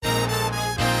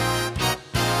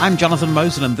I'm Jonathan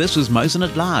Mosen and this is Mosen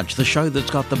at Large, the show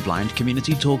that's got the blind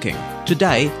community talking.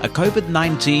 Today, a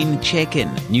COVID-19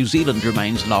 check-in. New Zealand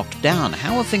remains locked down.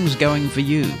 How are things going for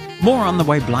you? More on the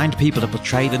way blind people are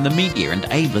portrayed in the media and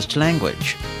ableist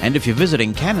language. And if you're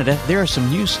visiting Canada, there are some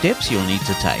new steps you'll need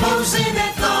to take. Mosen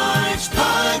at Large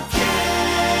Podcast.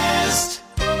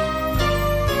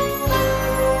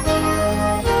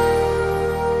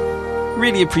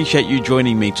 Really appreciate you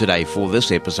joining me today for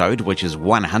this episode, which is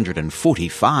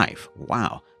 145.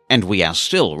 Wow. And we are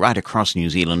still right across New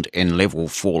Zealand in level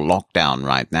 4 lockdown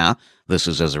right now. This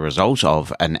is as a result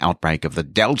of an outbreak of the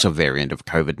Delta variant of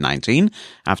COVID-19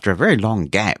 after a very long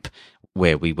gap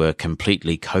where we were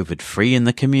completely COVID-free in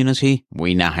the community.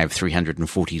 We now have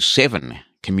 347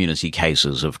 community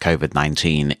cases of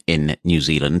COVID-19 in New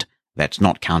Zealand. That's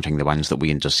not counting the ones that we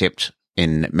intercept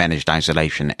in managed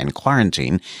isolation and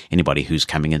quarantine. Anybody who's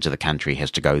coming into the country has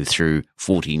to go through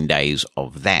 14 days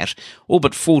of that. All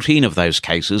but 14 of those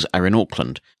cases are in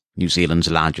Auckland, New Zealand's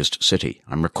largest city.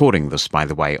 I'm recording this, by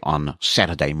the way, on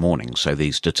Saturday morning, so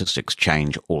these statistics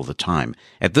change all the time.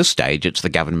 At this stage, it's the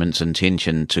government's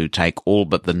intention to take all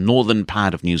but the northern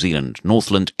part of New Zealand,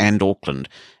 Northland and Auckland,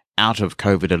 out of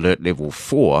COVID alert level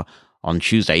 4 on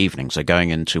Tuesday evening, so going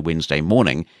into Wednesday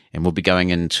morning, and we'll be going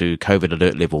into COVID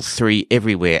alert level 3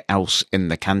 everywhere else in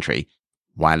the country,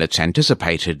 while it's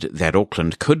anticipated that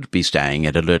Auckland could be staying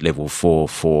at alert level 4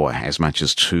 for as much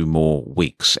as 2 more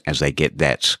weeks as they get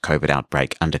that COVID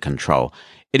outbreak under control.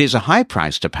 It is a high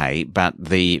price to pay, but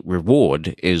the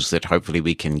reward is that hopefully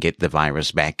we can get the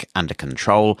virus back under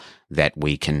control, that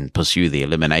we can pursue the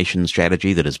elimination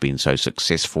strategy that has been so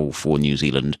successful for New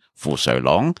Zealand for so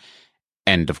long.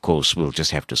 And, of course, we'll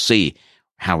just have to see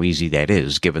how easy that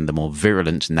is, given the more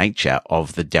virulent nature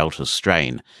of the Delta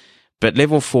strain. But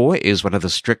level 4 is one of the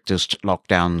strictest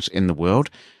lockdowns in the world.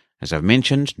 As I've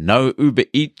mentioned, no Uber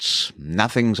Eats,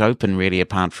 nothing's open really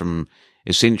apart from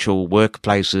essential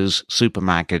workplaces,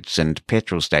 supermarkets and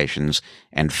petrol stations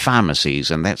and pharmacies,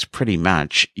 and that's pretty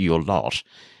much your lot.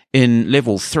 In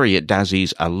level 3, it does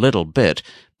ease a little bit,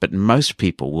 but most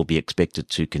people will be expected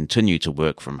to continue to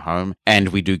work from home, and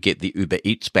we do get the Uber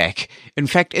Eats back. In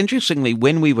fact, interestingly,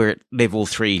 when we were at level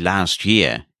 3 last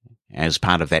year, as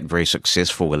part of that very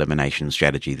successful elimination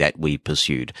strategy that we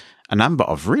pursued, a number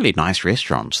of really nice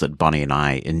restaurants that Bonnie and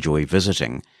I enjoy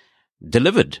visiting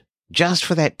delivered just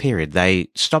for that period. They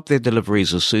stopped their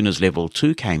deliveries as soon as level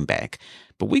 2 came back,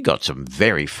 but we got some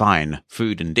very fine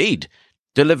food indeed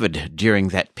delivered during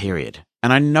that period.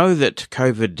 And I know that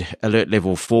COVID alert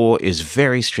level 4 is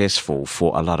very stressful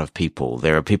for a lot of people.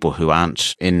 There are people who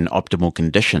aren't in optimal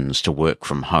conditions to work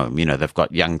from home. You know, they've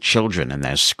got young children and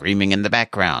they're screaming in the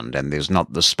background, and there's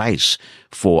not the space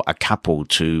for a couple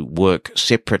to work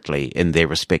separately in their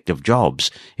respective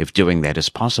jobs, if doing that is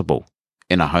possible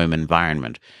in a home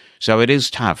environment. So it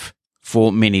is tough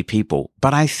for many people.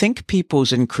 But I think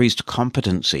people's increased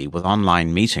competency with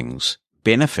online meetings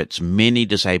benefits many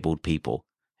disabled people.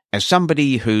 As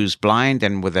somebody who's blind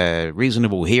and with a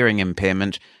reasonable hearing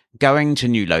impairment, going to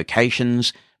new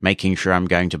locations, making sure I'm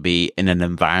going to be in an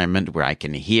environment where I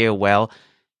can hear well,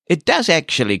 it does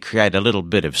actually create a little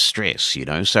bit of stress, you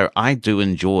know, so I do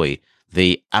enjoy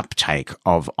the uptake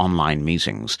of online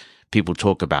meetings. People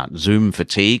talk about Zoom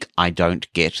fatigue. I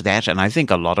don't get that, and I think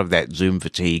a lot of that Zoom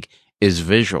fatigue is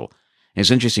visual.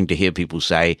 It's interesting to hear people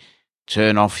say,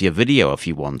 turn off your video if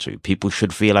you want to. People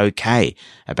should feel okay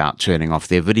about turning off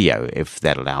their video if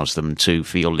that allows them to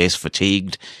feel less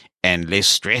fatigued and less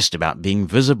stressed about being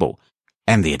visible.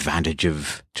 And the advantage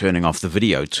of turning off the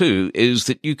video too is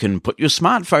that you can put your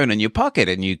smartphone in your pocket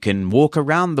and you can walk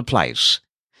around the place.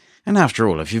 And after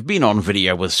all, if you've been on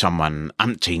video with someone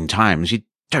umpteen times, you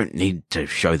don't need to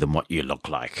show them what you look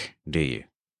like, do you?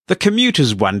 The commute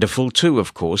is wonderful too,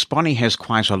 of course. Bonnie has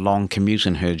quite a long commute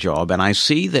in her job, and I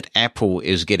see that Apple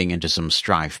is getting into some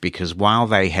strife because while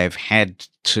they have had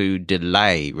to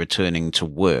delay returning to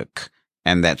work,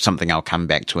 and that's something I'll come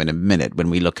back to in a minute when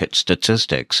we look at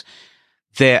statistics,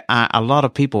 there are a lot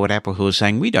of people at Apple who are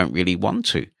saying we don't really want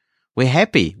to. We're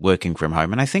happy working from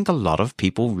home, and I think a lot of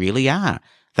people really are.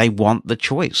 They want the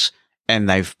choice, and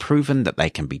they've proven that they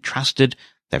can be trusted.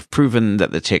 They've proven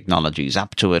that the technology's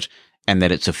up to it, and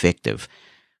that it's effective.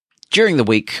 During the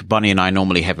week, Bonnie and I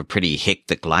normally have a pretty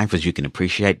hectic life, as you can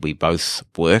appreciate. We both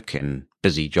work in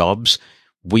busy jobs.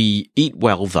 We eat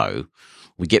well, though.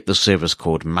 We get the service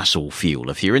called Muscle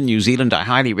Fuel. If you're in New Zealand, I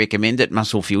highly recommend it.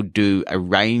 Muscle Fuel do a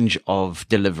range of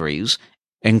deliveries,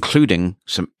 including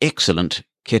some excellent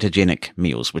ketogenic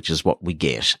meals, which is what we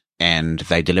get. And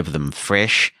they deliver them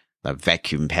fresh. They're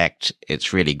vacuum packed.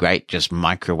 It's really great. Just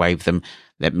microwave them.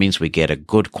 That means we get a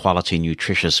good quality,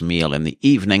 nutritious meal in the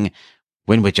evening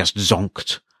when we're just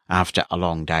zonked after a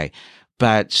long day.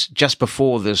 But just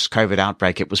before this COVID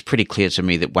outbreak, it was pretty clear to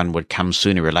me that one would come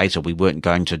sooner or later. We weren't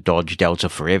going to dodge Delta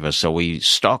forever. So we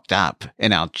stocked up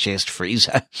in our chest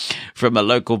freezer from a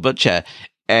local butcher.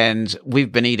 And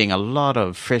we've been eating a lot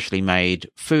of freshly made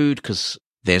food because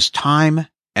there's time,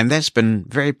 and that's been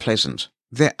very pleasant.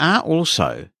 There are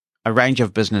also a range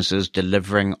of businesses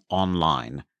delivering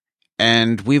online,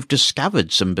 and we've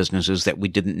discovered some businesses that we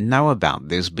didn't know about.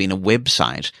 There's been a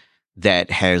website that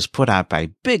has put up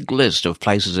a big list of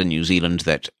places in New Zealand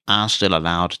that are still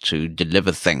allowed to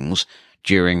deliver things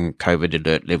during COVID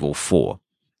alert level 4.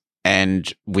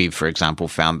 And we've, for example,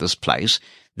 found this place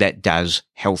that does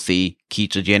healthy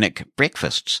ketogenic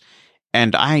breakfasts.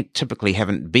 And I typically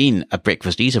haven't been a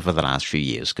breakfast eater for the last few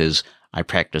years because I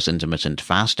practice intermittent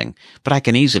fasting, but I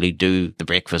can easily do the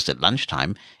breakfast at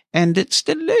lunchtime, and it's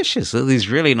delicious. There's these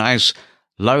really nice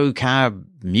low-carb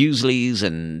mueslis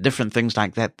and different things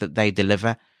like that they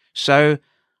deliver. So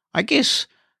I guess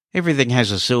everything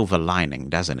has a silver lining,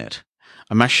 doesn't it?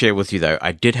 I must share with you, though,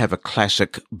 I did have a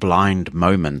classic blind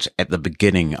moment at the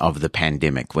beginning of the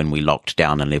pandemic when we locked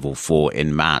down in level 4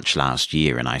 in March last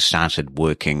year, and I started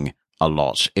working a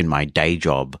lot in my day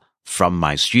job from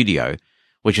my studio,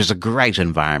 which is a great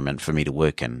environment for me to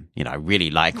work in. You know, I really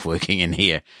like working in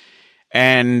here.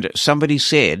 And somebody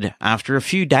said, after a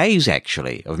few days,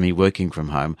 actually, of me working from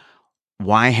home,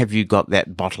 why have you got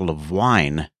that bottle of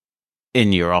wine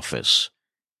in your office?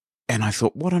 And I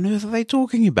thought, what on earth are they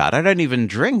talking about? I don't even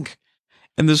drink.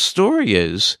 And the story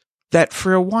is that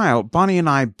for a while, Bonnie and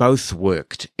I both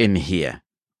worked in here.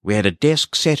 We had a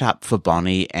desk set up for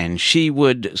Bonnie, and she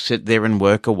would sit there and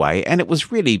work away, and it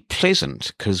was really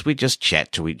pleasant because we just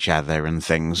chat to each other and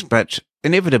things. But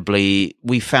inevitably,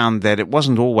 we found that it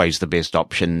wasn't always the best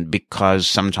option because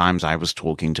sometimes I was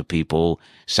talking to people,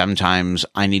 sometimes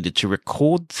I needed to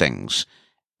record things,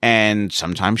 and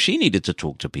sometimes she needed to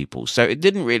talk to people. So it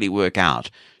didn't really work out.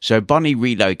 So Bonnie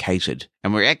relocated,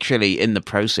 and we're actually in the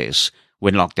process,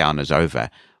 when lockdown is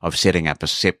over, of setting up a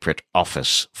separate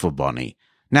office for Bonnie.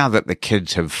 Now that the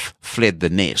kids have fled the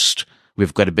nest,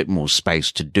 we've got a bit more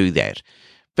space to do that.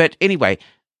 But anyway,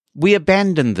 we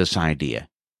abandoned this idea,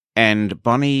 and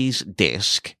Bonnie's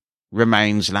desk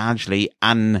remains largely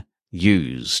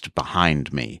unused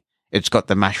behind me. It's got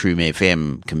the Mushroom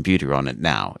FM computer on it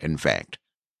now, in fact.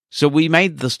 So we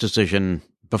made this decision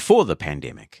before the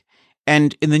pandemic.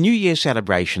 And in the New Year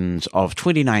celebrations of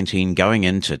 2019 going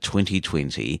into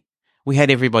 2020, we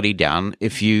had everybody down.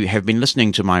 If you have been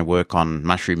listening to my work on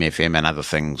Mushroom FM and other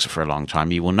things for a long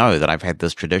time, you will know that I've had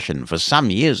this tradition for some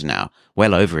years now,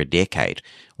 well over a decade,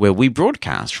 where we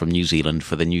broadcast from New Zealand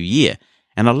for the New Year.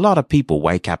 And a lot of people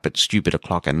wake up at stupid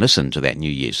o'clock and listen to that New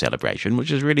Year celebration,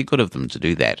 which is really good of them to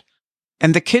do that.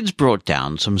 And the kids brought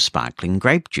down some sparkling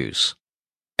grape juice.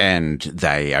 And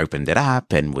they opened it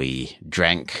up, and we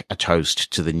drank a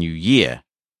toast to the new year,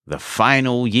 the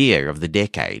final year of the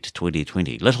decade,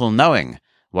 2020, little knowing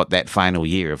what that final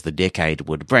year of the decade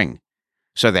would bring.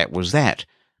 So that was that.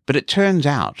 But it turns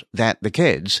out that the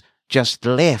kids just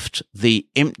left the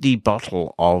empty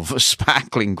bottle of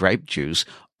sparkling grape juice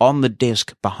on the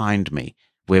desk behind me,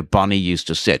 where Bonnie used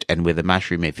to sit and where the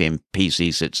Mushroom FM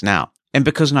PC sits now. And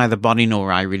because neither Bonnie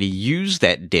nor I really used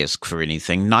that desk for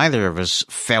anything, neither of us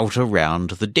felt around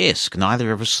the desk.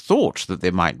 Neither of us thought that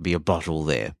there might be a bottle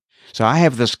there. So I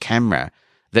have this camera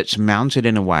that's mounted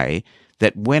in a way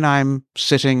that when I'm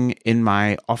sitting in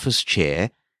my office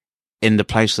chair, in the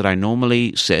place that I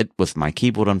normally sit with my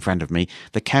keyboard in front of me,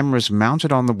 the camera's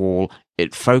mounted on the wall,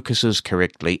 it focuses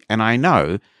correctly, and I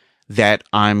know that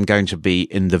I'm going to be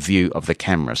in the view of the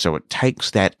camera. So it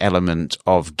takes that element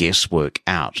of guesswork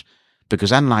out.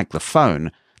 Because unlike the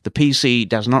phone, the PC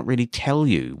does not really tell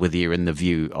you whether you're in the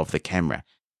view of the camera.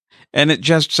 And it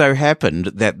just so happened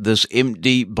that this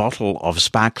empty bottle of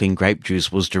sparkling grape juice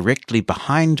was directly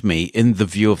behind me in the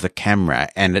view of the camera,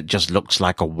 and it just looks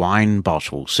like a wine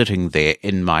bottle sitting there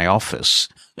in my office.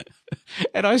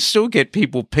 And I still get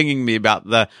people pinging me about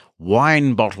the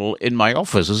wine bottle in my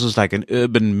office. This is like an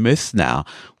urban myth now,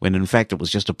 when in fact it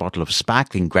was just a bottle of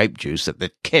sparkling grape juice that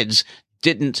the kids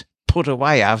didn't put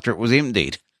away after it was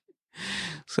emptied.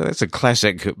 So that's a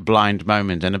classic blind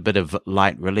moment and a bit of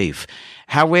light relief.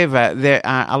 However, there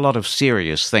are a lot of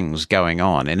serious things going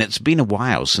on, and it's been a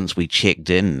while since we checked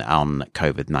in on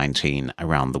COVID-19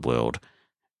 around the world.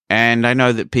 And I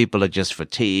know that people are just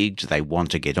fatigued, they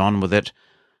want to get on with it.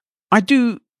 I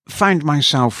do find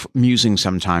myself musing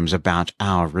sometimes about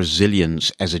our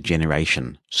resilience as a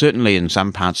generation. Certainly in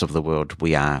some parts of the world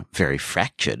we are very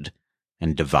fractured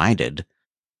and divided.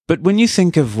 But when you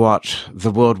think of what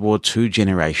the World War II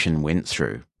generation went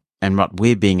through, and what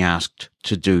we're being asked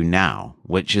to do now,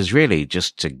 which is really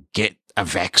just to get a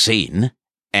vaccine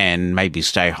and maybe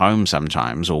stay home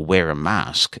sometimes or wear a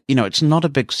mask. It's not a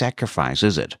big sacrifice,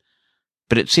 is it?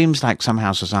 But it seems like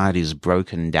somehow society is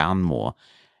broken down more,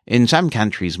 in some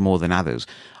countries more than others.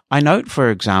 I note,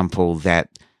 for example, that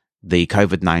the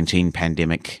COVID-19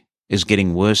 pandemic is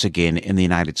getting worse again in the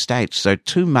United States. So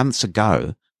 2 months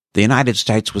ago, the United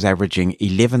States was averaging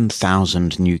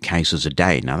 11,000 new cases a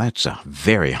day. Now, that's a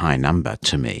very high number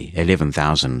to me,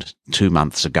 11,000 2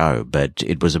 months ago, but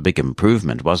it was a big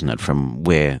improvement, wasn't it, from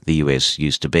where the US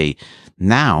used to be.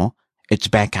 Now, it's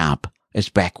back up. It's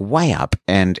back way up,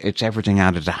 and it's averaging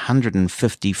out at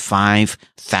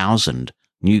 155,000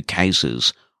 new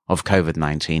cases of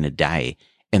COVID-19 a day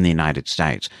in the United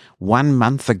States. 1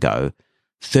 month ago,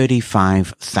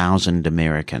 35,000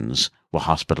 Americans were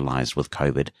hospitalized with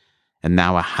COVID, and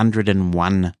now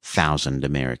 101,000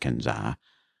 Americans are.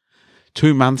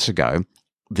 2 months ago,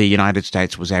 the United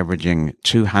States was averaging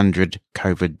 200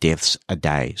 COVID deaths a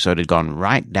day. So it had gone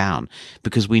right down,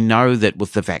 because we know that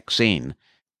with the vaccine,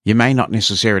 you may not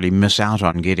necessarily miss out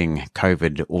on getting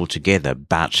COVID altogether,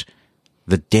 but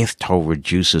the death toll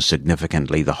reduces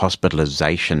significantly, the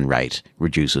hospitalization rate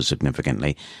reduces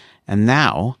significantly, and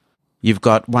now you've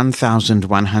got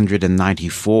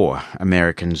 1,194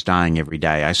 Americans dying every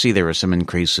day. I see there are some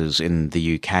increases in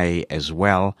the UK as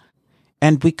well.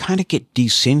 And we kind of get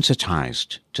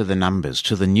desensitized to the numbers,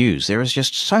 to the news. There is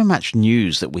just so much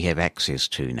news that we have access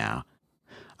to now.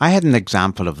 I had an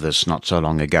example of this not so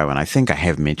long ago, and I think I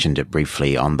have mentioned it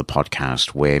briefly on the podcast,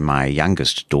 where my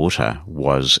youngest daughter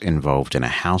was involved in a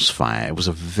house fire. It was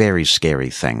a very scary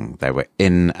thing. They were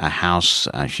in a house.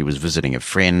 She was visiting a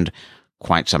friend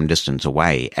quite some distance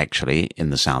away, actually, in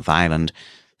the South Island.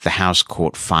 The house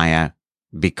caught fire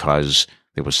because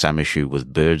there was some issue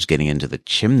with birds getting into the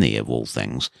chimney, of all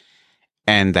things.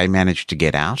 And they managed to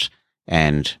get out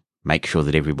and make sure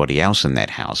that everybody else in that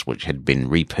house, which had been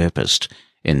repurposed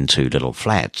into little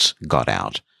flats, got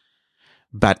out.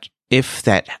 But if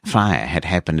that fire had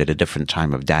happened at a different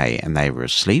time of day and they were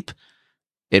asleep,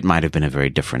 it might have been a very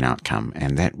different outcome.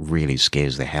 And that really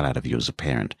scares the hell out of you as a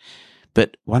parent.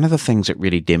 But one of the things it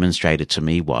really demonstrated to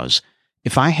me was,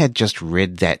 if I had just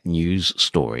read that news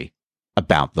story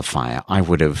about the fire, I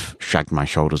would have shrugged my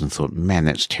shoulders and thought, man,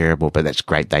 that's terrible, but that's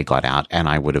great they got out, and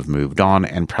I would have moved on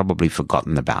and probably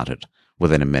forgotten about it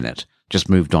within a minute, just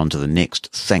moved on to the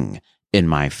next thing in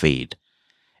my feed.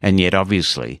 And yet,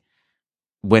 obviously,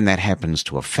 when that happens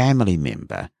to a family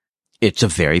member, it's a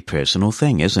very personal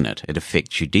thing, isn't it? It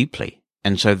affects you deeply.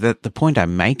 And so the point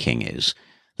I'm making is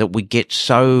that we get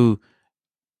so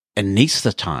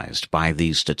anesthetized by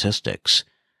these statistics.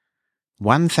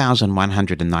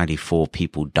 1,194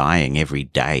 people dying every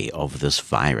day of this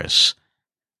virus.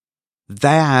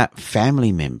 They are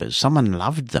family members. Someone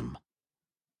loved them.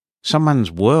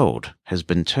 Someone's world has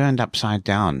been turned upside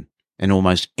down in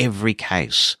almost every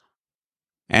case.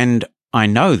 And I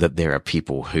know that there are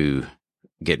people who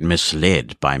get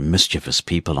misled by mischievous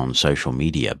people on social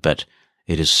media, but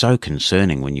it is so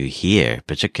concerning when you hear,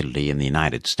 particularly in the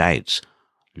United States,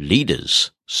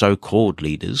 leaders, so-called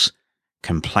leaders,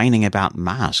 complaining about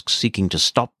masks, seeking to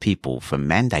stop people from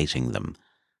mandating them.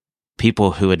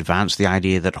 People who advance the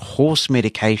idea that horse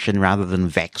medication rather than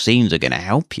vaccines are going to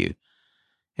help you.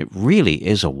 It really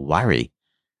is a worry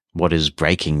what is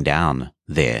breaking down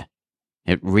there.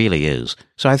 It really is.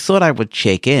 So I thought I would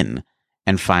check in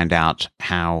and find out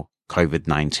how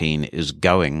COVID-19 is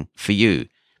going for you,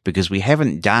 because we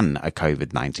haven't done a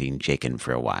COVID-19 check-in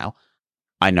for a while.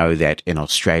 I know that in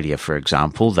Australia, for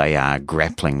example, they are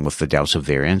grappling with the Delta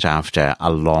variant after a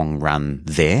long run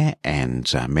there,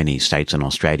 and many states in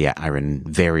Australia are in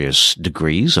various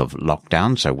degrees of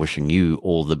lockdown, so wishing you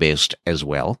all the best as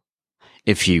well.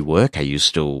 If you work, are you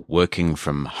still working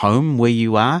from home where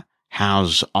you are?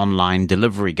 How's online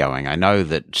delivery going? I know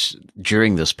that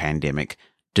during this pandemic,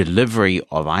 delivery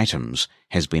of items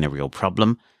has been a real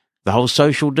problem. The whole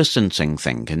social distancing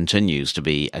thing continues to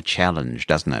be a challenge,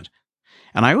 doesn't it?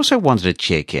 And I also wanted to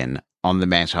check in on the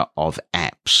matter of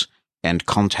apps and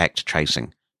contact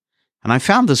tracing. And I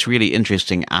found this really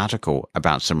interesting article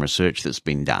about some research that's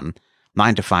been done.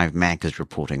 9to5Mac is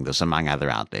reporting this, among other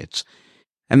outlets.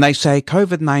 And they say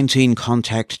COVID-19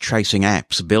 contact tracing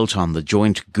apps built on the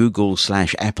joint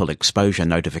Google/Apple exposure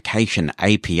notification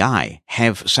API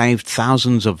have saved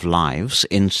thousands of lives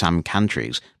in some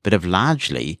countries, but have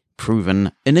largely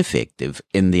proven ineffective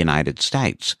in the United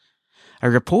States. A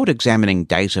report examining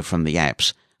data from the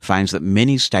apps finds that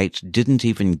many states didn't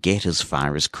even get as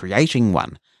far as creating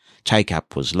one.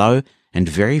 Take-up was low, and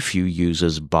very few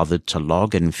users bothered to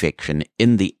log infection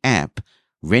in the app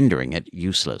rendering it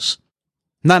useless.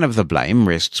 None of the blame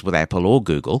rests with Apple or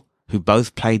Google, who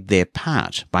both played their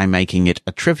part by making it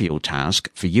a trivial task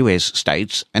for US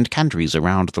states and countries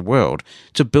around the world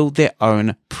to build their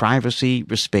own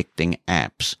privacy-respecting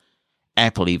apps.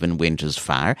 Apple even went as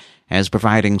far as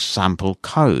providing sample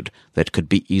code that could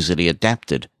be easily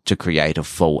adapted to create a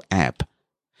full app.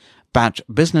 But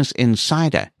Business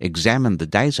Insider examined the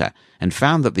data and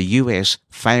found that the US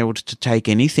failed to take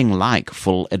anything like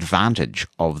full advantage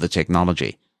of the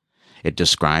technology. It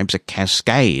describes a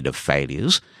cascade of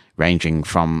failures, ranging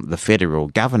from the federal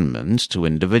government to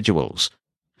individuals.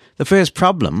 The first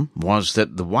problem was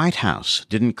that the White House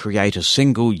didn't create a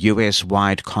single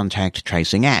US-wide contact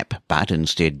tracing app, but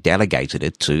instead delegated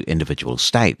it to individual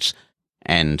states.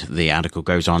 And the article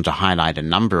goes on to highlight a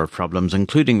number of problems,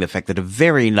 including the fact that a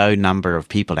very low number of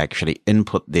people actually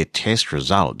input their test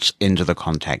results into the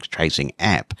contact tracing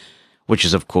app, which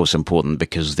is of course important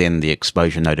because then the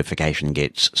exposure notification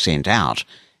gets sent out.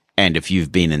 And if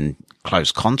you've been in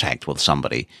close contact with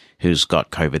somebody who's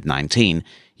got COVID-19,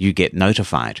 you get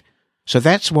notified. So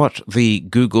that's what the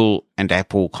Google and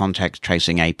Apple contact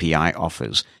tracing API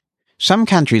offers. Some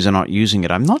countries are not using it.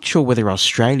 I'm not sure whether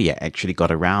Australia actually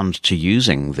got around to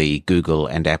using the Google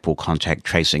and Apple contact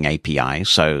tracing API,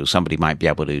 so somebody might be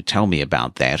able to tell me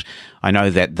about that. I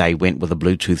know that they went with a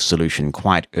Bluetooth solution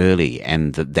quite early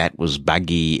and that was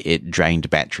buggy. It drained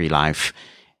battery life.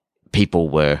 People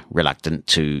were reluctant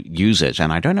to use it,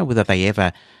 and I don't know whether they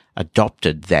ever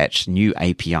adopted that new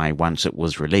API once it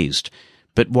was released.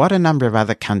 But what a number of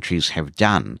other countries have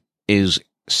done is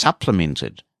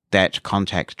supplemented that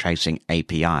contact tracing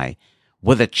API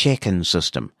with a check-in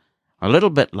system, a little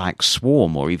bit like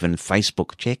Swarm or even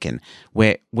Facebook check-in,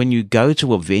 where when you go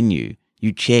to a venue,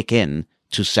 you check in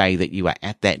to say that you are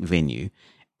at that venue,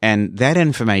 and that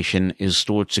information is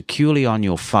stored securely on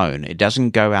your phone. It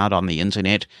doesn't go out on the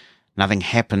internet. Nothing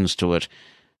happens to it.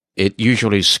 It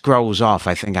usually scrolls off,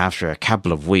 I think, after a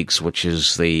couple of weeks, which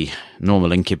is the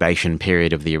normal incubation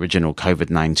period of the original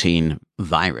COVID-19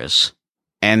 virus.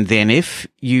 And then if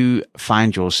you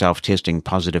find yourself testing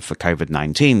positive for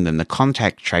COVID-19, then the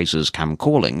contact tracers come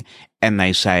calling and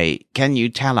they say, can you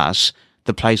tell us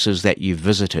the places that you've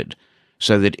visited?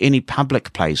 So that any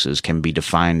public places can be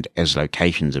defined as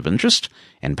locations of interest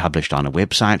and published on a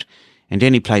website, and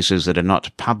any places that are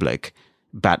not public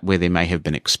but where there may have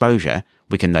been exposure,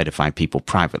 we can notify people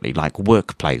privately, like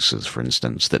workplaces, for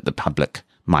instance, that the public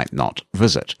might not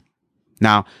visit.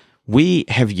 Now, we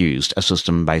have used a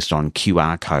system based on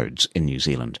QR codes in New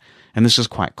Zealand, and this is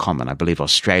quite common. I believe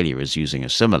Australia is using a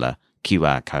similar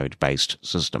QR code-based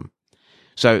system.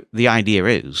 So the idea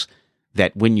is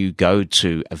that when you go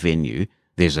to a venue,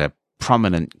 there's a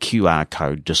prominent QR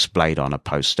code displayed on a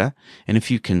poster, and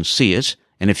if you can see it,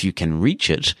 and if you can reach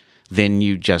it, then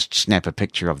you just snap a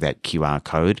picture of that QR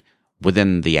code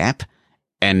within the app,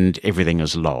 and everything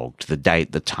is logged. The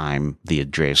date, the time, the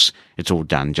address, it's all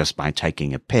done just by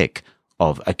taking a pic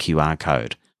of a QR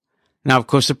code. Now, of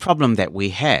course, the problem that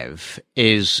we have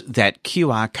is that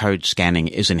QR code scanning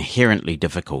is inherently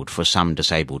difficult for some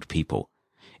disabled people.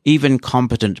 Even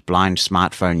competent blind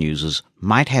smartphone users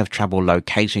might have trouble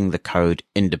locating the code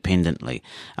independently.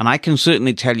 And I can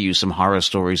certainly tell you some horror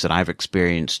stories that I've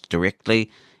experienced directly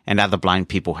and other blind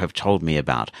people have told me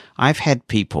about. I've had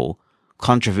people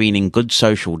contravening good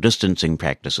social distancing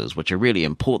practices, which are really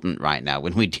important right now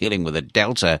when we're dealing with a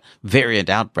Delta variant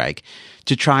outbreak,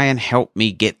 to try and help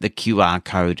me get the QR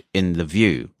code in the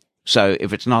view. So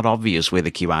if it's not obvious where the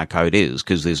QR code is,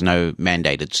 because there's no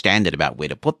mandated standard about where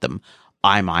to put them,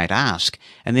 I might ask.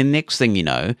 And then next thing you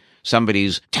know,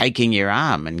 somebody's taking your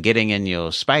arm and getting in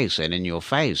your space and in your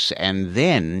face. And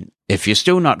then if you're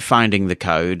still not finding the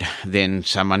code, then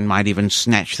someone might even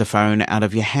snatch the phone out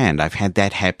of your hand. I've had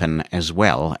that happen as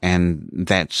well, and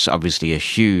that's obviously a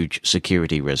huge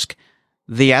security risk.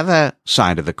 The other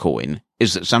side of the coin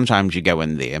is that sometimes you go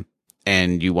in there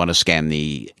and you want to scan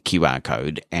the QR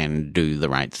code and do the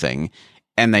right thing,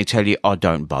 and they tell you, oh,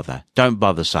 don't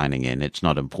bother signing in, it's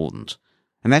not important.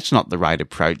 And that's not the right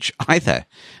approach either.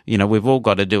 You know, we've all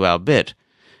got to do our bit.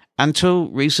 Until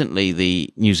recently,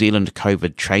 the New Zealand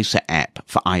COVID Tracer app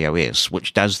for iOS,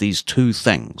 which does these two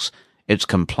things, it's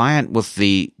compliant with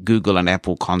the Google and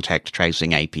Apple contact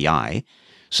tracing API,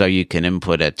 so you can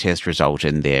input a test result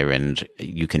in there and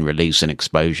you can release an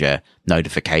exposure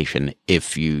notification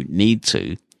if you need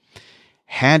to,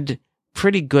 had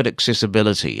pretty good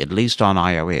accessibility, at least on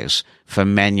iOS, for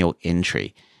manual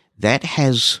entry. That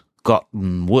has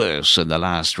gotten worse in the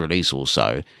last release or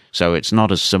so it's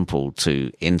not as simple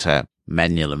to enter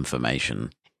manual information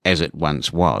as it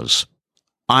once was.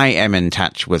 I am in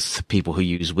touch with people who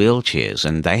use wheelchairs,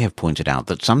 and they have pointed out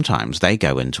that sometimes they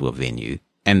go into a venue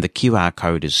and the QR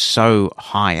code is so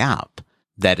high up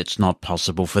that it's not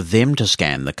possible for them to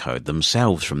scan the code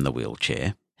themselves from the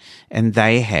wheelchair. And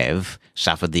they have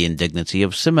suffered the indignity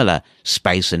of similar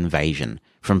space invasion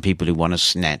from people who want to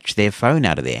snatch their phone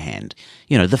out of their hand.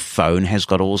 You know, the phone has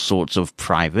got all sorts of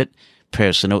private,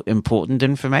 personal, important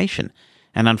information.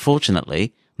 And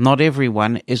unfortunately, not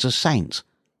everyone is a saint.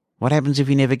 What happens if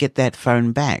you never get that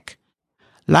phone back?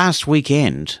 Last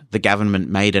weekend, the government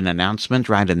made an announcement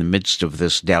right in the midst of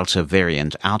this Delta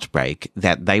variant outbreak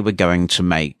that they were going to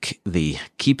make the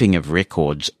keeping of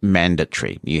records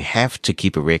mandatory. You have to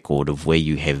keep a record of where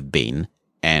you have been,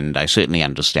 and I certainly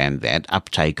understand that.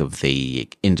 Uptake of the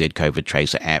NZ COVID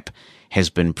Tracer app has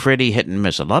been pretty hit and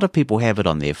miss. A lot of people have it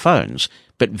on their phones,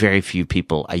 but very few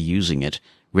people are using it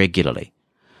regularly.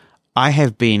 I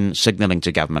have been signalling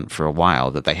to government for a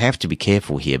while that they have to be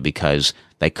careful here because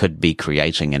they could be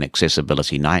creating an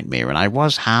accessibility nightmare, and I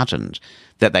was heartened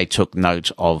that they took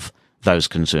note of those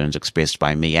concerns expressed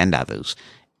by me and others,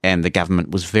 and the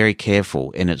government was very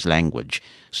careful in its language,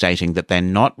 stating that they're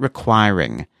not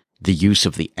requiring the use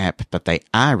of the app, but they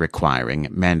are requiring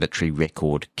mandatory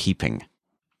record keeping.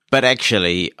 But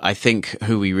actually, I think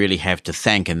who we really have to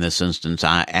thank in this instance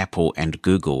are Apple and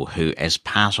Google, who, as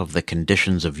part of the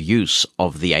conditions of use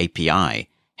of the API,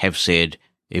 have said,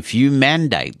 if you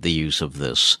mandate the use of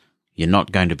this, you're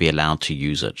not going to be allowed to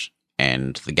use it.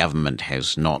 And the government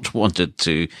has not wanted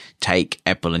to take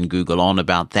Apple and Google on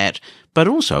about that. But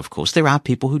also, of course, there are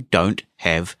people who don't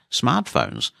have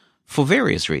smartphones for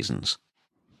various reasons.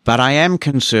 But I am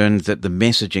concerned that the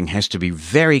messaging has to be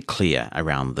very clear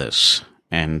around this.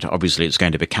 And obviously it's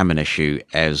going to become an issue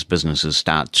as businesses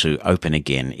start to open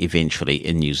again eventually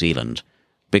in New Zealand,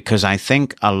 because I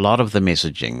think a lot of the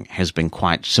messaging has been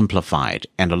quite simplified,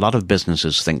 and a lot of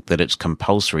businesses think that it's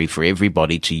compulsory for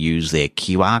everybody to use their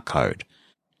QR code.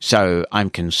 So I'm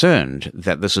concerned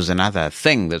that this is another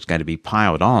thing that's going to be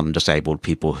piled on disabled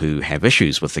people who have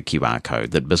issues with the QR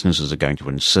code, that businesses are going to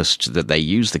insist that they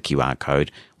use the QR code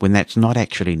when that's not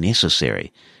actually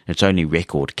necessary. It's only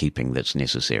record keeping that's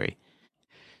necessary.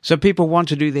 So people want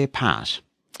to do their part.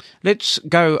 Let's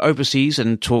go overseas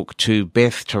and talk to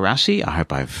Beth Tarasi. I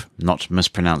hope I've not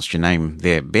mispronounced your name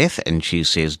there, Beth. And she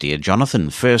says, Dear Jonathan,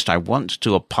 first I want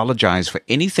to apologize for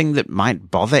anything that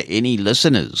might bother any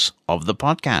listeners of the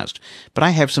podcast. But I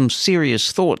have some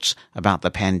serious thoughts about the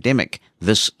pandemic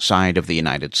this side of the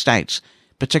United States,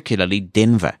 particularly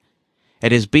Denver.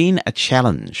 It has been a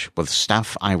challenge with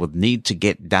stuff I would need to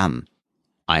get done.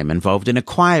 I am involved in a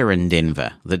choir in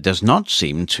Denver that does not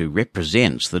seem to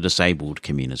represent the disabled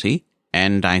community,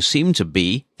 and I seem to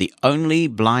be the only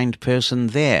blind person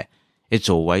there. It's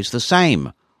always the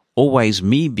same, always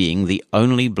me being the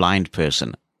only blind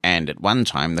person, and at one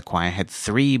time the choir had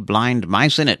 3 blind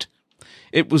mice in it.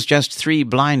 It was just 3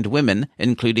 blind women,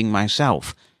 including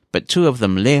myself, but 2 of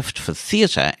them left for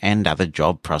theatre and other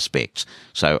job prospects,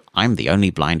 so I'm the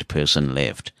only blind person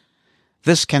left.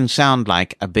 This can sound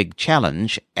like a big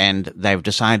challenge, and they've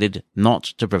decided not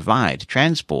to provide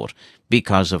transport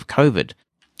because of COVID,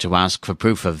 to ask for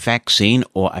proof of vaccine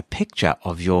or a picture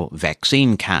of your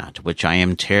vaccine card, which I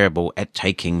am terrible at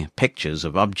taking pictures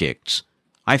of objects.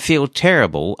 I feel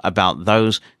terrible about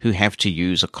those who have to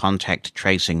use a contact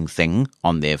tracing thing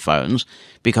on their phones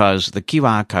because the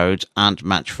QR codes aren't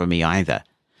much for me either.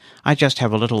 I just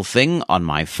have a little thing on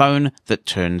my phone that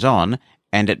turns on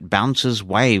and it bounces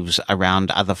waves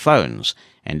around other phones.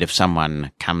 And if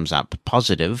someone comes up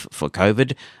positive for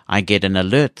COVID, I get an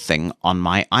alert thing on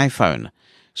my iPhone.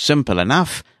 Simple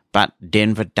enough, but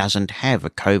Denver doesn't have a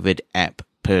COVID app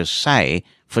per se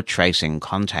for tracing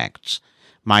contacts.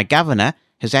 My governor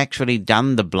has actually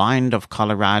done the blind of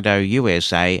Colorado,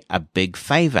 USA, a big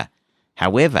favor.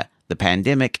 However, the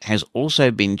pandemic has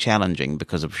also been challenging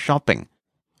because of shopping.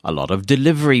 A lot of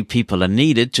delivery people are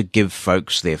needed to give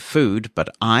folks their food, but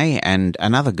I and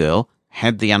another girl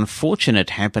had the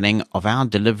unfortunate happening of our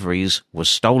deliveries were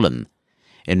stolen.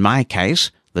 In my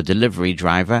case, the delivery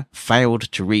driver failed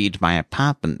to read my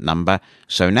apartment number,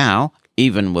 so now,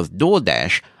 even with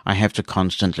DoorDash, I have to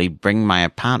constantly bring my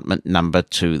apartment number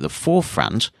to the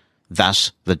forefront.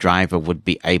 Thus, the driver would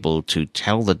be able to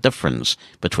tell the difference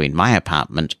between my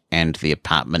apartment and the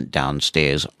apartment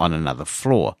downstairs on another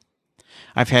floor.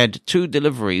 I've had 2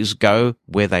 deliveries go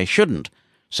where they shouldn't,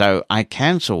 so I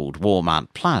cancelled Walmart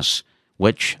Plus,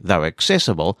 which, though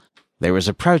accessible, there is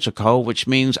a protocol which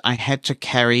means I had to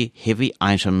carry heavy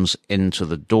items into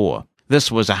the door. This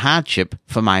was a hardship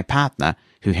for my partner,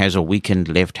 who has a weakened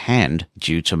left hand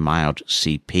due to mild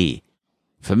CP.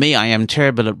 For me, I am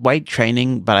terrible at weight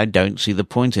training, but I don't see the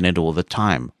point in it all the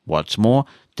time. What's more,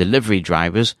 delivery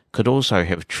drivers could also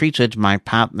have treated my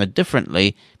partner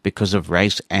differently because of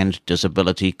race and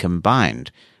disability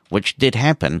combined, which did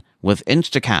happen with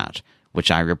Instacart, which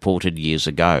I reported years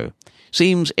ago.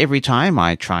 Seems every time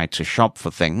I try to shop for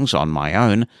things on my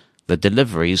own, the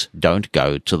deliveries don't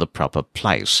go to the proper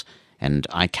place, and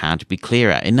I can't be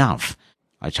clearer enough.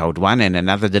 I told one and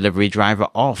another delivery driver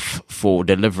off for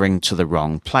delivering to the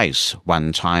wrong place,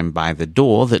 one time by the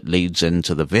door that leads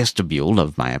into the vestibule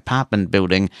of my apartment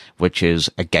building, which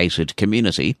is a gated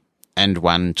community, and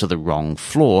one to the wrong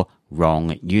floor,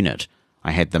 wrong unit. I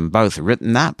had them both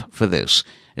written up for this,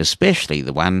 especially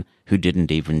the one who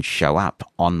didn't even show up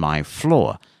on my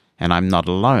floor, and I'm not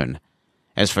alone.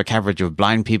 As for coverage of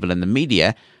blind people in the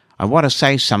media, I want to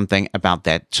say something about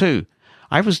that too.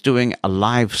 I was doing a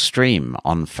live stream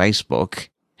on Facebook,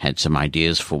 had some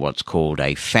ideas for what's called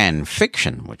a fan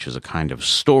fiction, which is a kind of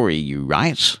story you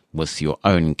write with your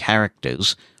own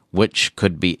characters, which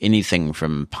could be anything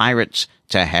from pirates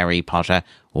to Harry Potter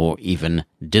or even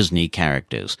Disney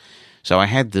characters. So I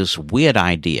had this weird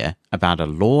idea about a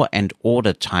Law and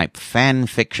Order type fan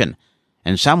fiction,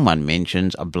 and someone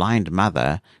mentions a blind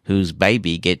mother whose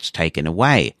baby gets taken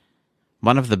away.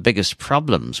 One of the biggest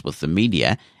problems with the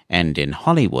media and in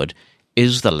Hollywood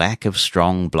is the lack of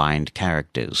strong blind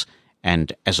characters,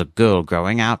 and as a girl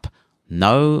growing up,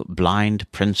 no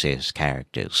blind princess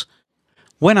characters.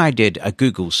 When I did a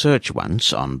Google search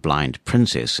once on blind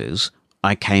princesses,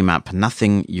 I came up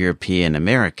nothing European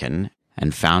American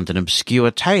and found an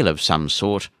obscure tale of some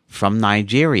sort from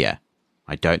Nigeria.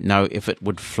 I don't know if it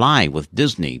would fly with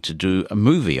Disney to do a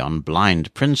movie on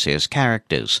blind princess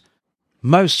characters.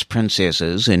 Most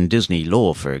princesses in Disney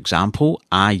lore, for example,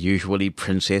 are usually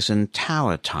princess and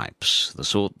tower types, the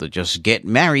sort that just get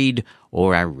married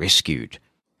or are rescued.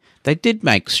 They did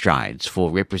make strides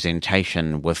for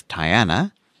representation with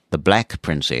Tiana, the black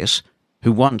princess,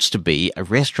 who wants to be a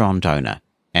restaurant owner,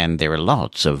 and there are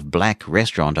lots of black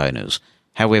restaurant owners.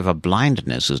 However,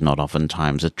 blindness is not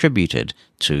oftentimes attributed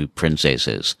to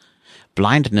princesses.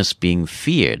 Blindness being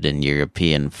feared in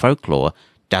European folklore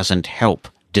doesn't help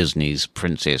Disney's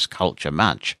princess culture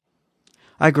much.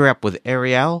 I grew up with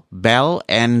Ariel, Belle,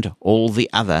 and all the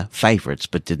other favourites,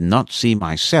 but did not see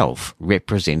myself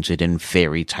represented in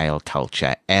fairy tale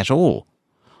culture at all.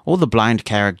 All the blind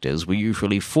characters were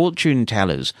usually fortune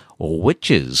tellers or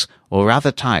witches or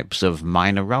other types of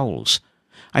minor roles.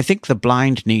 I think the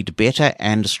blind need better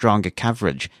and stronger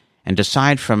coverage, and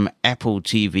aside from Apple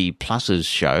TV Plus's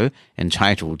show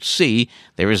entitled See,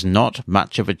 there is not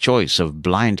much of a choice of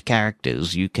blind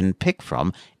characters you can pick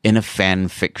from in a fan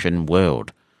fiction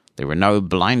world. There are no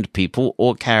blind people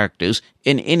or characters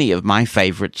in any of my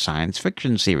favourite science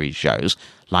fiction series shows,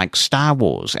 like Star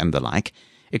Wars and the like,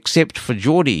 except for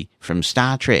Geordi from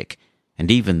Star Trek,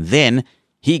 and even then,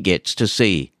 he gets to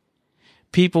see.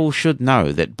 People should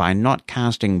know that by not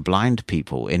casting blind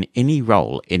people in any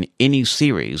role in any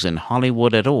series in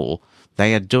Hollywood at all,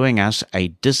 they are doing us a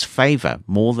disfavour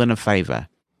more than a favour.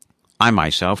 I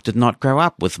myself did not grow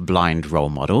up with blind role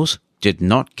models, did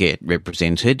not get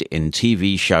represented in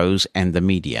TV shows and the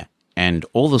media, and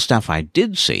all the stuff I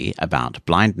did see about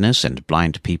blindness and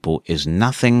blind people is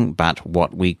nothing but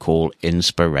what we call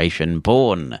inspiration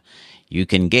porn. You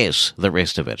can guess the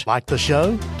rest of it. Like the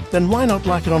show? Then why not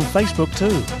like it on Facebook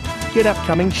too? Get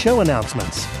upcoming show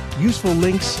announcements, useful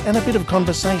links, and a bit of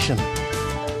conversation.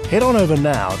 Head on over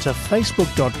now to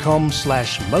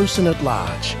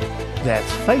facebook.com/MosenAtLarge.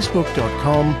 That's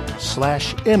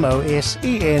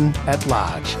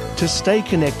facebook.com/MOSEN@large to stay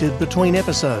connected between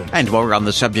episodes. And while we're on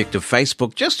the subject of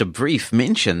Facebook, just a brief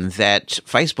mention that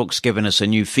Facebook's given us a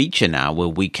new feature now where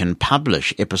we can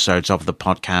publish episodes of the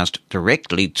podcast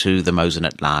directly to the Mosen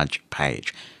at Large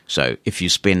page. So if you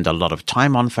spend a lot of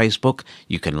time on Facebook,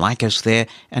 you can like us there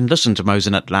and listen to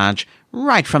Mosen at Large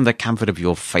right from the comfort of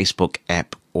your Facebook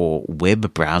app or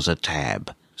web browser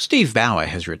tab. Steve Bauer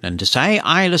has written in to say,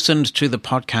 I listened to the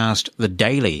podcast The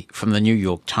Daily from the New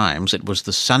York Times. It was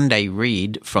the Sunday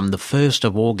read from the 1st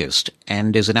of August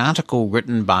and is an article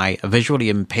written by a visually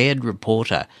impaired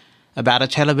reporter about a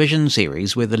television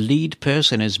series where the lead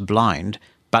person is blind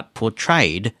but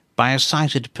portrayed by a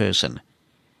sighted person.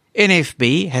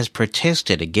 NFB has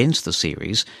protested against the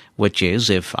series, which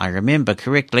is, if I remember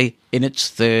correctly, in its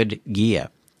 3rd year.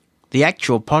 The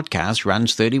actual podcast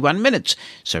runs 31 minutes,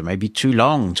 so may be too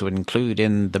long to include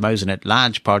in the Mosen at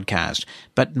Large podcast,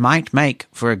 but might make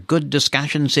for a good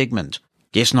discussion segment.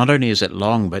 Yes, not only is it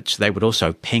long, but they would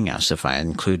also ping us if I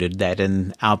included that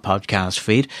in our podcast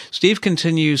feed. Steve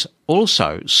continues,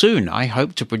 also, soon I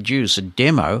hope to produce a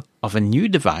demo of a new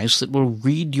device that will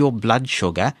read your blood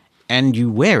sugar and you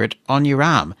wear it on your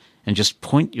arm and just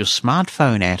point your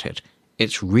smartphone at it.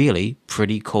 It's really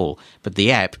pretty cool, but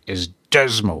the app is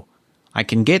dismal. I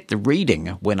can get the reading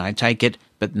when I take it,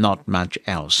 but not much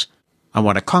else. I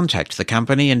want to contact the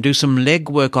company and do some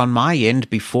legwork on my end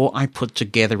before I put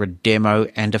together a demo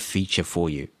and a feature for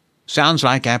you. Sounds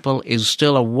like Apple is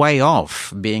still a way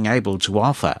off being able to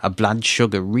offer a blood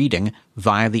sugar reading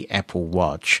via the Apple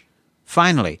Watch.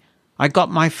 Finally, I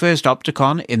got my first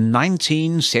Opticon in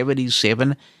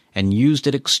 1977 and used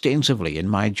it extensively in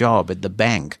my job at the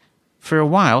bank. For a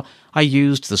while, I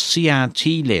used the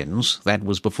CRT lens, that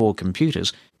was before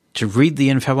computers, to read the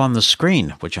info on the screen,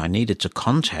 which I needed to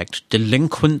contact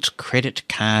delinquent credit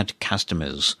card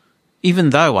customers.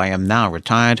 Even though I am now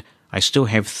retired, I still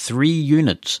have 3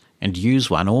 units and use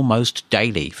one almost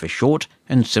daily for short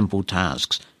and simple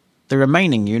tasks. The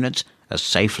remaining units are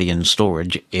safely in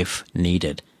storage if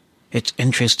needed. It's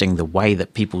interesting the way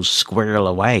that people squirrel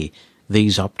away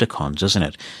these Opticons, isn't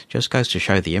it? Just goes to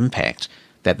show the impact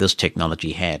that this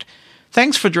technology had.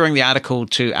 Thanks for drawing the article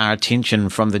to our attention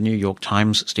from the New York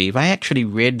Times, Steve. I actually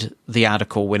read the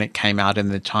article when it came out in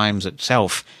the Times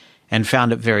itself and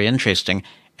found it very interesting.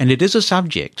 And it is a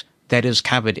subject that is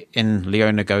covered in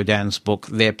Leona Godin's book,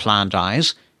 Their Plant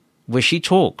Eyes, where she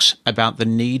talks about the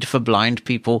need for blind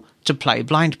people to play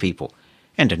blind people,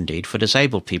 and indeed for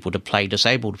disabled people to play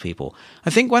disabled people.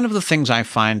 I think one of the things I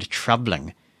find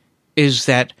troubling is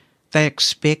that they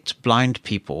expect blind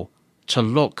people to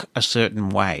look a certain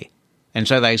way. And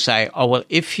so they say, oh, well,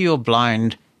 if you're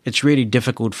blind, it's really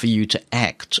difficult for you to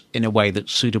act in a way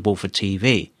that's suitable for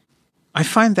TV. I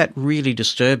find that really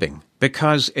disturbing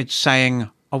because it's saying,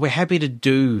 oh, we're happy to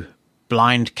do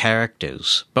blind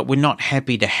characters, but we're not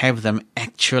happy to have them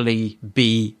actually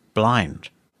be blind.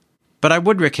 But I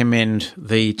would recommend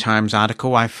the Times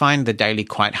article. I find the Daily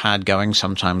quite hard going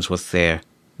sometimes with their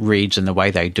reads and the way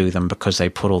they do them because they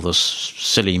put all this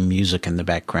silly music in the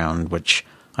background, which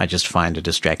I just find a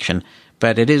distraction.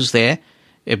 But it is there.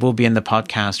 It will be in the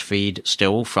podcast feed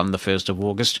still from the 1st of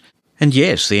August. And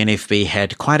yes, the NFB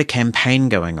had quite a campaign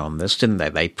going on this, didn't they?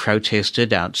 They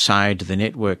protested outside the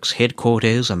network's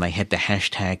headquarters and they had the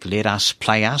hashtag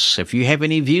 #LetUsPlayUs. If you have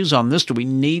any views on this, do we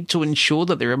need to ensure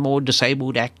that there are more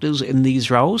disabled actors in these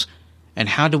roles? And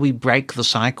how do we break the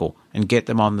cycle and get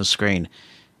them on the screen?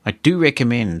 I do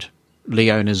recommend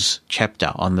Leona's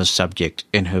chapter on this subject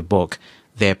in her book,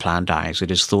 Their Plant Eyes. It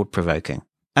is thought-provoking.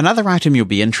 Another item you'll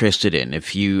be interested in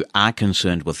if you are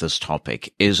concerned with this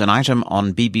topic is an item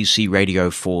on BBC Radio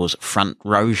 4's Front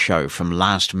Row show from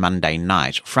last Monday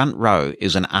night. Front Row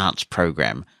is an arts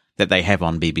program that they have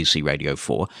on BBC Radio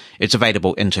 4. It's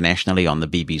available internationally on the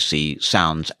BBC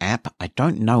Sounds app. I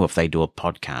don't know if they do a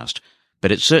podcast,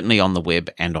 but it's certainly on the web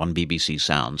and on BBC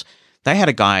Sounds. They had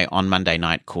a guy on Monday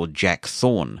night called Jack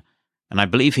Thorne, and I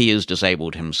believe he is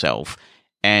disabled himself.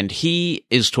 And he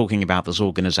is talking about this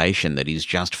organization that he's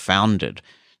just founded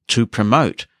to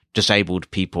promote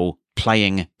disabled people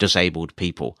playing disabled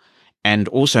people and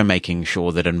also making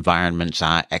sure that environments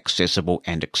are accessible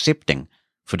and accepting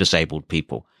for disabled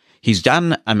people. He's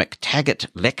done a McTaggart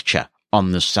lecture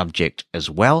on this subject as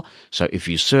well. So if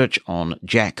you search on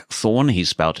Jack Thorne, he's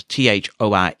spelled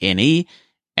Thorne,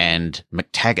 and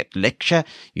McTaggart lecture,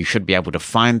 you should be able to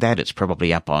find that. It's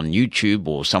probably up on YouTube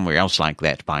or somewhere else like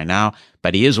that by now.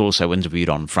 But he is also interviewed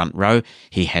on Front Row.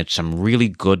 He had some really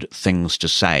good things to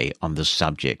say on this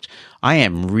subject. I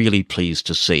am really pleased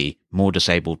to see more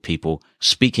disabled people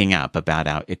speaking up about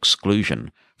our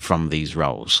exclusion from these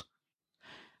roles.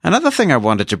 Another thing I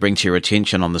wanted to bring to your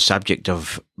attention on the subject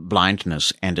of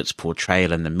blindness and its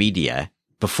portrayal in the media,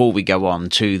 before we go on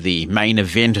to the main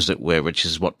event, as it were, which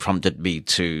is what prompted me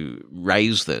to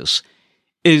raise this,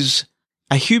 is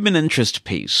a human interest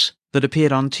piece that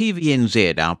appeared on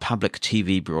TVNZ, our public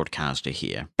TV broadcaster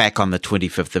here, back on the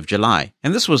 25th of July.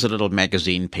 And this was a little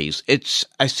magazine piece. It's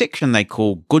a section they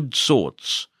call Good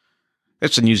Sorts.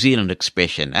 It's a New Zealand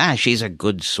expression. She's a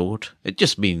good sort. It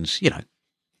just means,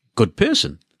 good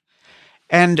person.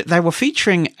 And they were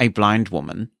featuring a blind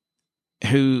woman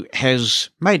who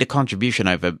has made a contribution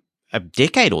over a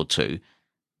decade or two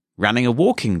running a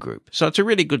walking group. So it's a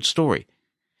really good story.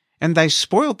 And they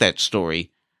spoiled that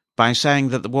story by saying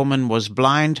that the woman was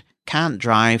blind, can't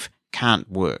drive,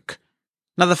 can't work.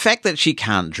 Now, the fact that she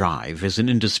can't drive is an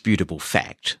indisputable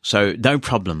fact, so no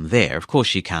problem there. Of course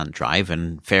she can't drive,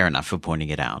 and fair enough for pointing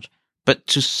it out. But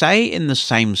to say in the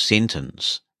same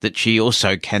sentence that she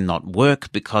also cannot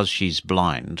work because she's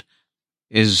blind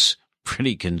is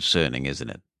pretty concerning, isn't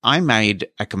it? I made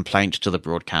a complaint to the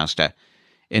broadcaster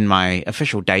in my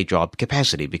official day job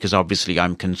capacity because obviously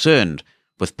I'm concerned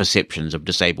with perceptions of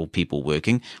disabled people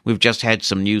working. We've just had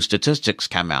some new statistics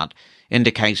come out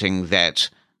indicating that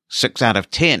 6 out of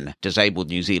 10 disabled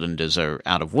New Zealanders are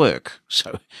out of work.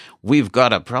 So we've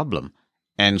got a problem.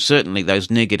 And certainly those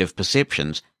negative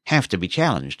perceptions have to be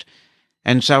challenged.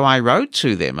 And so I wrote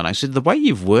to them and I said, the way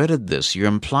you've worded this, you're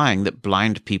implying that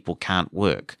blind people can't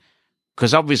work.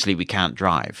 Because obviously we can't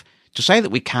drive. To say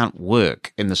that we can't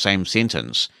work in the same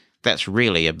sentence, that's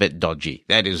really a bit dodgy.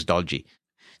 That is dodgy.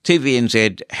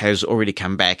 TVNZ has already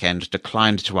come back and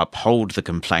declined to uphold the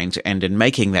complaint, and in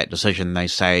making that decision they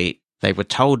say they were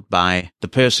told by the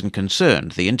person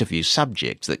concerned, the interview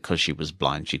subject, that because she was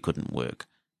blind she couldn't work.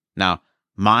 Now,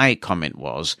 my comment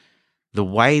was, the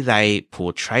way they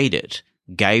portrayed it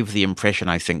gave the impression,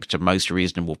 I think, to most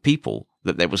reasonable people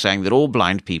that they were saying that all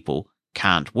blind people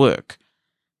can't work.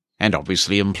 And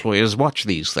obviously employers watch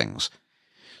these things.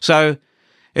 So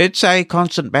it's a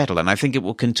constant battle, and I think it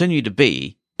will continue to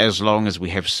be as long as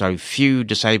we have so few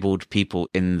disabled people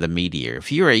in the media.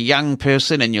 If you're a young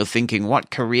person and you're thinking, what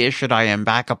career should I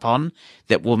embark upon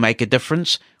that will make a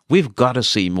difference? We've got to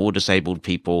see more disabled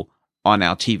people on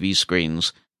our TV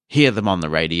screens, hear them on the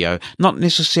radio, not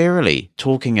necessarily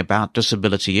talking about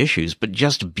disability issues, but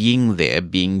just being there,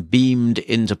 being beamed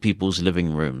into people's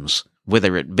living rooms,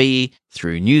 whether it be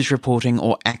through news reporting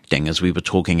or acting, as we were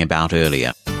talking about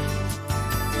earlier.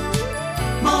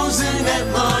 Mosen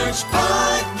at Large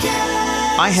Podcast.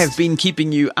 I have been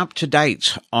keeping you up to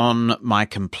date on my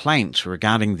complaint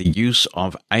regarding the use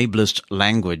of ableist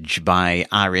language by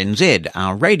RNZ,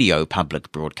 our radio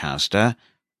public broadcaster,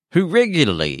 who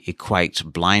regularly equates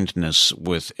blindness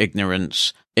with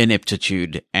ignorance,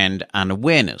 ineptitude, and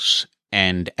unawareness.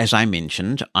 And as I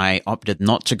mentioned, I opted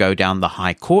not to go down the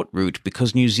High Court route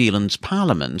because New Zealand's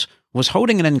Parliament was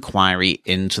holding an inquiry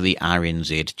into the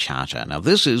RNZ Charter. Now,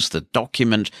 this is the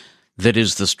document that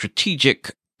is the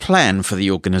strategic plan for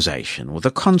the organisation, or the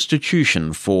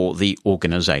constitution for the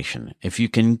organisation. If you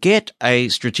can get a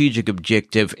strategic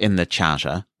objective in the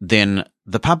Charter, then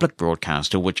the public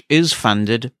broadcaster, which is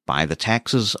funded by the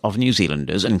taxes of New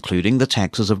Zealanders, including the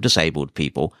taxes of disabled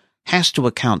people, has to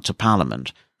account to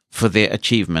Parliament for their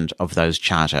achievement of those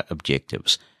Charter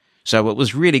objectives. So it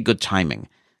was really good timing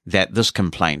that this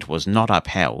complaint was not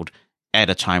upheld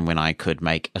at a time when I could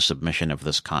make a submission of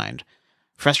this kind.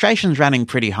 Frustration's running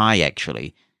pretty high,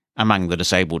 actually, among the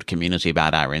disabled community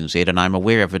about RNZ, and I'm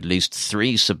aware of at least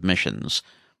 3 submissions,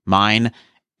 mine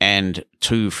and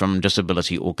 2 from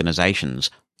disability organisations,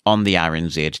 on the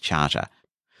RNZ Charter.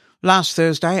 Last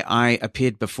Thursday, I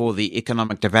appeared before the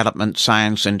Economic Development,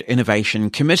 Science and Innovation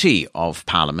Committee of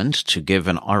Parliament to give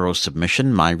an oral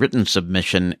submission. My written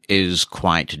submission is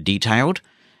quite detailed.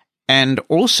 And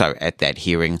also at that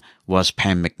hearing was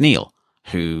Pam McNeill,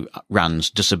 who runs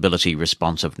Disability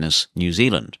Responsiveness New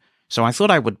Zealand. So I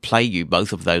thought I would play you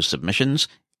both of those submissions,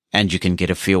 and you can get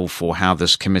a feel for how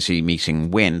this committee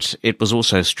meeting went. It was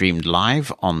also streamed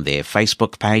live on their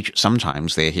Facebook page.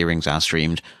 Sometimes their hearings are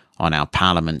streamed on our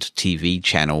Parliament TV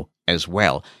channel as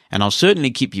well. And I'll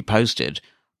certainly keep you posted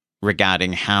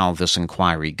regarding how this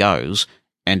inquiry goes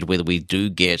and whether we do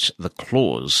get the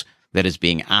clause that is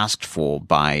being asked for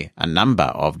by a number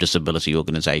of disability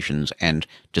organisations and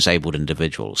disabled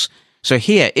individuals. So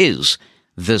here is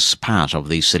this part of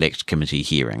the Select Committee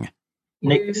hearing.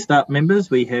 Next up,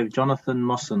 members, we have Jonathan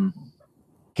Mosson.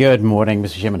 Good morning,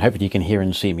 Mr. Chairman. Hopefully you can hear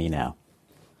and see me now.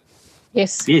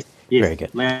 Yes. Yes. Very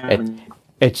good.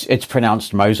 It's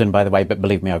pronounced Mosen, by the way, but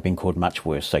believe me, I've been called much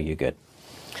worse, so you're good.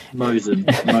 Mosen.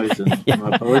 Yeah.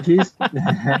 My apologies.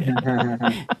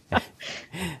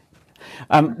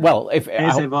 Well, if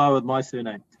as have I with my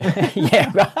surname.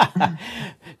 Yeah.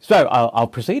 So I'll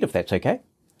proceed if that's okay.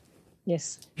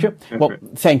 Yes. Sure. Well,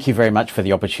 thank you very much for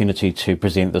the opportunity to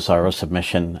present this oral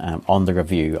submission on the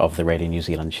review of the Radio New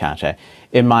Zealand Charter.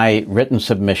 In my written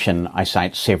submission, I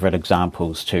cite several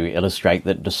examples to illustrate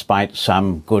that despite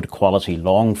some good quality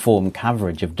long-form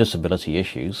coverage of disability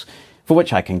issues, for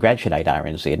which I congratulate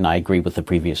RNZ, and I agree with the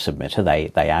previous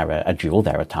submitter, they are a jewel,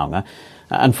 they're a taonga.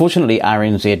 Unfortunately,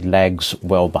 RNZ lags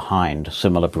well behind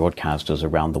similar broadcasters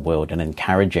around the world in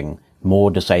encouraging more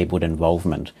disabled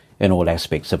involvement in all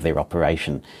aspects of their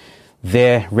operation.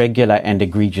 Their regular and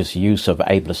egregious use of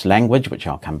ableist language, which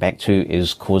I'll come back to,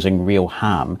 is causing real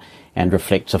harm and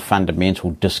reflects a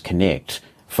fundamental disconnect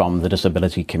from the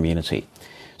disability community.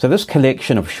 So this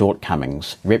collection of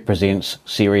shortcomings represents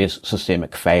serious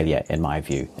systemic failure, in my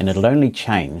view, and it'll only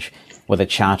change with a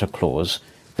charter clause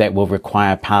that will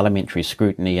require parliamentary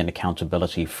scrutiny and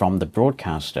accountability from the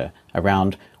broadcaster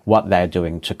around what they're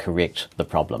doing to correct the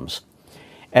problems.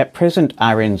 At present,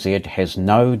 RNZ has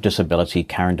no disability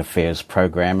current affairs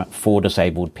program for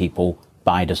disabled people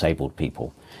by disabled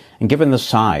people. And given the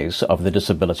size of the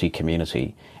disability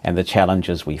community and the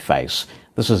challenges we face,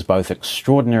 this is both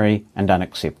extraordinary and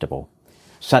unacceptable.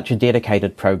 Such a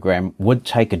dedicated program would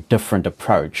take a different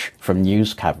approach from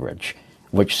news coverage,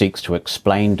 which seeks to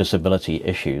explain disability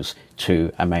issues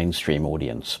to a mainstream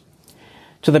audience.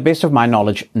 To the best of my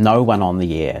knowledge, no one on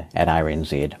the air at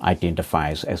RNZ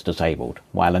identifies as disabled,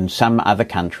 while in some other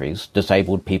countries,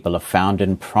 disabled people are found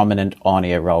in prominent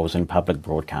on-air roles in public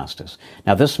broadcasters.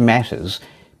 Now, this matters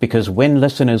because when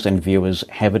listeners and viewers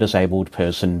have a disabled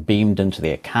person beamed into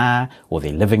their car or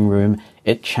their living room,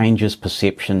 it changes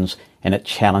perceptions and it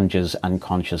challenges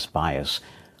unconscious bias.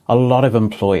 A lot of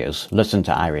employers listen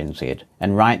to RNZ,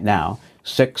 and right now,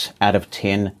 6 out of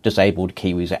 10 disabled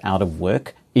Kiwis are out of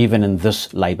work, even in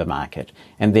this labour market,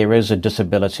 and there is a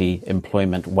disability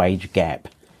employment wage gap.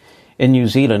 In New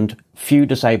Zealand, few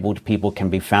disabled people can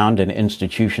be found in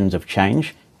institutions of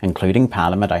change, including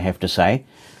Parliament, I have to say,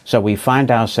 so we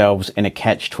find ourselves in a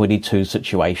catch-22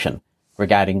 situation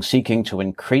regarding seeking to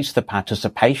increase the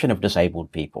participation of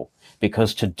disabled people,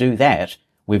 because to do that,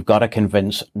 we've got to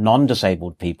convince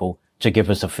non-disabled people to give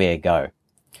us a fair go.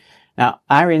 Now,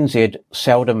 RNZ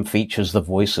seldom features the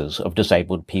voices of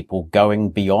disabled people going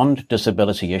beyond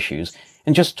disability issues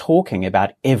and just talking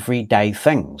about everyday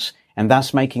things, and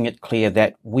thus making it clear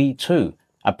that we too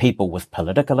are people with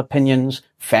political opinions,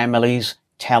 families,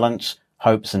 talents,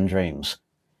 hopes and dreams.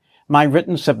 My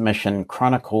written submission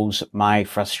chronicles my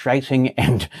frustrating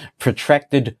and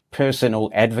protracted personal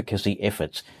advocacy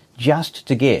efforts just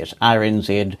to get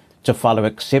RNZ to follow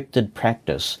accepted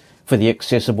practice for the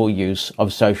accessible use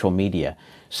of social media,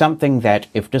 something that,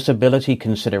 if disability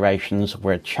considerations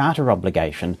were a charter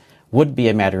obligation, would be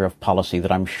a matter of policy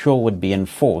that I'm sure would be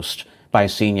enforced by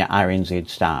senior RNZ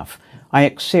staff. I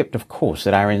accept, of course,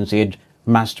 that RNZ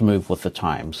must move with the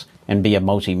times and be a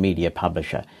multimedia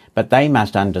publisher, but they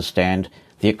must understand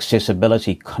the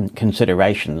accessibility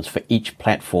considerations for each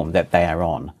platform that they are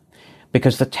on,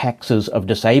 because the taxes of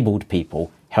disabled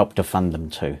people help to fund them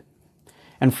too.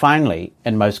 And finally,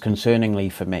 and most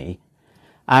concerningly for me,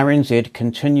 RNZ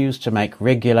continues to make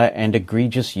regular and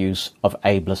egregious use of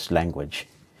ableist language.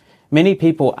 Many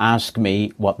people ask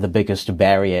me what the biggest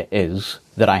barrier is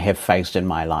that I have faced in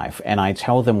my life, and I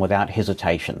tell them without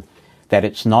hesitation that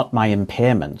it's not my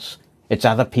impairments, it's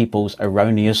other people's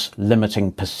erroneous,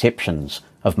 limiting perceptions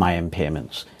of my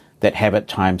impairments that have at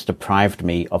times deprived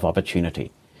me of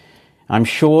opportunity. I'm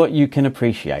sure you can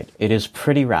appreciate it is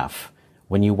pretty rough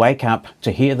when you wake up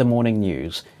to hear the morning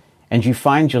news and you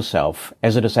find yourself,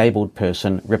 as a disabled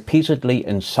person, repeatedly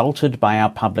insulted by our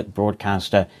public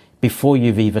broadcaster before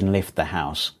you've even left the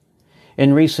house.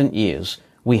 In recent years,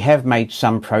 we have made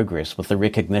some progress with the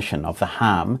recognition of the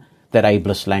harm that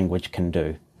ableist language can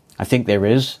do. I think there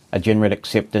is a general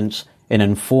acceptance in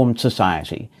informed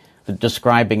society that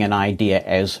describing an idea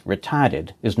as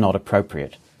retarded is not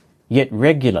appropriate. Yet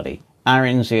regularly,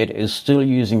 RNZ is still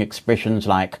using expressions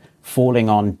like falling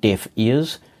on deaf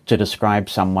ears to describe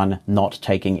someone not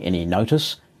taking any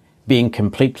notice, being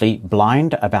completely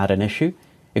blind about an issue,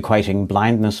 equating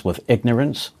blindness with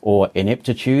ignorance or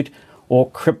ineptitude,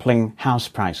 or crippling house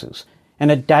prices.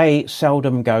 And a day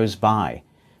seldom goes by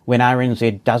when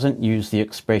RNZ doesn't use the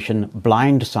expression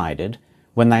blindsided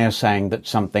when they are saying that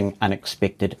something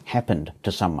unexpected happened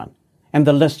to someone. And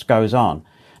the list goes on.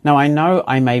 Now, I know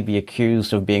I may be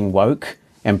accused of being woke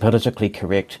and politically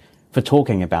correct for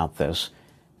talking about this,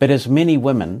 but as many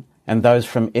women and those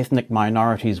from ethnic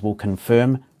minorities will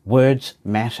confirm, words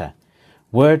matter.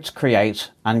 Words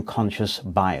create unconscious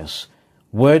bias.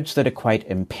 Words that equate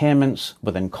impairments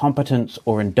with incompetence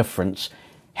or indifference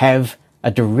have a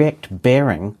direct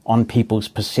bearing on people's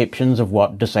perceptions of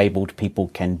what disabled people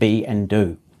can be and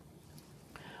do.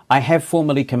 I have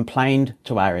formally complained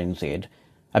to RNZ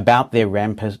about their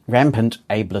rampant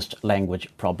ableist language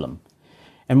problem.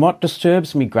 And what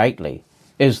disturbs me greatly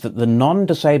is that the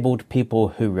non-disabled people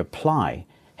who reply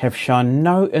have shown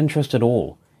no interest at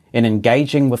all in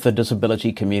engaging with the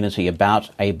disability community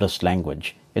about ableist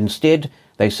language. Instead,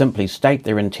 they simply state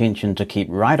their intention to keep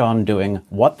right on doing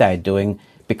what they're doing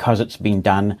because it's been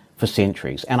done for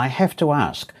centuries. And I have to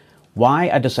ask, why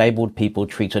are disabled people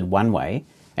treated one way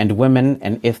and women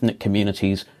and ethnic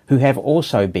communities who have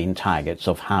also been targets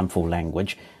of harmful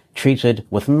language treated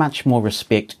with much more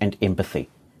respect and empathy?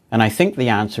 And I think the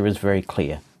answer is very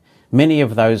clear. Many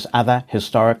of those other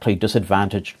historically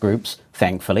disadvantaged groups,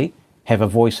 thankfully, have a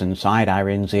voice inside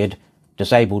RNZ.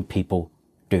 Disabled people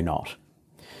do not.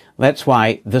 That's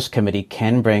why this committee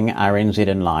can bring RNZ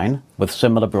in line with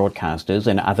similar broadcasters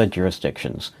in other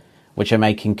jurisdictions, which are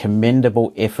making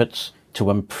commendable efforts to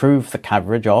improve the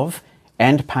coverage of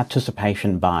and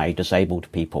participation by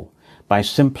disabled people by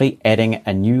simply adding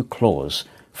a new clause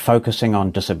focusing on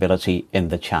disability in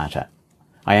the Charter.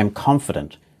 I am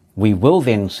confident we will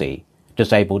then see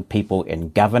disabled people in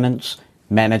governance,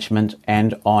 management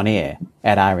and on air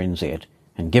at RNZ.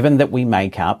 And given that we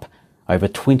make up over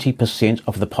 20%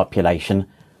 of the population,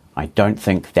 I don't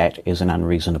think that is an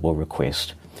unreasonable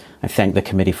request. I thank the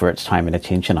committee for its time and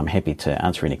attention. I'm happy to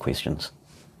answer any questions.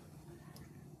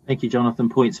 Thank you, Jonathan.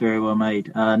 Points very well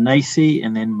made. Nacy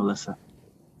and then Melissa.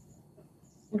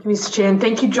 Thank you, Mr. Chair, and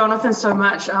thank you, Jonathan, so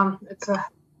much. It's a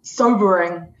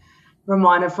sobering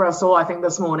reminder for us all, I think,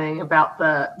 this morning about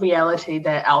the reality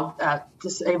that our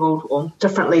disabled or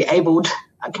differently abled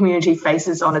community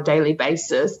faces on a daily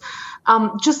basis.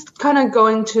 Just kind of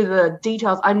going to the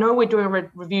details, I know we're doing a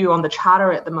review on the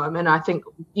Charter at the moment. I think,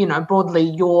 broadly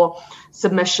your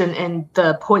submission and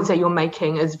the points that you're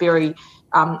making is very,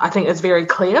 I think it's very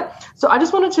clear. So I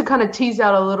just wanted to kind of tease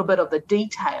out a little bit of the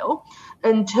detail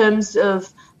in terms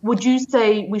of, would you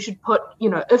say we should put,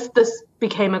 if this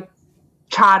became a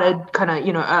chartered kind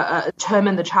of, a term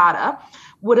in the Charter,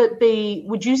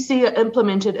 would you see it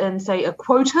implemented in, say, a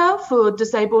quota for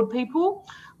disabled people?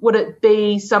 Would it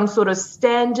be some sort of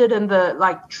standard in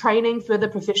the training, further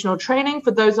professional training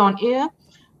for those on air?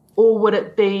 Or would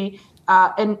it be,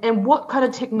 and what kind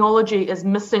of technology is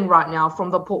missing right now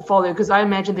from the portfolio? Because I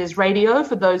imagine there's radio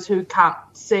for those who can't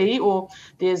see, or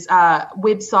there's a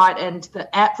website and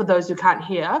the app for those who can't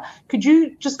hear. Could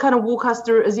you just kind of walk us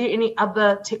through, is there any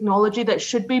other technology that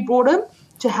should be brought in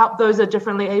to help those that are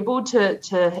differently able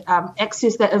to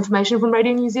access that information from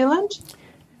Radio New Zealand?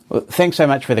 Well, thanks so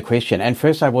much for the question. And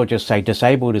first I will just say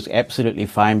disabled is absolutely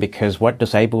fine, because what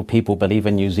disabled people believe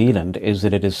in New Zealand is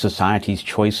that it is society's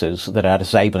choices that are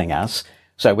disabling us.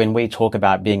 So when we talk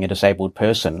about being a disabled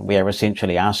person, we are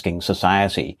essentially asking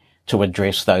society to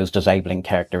address those disabling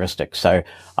characteristics. So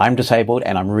I'm disabled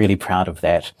and I'm really proud of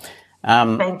that.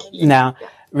 Thank you. Now,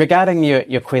 regarding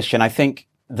your question, I think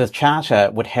the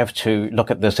Charter would have to look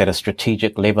at this at a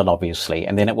strategic level, obviously,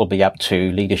 and then it will be up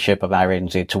to leadership of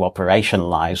RNZ to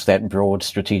operationalise that broad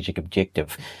strategic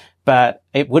objective. But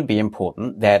it would be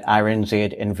important that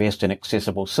RNZ invest in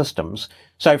accessible systems.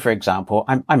 So, for example,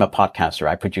 I'm a podcaster.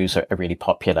 I produce a really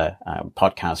popular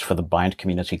podcast for the blind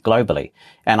community globally,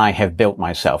 and I have built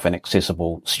myself an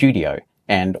accessible studio.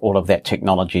 And all of that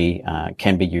technology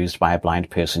can be used by a blind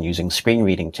person using screen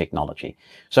reading technology.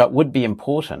 So it would be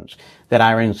important that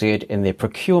RNZ, in their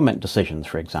procurement decisions,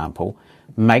 for example,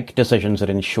 make decisions that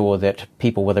ensure that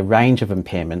people with a range of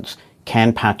impairments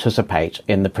can participate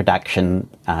in the production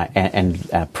and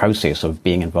process of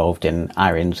being involved in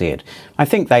RNZ. I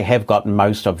think they have got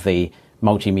most of the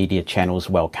multimedia channels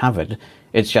well covered.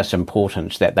 It's just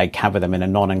important that they cover them in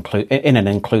an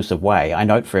inclusive way. I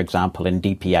note, for example, in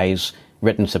DPA's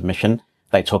written submission,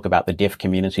 they talk about the deaf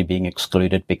community being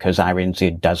excluded because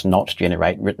RNZ does not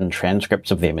generate written transcripts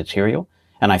of their material.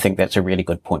 And I think that's a really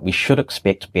good point. We should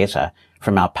expect better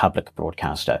from our public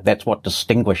broadcaster. That's what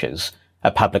distinguishes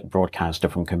a public broadcaster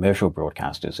from commercial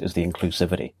broadcasters, is the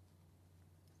inclusivity.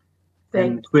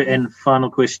 And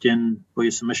final question for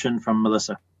your submission from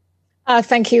Melissa.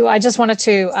 Thank you. I just wanted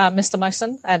to, Mr.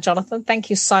 Mosen, Jonathan, thank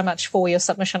you so much for your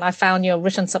submission. I found your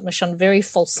written submission very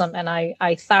fulsome, and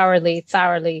I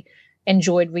thoroughly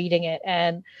enjoyed reading it,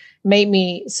 and made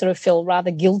me sort of feel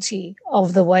rather guilty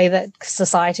of the way that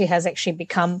society has actually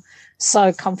become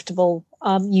so comfortable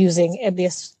using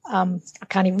ableist, I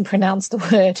can't even pronounce the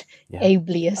word,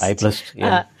 ableist.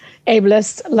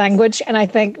 Ableist language. And I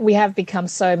think we have become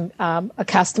so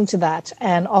accustomed to that,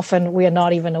 and often we are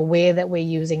not even aware that we're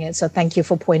using it. So thank you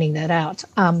for pointing that out.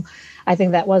 I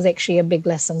think that was actually a big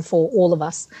lesson for all of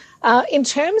us. In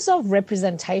terms of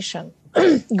representation,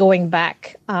 going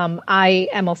back, I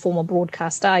am a former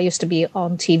broadcaster. I used to be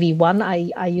on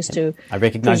TV1. I used to I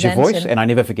recognise your voice, and I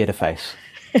never forget a face.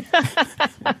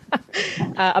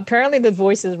 Apparently the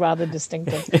voice is rather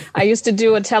distinctive. I used to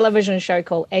do a television show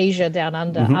called Asia Down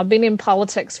Under. I've been in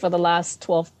politics for the last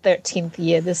 12th, 13th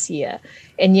year this year,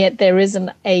 and yet there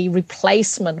isn't a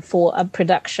replacement for a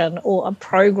production or a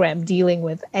program dealing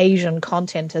with Asian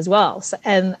content as well. So,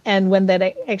 and when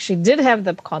they actually did have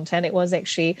the content, it was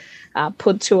actually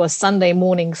put to a Sunday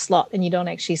morning slot, and you don't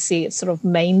actually see it sort of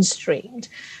mainstreamed.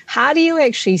 How do you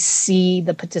actually see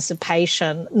the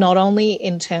participation, not only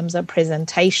in terms of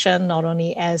presentation, not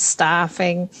only as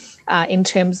staffing, in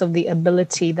terms of the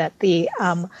ability that the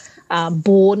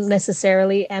board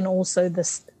necessarily, and also the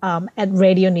at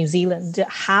Radio New Zealand.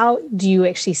 How do you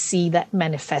actually see that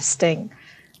manifesting?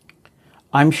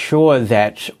 I'm sure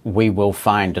that we will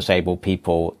find disabled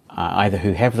people either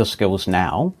who have the skills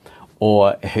now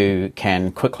or who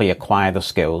can quickly acquire the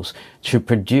skills to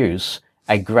produce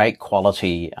a great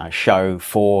quality show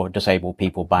for disabled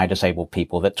people by disabled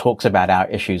people that talks about our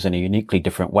issues in a uniquely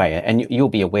different way. And you'll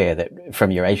be aware that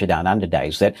from your Asia Down Under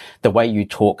days that the way you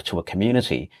talk to a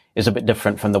community is a bit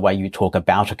different from the way you talk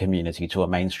about a community to a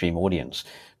mainstream audience.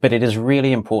 But it is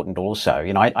really important also.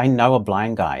 I know a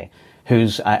blind guy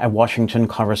who's a Washington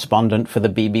correspondent for the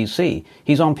BBC.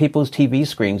 He's on people's TV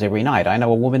screens every night. I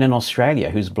know a woman in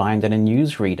Australia who's blind and a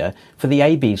newsreader for the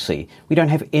ABC. We don't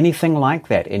have anything like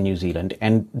that in New Zealand,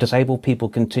 and disabled people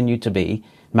continue to be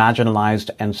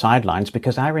marginalised and sidelines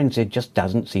because RNZ just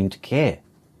doesn't seem to care.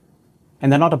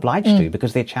 And they're not obliged to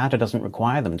because their charter doesn't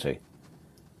require them to.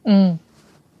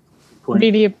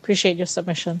 Really appreciate your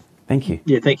submission. Thank you.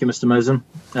 Yeah, thank you, Mr. Mosen.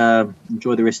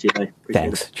 Enjoy the rest of your day. Appreciate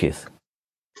Thanks. it. Cheers.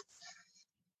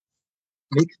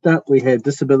 Next up, we have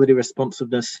Disability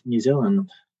Responsiveness New Zealand.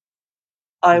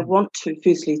 I want to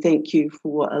firstly thank you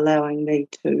for allowing me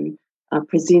to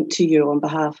present to you on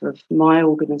behalf of my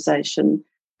organisation,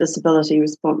 Disability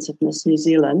Responsiveness New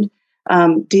Zealand.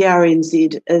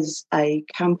 DRNZ is a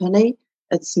company.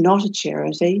 It's not a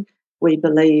charity. We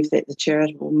believe that the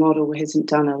charitable model hasn't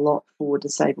done a lot for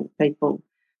disabled people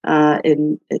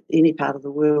in any part of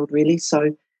the world, really.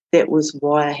 So that was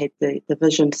why I had the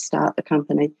vision to start the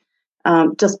company.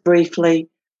 Just briefly,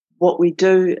 what we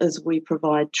do is we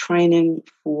provide training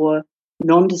for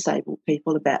non-disabled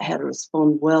people about how to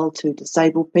respond well to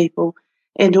disabled people,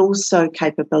 and also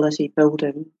capability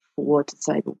building for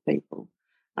disabled people.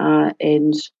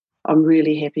 And I'm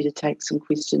really happy to take some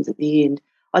questions at the end.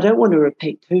 I don't want to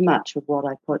repeat too much of what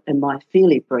I put in my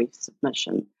fairly brief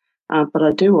submission, but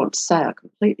I do want to say I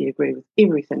completely agree with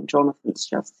everything Jonathan's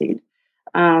just said.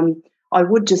 I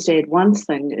would just add one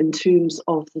thing in terms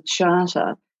of the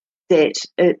Charter, that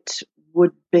it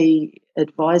would be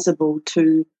advisable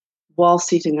to, while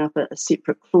setting up a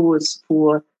separate clause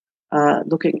for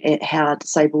looking at how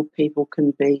disabled people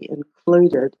can be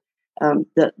included,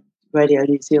 that Radio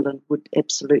New Zealand would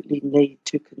absolutely need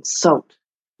to consult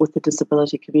with the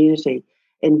disability community.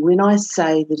 And when I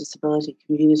say the disability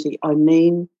community, I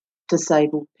mean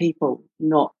disabled people,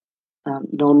 not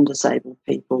non-disabled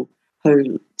people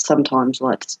who sometimes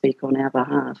like to speak on our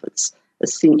behalf. It's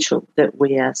essential that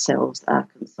we ourselves are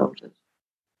consulted.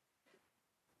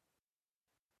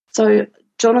 So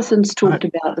Jonathan's talked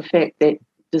about the fact that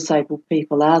disabled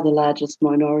people are the largest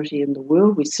minority in the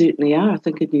world. We certainly are. I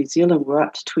think in New Zealand we're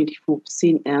up to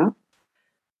 24% now.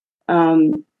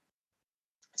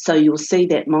 So you'll see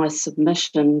that my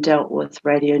submission dealt with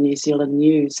Radio New Zealand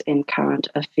news and current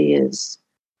affairs.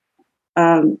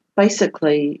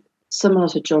 Basically, similar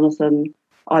to Jonathan,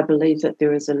 I believe that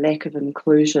there is a lack of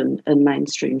inclusion in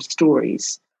mainstream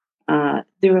stories.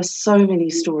 There are so many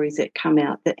stories that come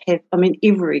out that have,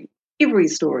 every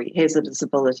story has a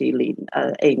disability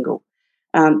angle,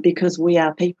 because we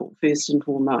are people first and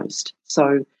foremost.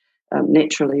 So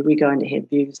naturally we're going to have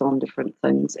views on different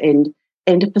things and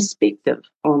a perspective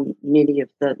on many of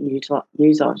the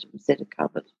news items that are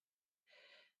covered.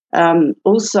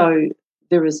 Also,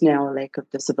 there is now a lack of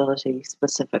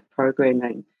disability-specific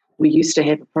programming. We used to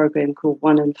have a program called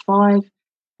 1 in 5,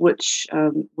 which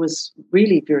was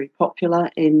really very popular,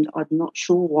 and I'm not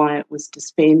sure why it was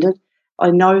disbanded.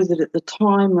 I know that at the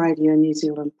time, Radio New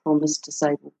Zealand promised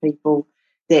disabled people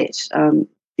that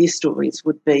their stories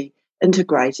would be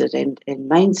integrated and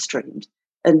mainstreamed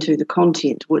into the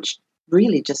content, which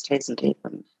really just hasn't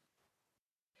happened.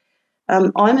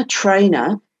 I'm a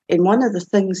trainer, and one of the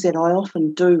things that I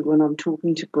often do when I'm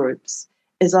talking to groups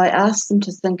is I ask them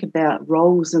to think about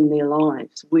roles in their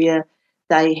lives where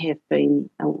they have been,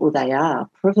 or they are,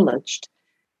 privileged,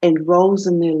 and roles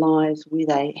in their lives where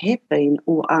they have been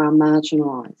or are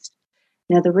marginalised.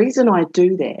 Now, the reason I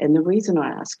do that, and the reason I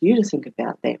ask you to think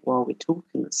about that while we're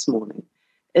talking this morning,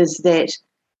 is that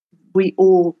we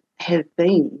all have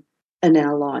been in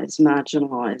our lives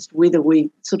marginalised, whether we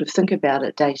sort of think about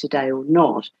it day to day or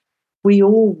not. We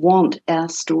all want our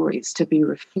stories to be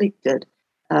reflected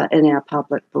in our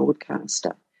public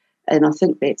broadcaster. And I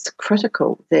think that's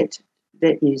critical, that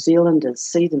New Zealanders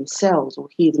see themselves or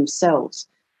hear themselves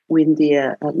when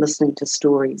they're listening to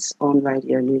stories on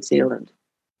Radio New Zealand.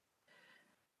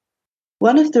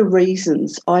 One of the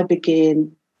reasons I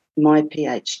began my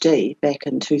PhD back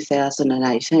in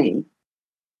 2018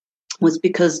 was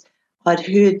because I'd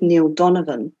heard Emil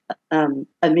Donovan,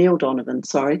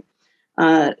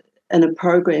 in a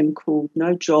program called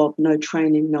No Job, No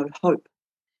Training, No Hope.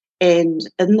 And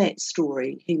in that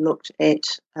story, he looked at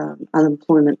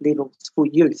unemployment levels for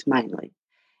youth mainly.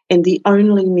 And the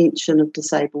only mention of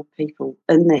disabled people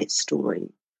in that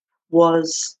story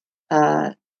was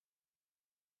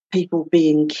people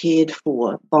being cared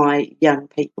for by young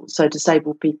people, so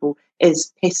disabled people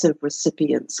as passive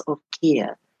recipients of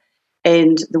care.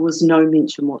 And there was no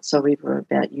mention whatsoever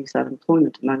about youth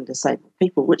unemployment among disabled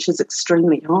people, which is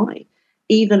extremely high,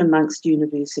 even amongst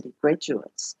university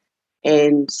graduates.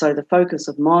 And so the focus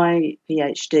of my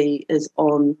PhD is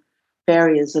on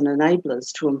barriers and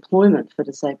enablers to employment for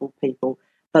disabled people,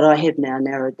 but I have now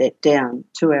narrowed that down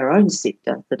to our own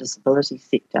sector, the disability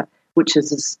sector, which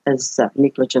is as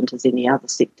negligent as any other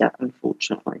sector,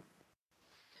 unfortunately.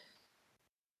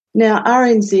 Now,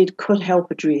 RNZ could help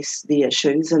address the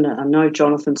issues, and I know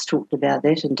Jonathan's talked about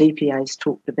that, and DPA's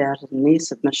talked about it in their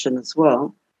submission as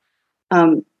well.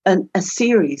 A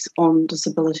series on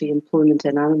disability employment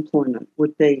and unemployment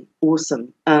would be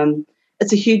awesome.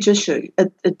 It's a huge issue.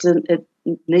 It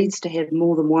needs to have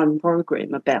more than one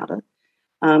program about it,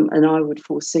 and I would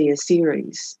foresee a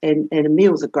series. And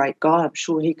Emil's a great guy. I'm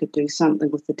sure he could do something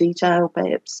with the detail,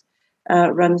 perhaps,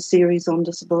 run a series on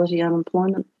disability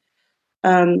unemployment.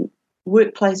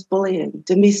 Workplace bullying,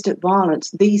 domestic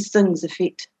violence, these things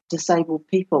affect disabled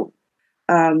people.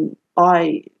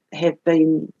 I have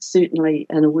been certainly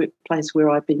in a workplace where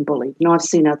I've been bullied, and I've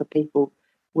seen other people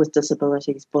with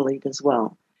disabilities bullied as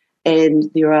well.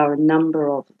 And there are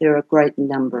a great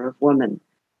number of women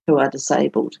who are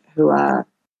disabled who are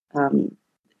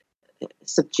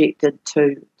subjected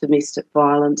to domestic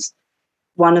violence.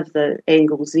 One of the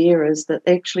angles there is that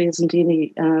actually isn't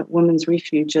any women's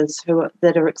refuges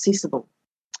that are accessible.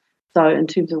 So in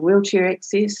terms of wheelchair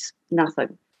access,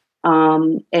 nothing.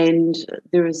 And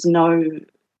there is no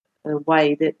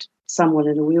way that someone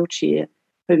in a wheelchair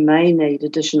who may need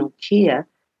additional care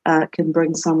can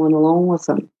bring someone along with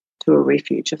them to a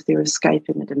refuge if they're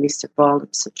escaping a domestic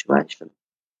violence situation.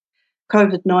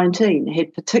 COVID-19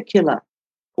 has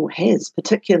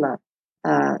particular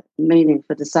meaning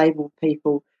for disabled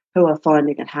people who are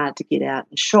finding it hard to get out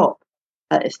and shop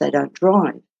if they don't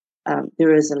drive.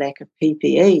 There is a lack of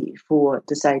PPE for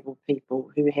disabled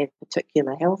people who have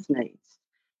particular health needs.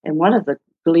 And one of the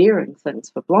glaring things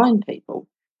for blind people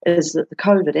is that the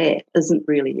COVID app isn't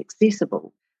really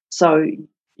accessible. So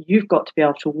you've got to be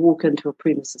able to walk into a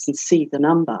premises and see the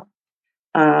number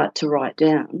to write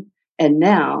down. And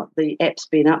now the app's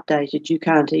been updated. You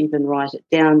can't even write it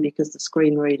down because the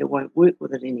screen reader won't work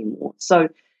with it anymore. So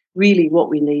really what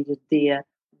we needed there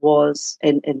was,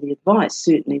 and the advice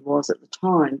certainly was at the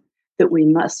time, that we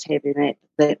must have an app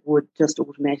that would just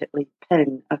automatically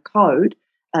ping a code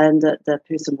and that the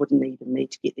person wouldn't even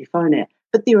need to get their phone out.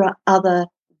 But there are other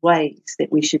ways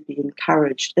that we should be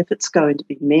encouraged if it's going to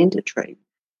be mandatory.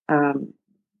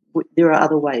 There are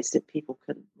other ways that people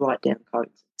can write down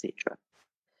codes, etc.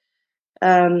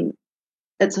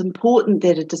 It's important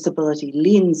that a disability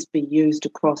lens be used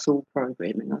across all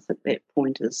programming. I think that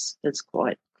point is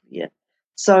quite clear.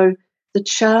 So the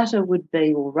Charter would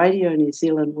be, or Radio New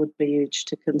Zealand would be urged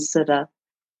to consider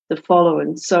the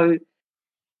following. So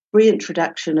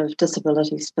reintroduction of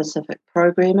disability-specific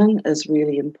programming is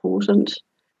really important.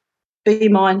 Be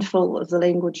mindful of the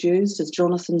language used, as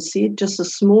Jonathan said. Just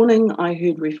this morning I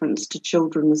heard reference to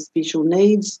children with special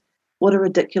needs. What a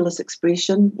ridiculous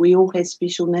expression. We all have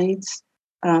special needs.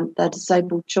 They're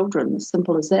disabled children, as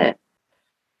simple as that.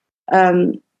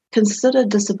 Consider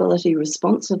disability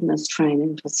responsiveness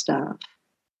training for staff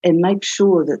and make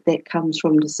sure that that comes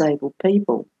from disabled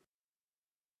people.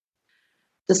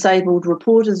 Disabled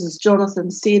reporters, as Jonathan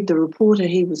said, the reporter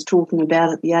he was talking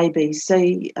about at the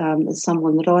ABC is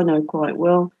someone that I know quite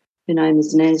well. Her name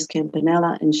is Naz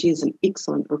Campanella, and she is an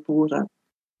excellent reporter.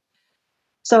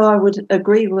 So I would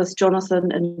agree with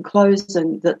Jonathan in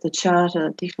closing that the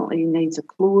Charter definitely needs a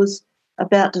clause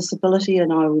about disability,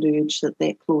 and I would urge that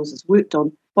that clause is worked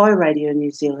on by Radio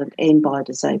New Zealand and by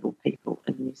disabled people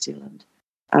in New Zealand.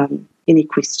 Any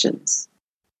questions?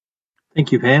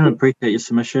 Thank you, Pam. I appreciate your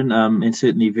submission and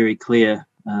certainly very clear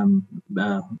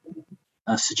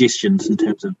suggestions in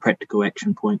terms of practical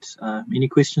action points. Any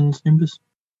questions, members?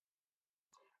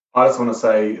 I just want to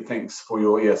say thanks for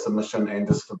your submission and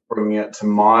just for bringing it to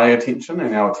my attention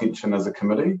and our attention as a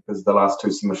committee, because the last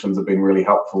two submissions have been really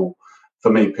helpful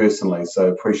for me personally. So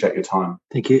appreciate your time.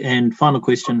 Thank you. And final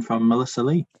question from Melissa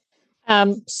Lee.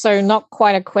 So not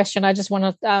quite a question. I just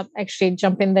want to actually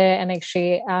jump in there and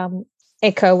actually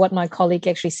echo what my colleague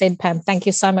actually said, Pam. Thank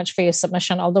you so much for your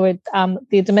submission. Although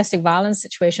the domestic violence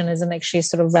situation isn't actually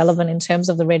sort of relevant in terms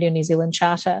of the Radio New Zealand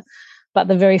Charter, but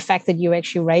the very fact that you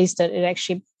actually raised it, it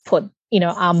actually put,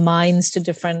 our minds to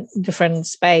different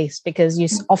space, because you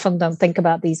often don't think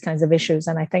about these kinds of issues.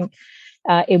 And I think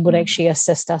it would actually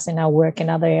assist us in our work in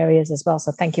other areas as well.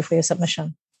 So thank you for your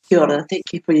submission. Kia ora.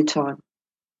 Thank you for your time.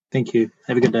 Thank you.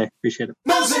 Have a good day. Appreciate it.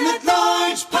 Mosen at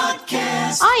Large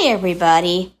Podcast. Hi,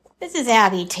 everybody. This is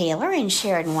Abby Taylor in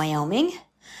Sheridan, Wyoming.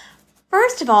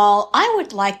 First of all, I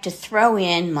would like to throw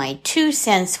in my 2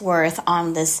 cents worth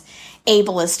on this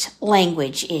ableist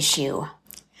language issue.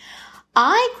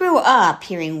 I grew up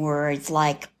hearing words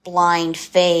like blind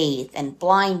faith and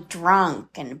blind drunk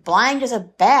and blind as a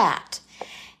bat,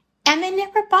 and they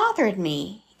never bothered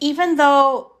me, even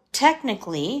though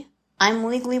technically I'm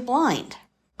legally blind.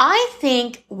 I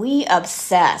think we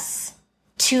obsess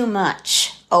too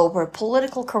much over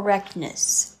political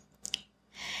correctness.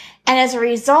 And as a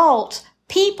result,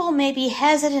 people may be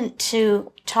hesitant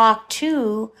to talk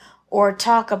to or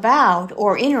talk about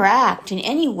or interact in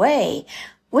any way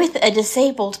with a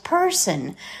disabled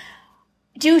person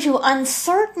due to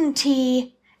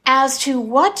uncertainty as to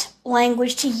what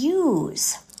language to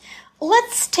use.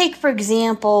 Let's take, for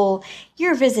example,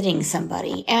 you're visiting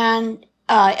somebody and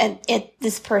at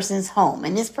this person's home,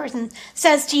 and this person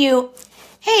says to you,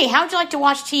 "Hey, how'd you like to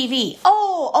watch TV?"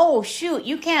 Oh, shoot,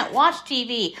 you can't watch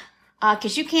TV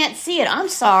because you can't see it. I'm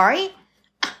sorry.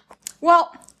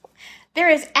 Well, there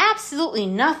is absolutely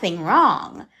nothing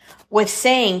wrong with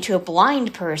saying to a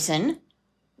blind person,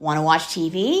 "Want to watch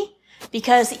TV?"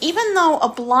 Because even though a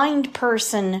blind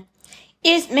person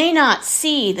may not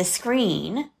see the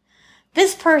screen,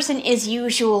 this person is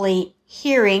usually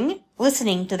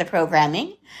listening to the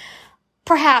programming,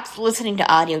 perhaps listening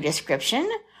to audio description,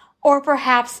 or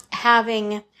perhaps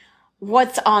having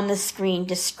what's on the screen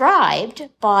described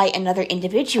by another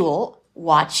individual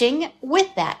watching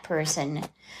with that person.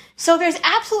 So there's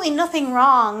absolutely nothing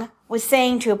wrong with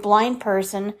saying to a blind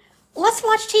person, "Let's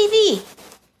watch TV."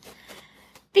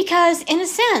 Because in a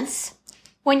sense,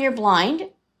 when you're blind,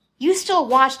 you still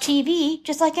watch TV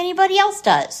just like anybody else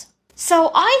does. So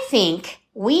I think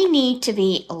we need to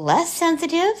be less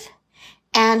sensitive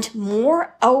and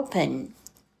more open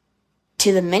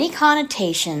to the many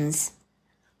connotations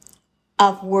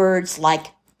of words like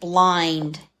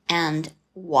blind and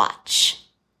watch.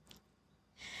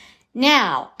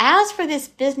 Now, as for this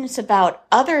business about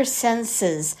other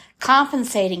senses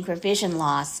compensating for vision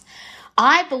loss,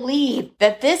 I believe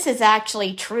that this is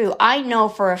actually true. I know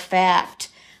for a fact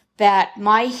that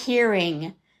my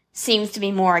hearing seems to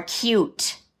be more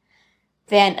acute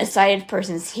than a sighted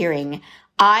person's hearing.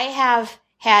 I have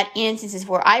had instances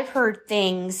where I've heard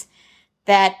things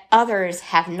that others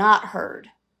have not heard.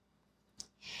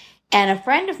 And a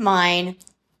friend of mine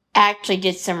actually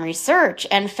did some research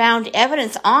and found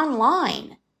evidence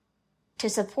online to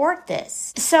support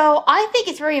this. So I think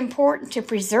it's very important to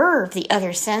preserve the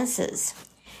other senses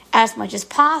as much as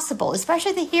possible,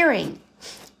 especially the hearing.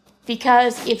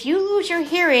 Because if you lose your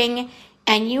hearing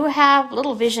and you have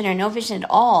little vision or no vision at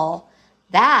all,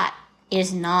 that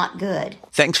is not good.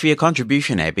 Thanks for your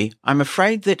contribution, Abby. I'm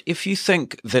afraid that if you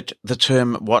think that the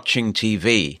term watching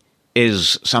TV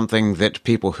is something that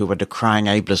people who are decrying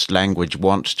ableist language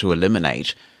want to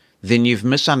eliminate, then you've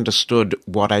misunderstood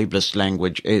what ableist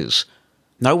language is.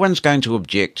 No one's going to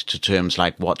object to terms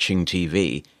like watching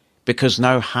TV because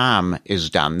no harm is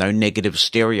done, no negative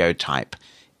stereotype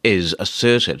is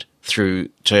asserted through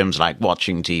terms like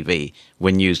watching TV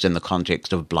when used in the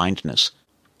context of blindness.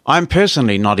 I'm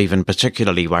personally not even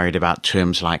particularly worried about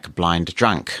terms like blind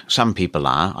drunk. Some people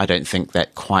are. I don't think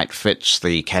that quite fits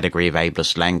the category of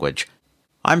ableist language.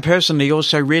 I'm personally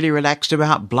also really relaxed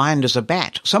about blind as a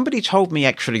bat. Somebody told me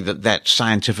actually that that's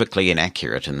scientifically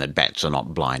inaccurate and that bats are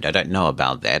not blind. I don't know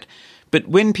about that. But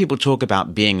when people talk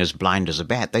about being as blind as a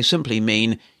bat, they simply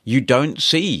mean you don't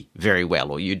see very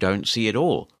well or you don't see at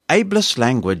all. Ableist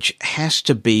language has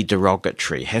to be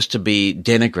derogatory, has to be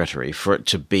denigratory for it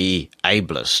to be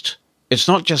ableist. It's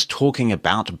not just talking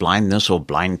about blindness or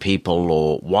blind people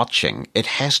or watching. It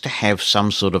has to have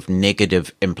some sort of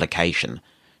negative implication.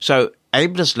 So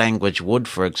ableist language would,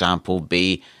 for example,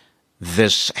 be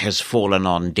 "this has fallen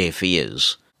on deaf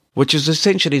ears," which is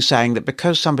essentially saying that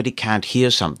because somebody can't hear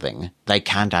something, they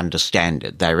can't understand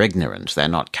it. They're ignorant. They're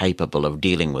not capable of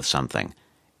dealing with something.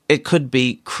 It could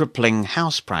be crippling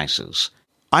house prices.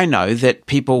 I know that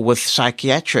people with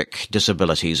psychiatric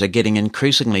disabilities are getting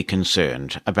increasingly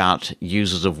concerned about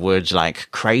uses of words like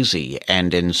crazy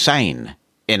and insane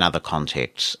in other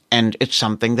contexts, and it's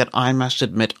something that I must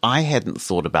admit I hadn't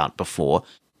thought about before,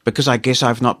 because I guess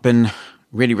I've not been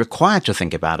really required to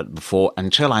think about it before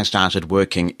until I started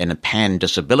working in a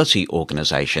pan-disability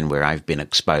organisation where I've been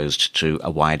exposed to a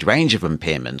wide range of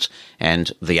impairments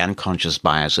and the unconscious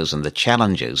biases and the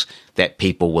challenges that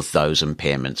people with those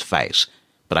impairments face.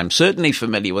 But I'm certainly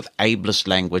familiar with ableist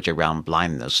language around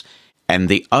blindness, and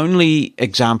the only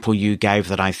example you gave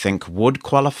that I think would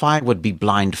qualify would be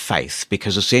blind faith,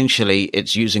 because essentially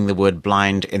it's using the word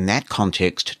blind in that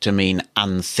context to mean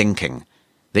unthinking,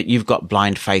 that you've got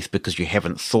blind faith because you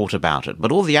haven't thought about it.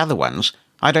 But all the other ones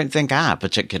I don't think are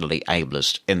particularly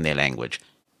ableist in their language.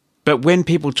 But when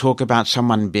people talk about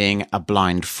someone being a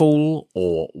blind fool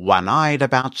or one-eyed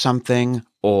about something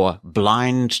or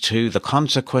blind to the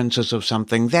consequences of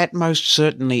something, that most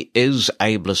certainly is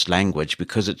ableist language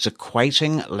because it's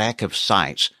equating lack of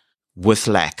sight with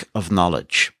lack of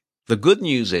knowledge. The good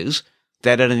news is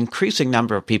that an increasing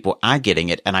number of people are getting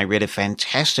it, and I read a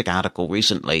fantastic article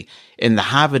recently in the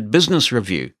Harvard Business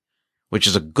Review, which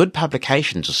is a good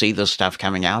publication to see this stuff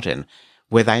coming out in,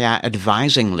 where they are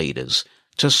advising leaders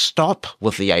to stop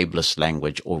with the ableist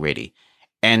language already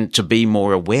and to be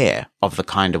more aware of the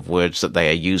kind of words that they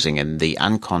are using and the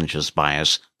unconscious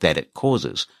bias that it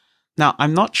causes. Now,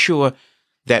 I'm not sure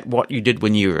that what you did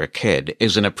when you were a kid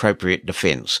is an appropriate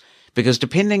defense, because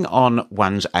depending on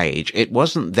one's age, it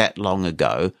wasn't that long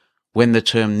ago when the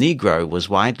term Negro was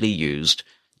widely used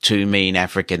to mean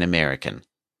African American.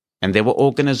 And there were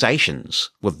organizations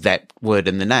with that word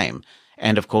in the name.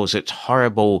 And of course, it's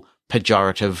horrible,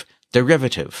 pejorative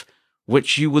derivative,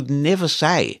 which you would never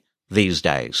say these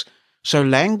days. So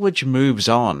language moves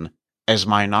on as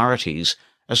minorities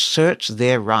assert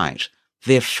their right,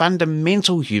 their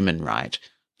fundamental human right,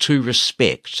 to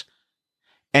respect.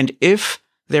 And if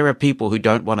there are people who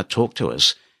don't want to talk to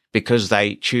us because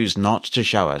they choose not to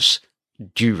show us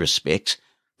due respect,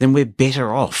 then we're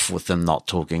better off with them not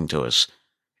talking to us.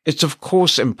 It's of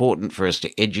course important for us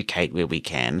to educate where we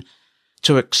can,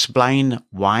 to explain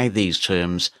why these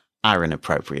terms are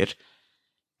inappropriate.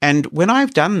 And when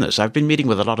I've done this, I've been meeting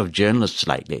with a lot of journalists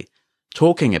lately,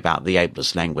 talking about the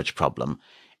ableist language problem,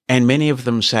 and many of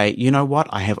them say, you know what,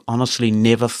 I have honestly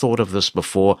never thought of this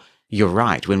before. You're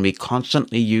right, when we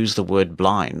constantly use the word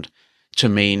blind to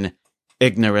mean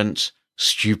ignorant,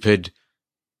 stupid,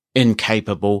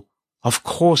 incapable, of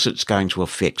course it's going to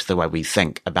affect the way we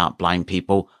think about blind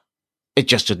people. It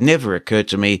just had never occurred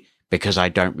to me because I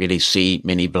don't really see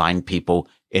many blind people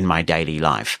in my daily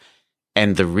life.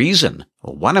 And the reason,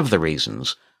 or one of the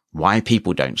reasons, why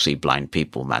people don't see blind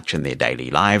people much in their daily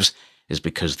lives is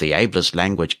because the ableist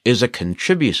language is a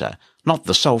contributor, not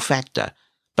the sole factor,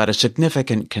 but a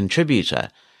significant contributor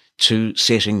to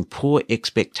setting poor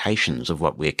expectations of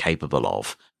what we're capable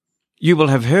of. You will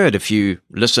have heard, if you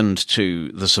listened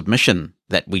to the submission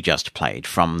that we just played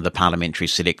from the Parliamentary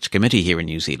Select Committee here in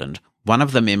New Zealand, one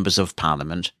of the members of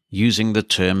Parliament using the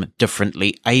term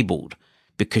differently abled,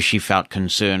 because she felt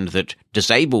concerned that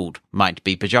disabled might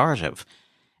be pejorative.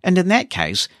 And in that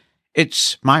case,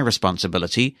 it's my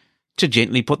responsibility to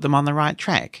gently put them on the right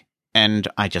track. And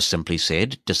I just simply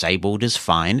said, disabled is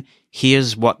fine.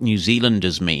 Here's what New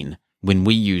Zealanders mean when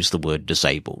we use the word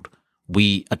disabled.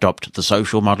 We adopt the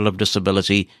social model of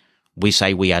disability. We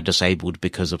say we are disabled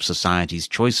because of society's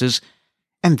choices.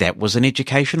 And that was an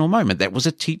educational moment. That was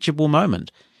a teachable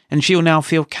moment. And she'll now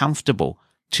feel comfortable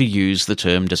to use the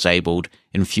term disabled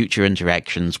in future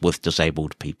interactions with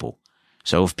disabled people.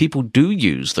 So if people do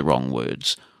use the wrong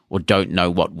words or don't know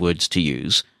what words to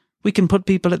use, we can put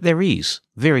people at their ease,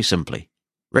 very simply.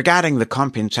 Regarding the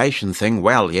compensation thing,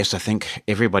 well, yes, I think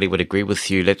everybody would agree with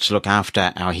you. Let's look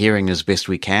after our hearing as best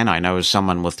we can. I know as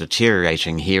someone with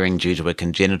deteriorating hearing due to a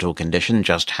congenital condition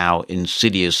just how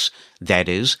insidious that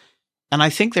is. And I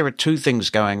think there are two things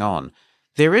going on.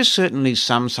 There is certainly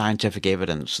some scientific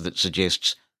evidence that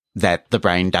suggests that the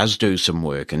brain does do some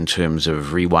work in terms of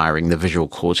rewiring the visual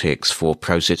cortex for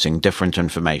processing different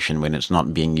information when it's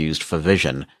not being used for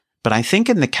vision. But I think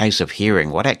in the case of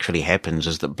hearing, what actually happens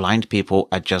is that blind people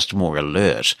are just more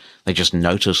alert. They just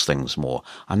notice things more.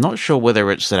 I'm not sure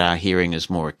whether it's that our hearing is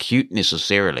more acute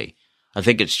necessarily. I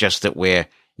think it's just that we're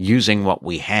using what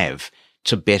we have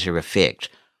to better effect.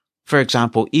 For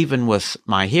example, even with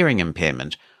my hearing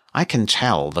impairment, I can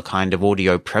tell the kind of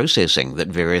audio processing that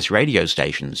various radio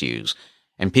stations use,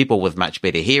 and people with much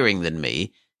better hearing than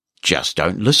me just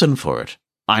don't listen for it.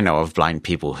 I know of blind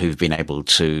people who've been able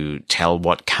to tell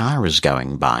what car is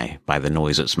going by the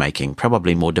noise it's making,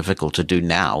 probably more difficult to do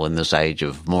now in this age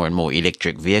of more and more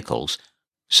electric vehicles.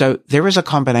 So there is a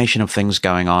combination of things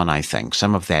going on, I think.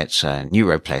 Some of that's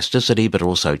neuroplasticity, but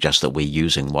also just that we're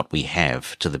using what we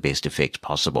have to the best effect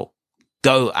possible.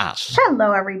 Go us.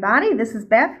 Hello, everybody. This is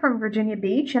Beth from Virginia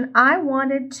Beach, and I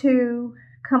wanted to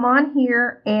come on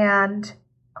here and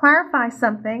clarify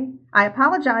something. I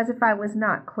apologize if I was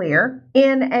not clear.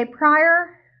 In a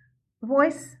prior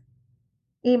voice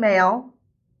email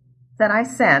that I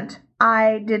sent,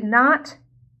 I did not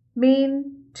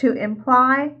mean to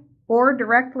imply or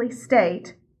directly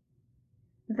state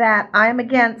that I am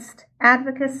against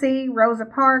advocacy, Rosa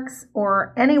Parks,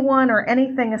 or anyone or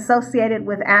anything associated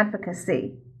with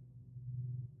advocacy.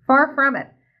 Far from it.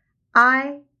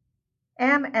 I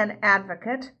am an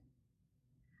advocate.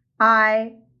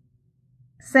 I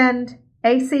send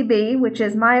ACB, which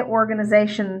is my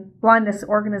organization, blindness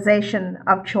organization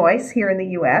of choice here in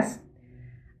the U.S.,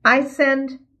 I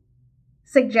send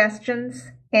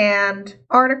suggestions and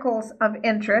articles of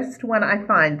interest when I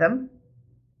find them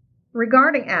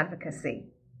regarding advocacy.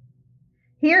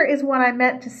 Here is what I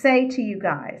meant to say to you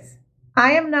guys.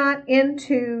 I am not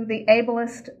into the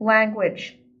ableist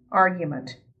language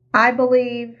argument. I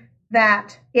believe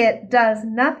that it does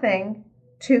nothing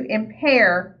to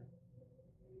impair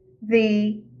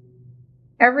the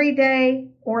everyday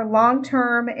or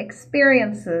long-term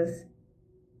experiences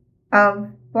of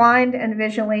blind and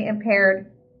visually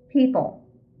impaired people.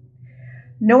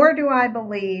 Nor do I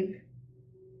believe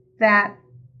that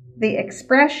the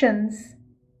expressions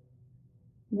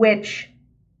which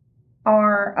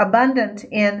are abundant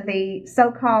in the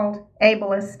so-called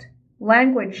ableist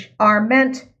language are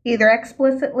meant either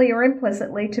explicitly or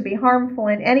implicitly to be harmful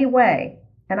in any way.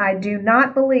 And I do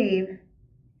not believe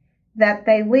that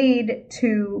they lead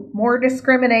to more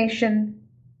discrimination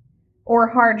or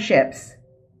hardships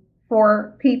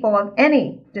for people of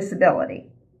any disability.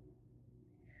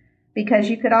 Because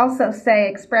you could also say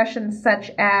expressions such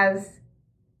as,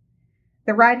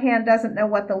 the right hand doesn't know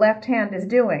what the left hand is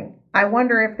doing. I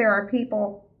wonder if there are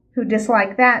people who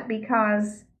dislike that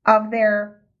because of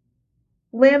their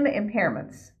limb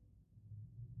impairments.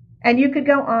 And you could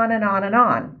go on and on and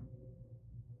on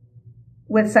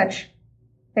with such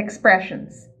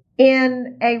expressions.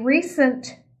 In a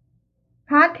recent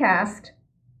podcast,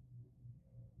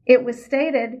 it was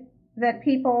stated that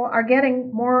people are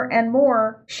getting more and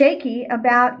more shaky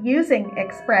about using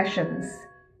expressions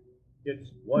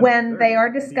when they are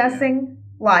discussing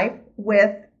life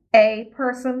with a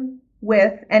person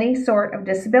with any sort of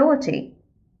disability.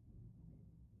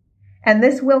 And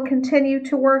this will continue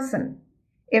to worsen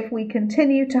if we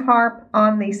continue to harp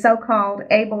on the so-called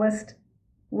ableist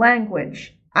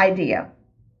language idea.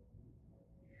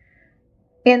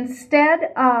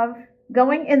 Instead of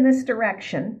going in this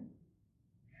direction,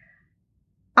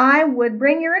 I would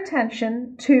bring your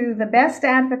attention to the best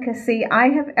advocacy I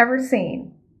have ever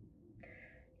seen.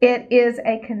 It is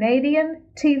a Canadian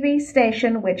TV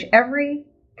station which every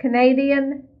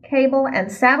Canadian cable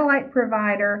and satellite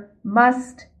provider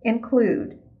must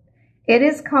include. It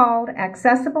is called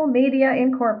Accessible Media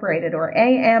Incorporated, or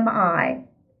AMI.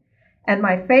 And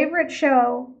my favorite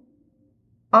show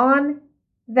on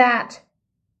that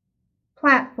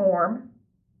platform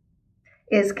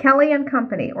is Kelly and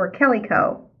Company, or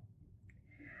Kellyco.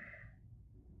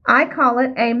 I call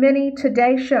it a mini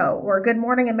Today show, or Good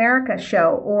Morning America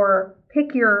show, or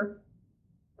pick your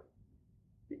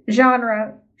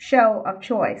genre show of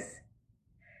choice.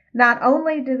 Not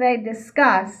only do they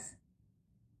discuss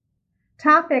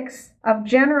topics of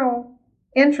general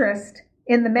interest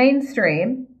in the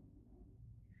mainstream,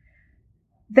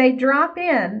 they drop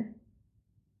in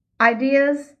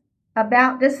ideas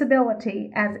about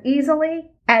disability as easily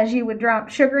as you would drop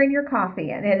sugar in your coffee,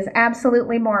 and it is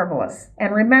absolutely marvelous.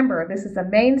 And remember, this is a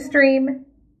mainstream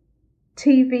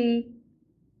TV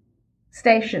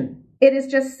station. It is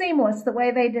just seamless the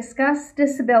way they discuss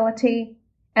disability,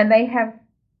 and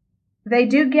they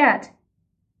do get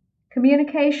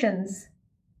communications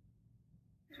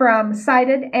from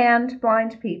sighted and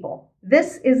blind people.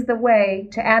 This is the way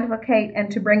to advocate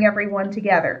and to bring everyone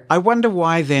together. I wonder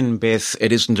why then, Beth,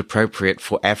 it isn't appropriate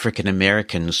for African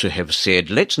Americans to have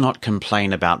said, let's not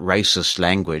complain about racist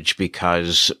language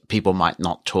because people might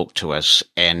not talk to us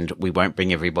and we won't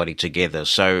bring everybody together.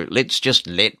 So let's just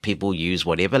let people use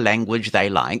whatever language they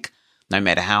like, no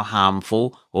matter how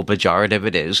harmful or pejorative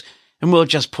it is, and we'll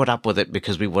just put up with it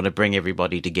because we want to bring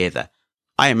everybody together.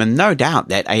 I am in no doubt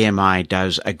that AMI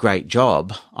does a great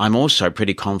job. I'm also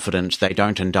pretty confident they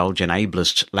don't indulge in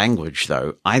ableist language,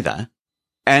 though, either.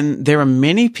 And there are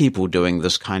many people doing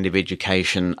this kind of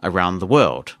education around the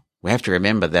world. We have to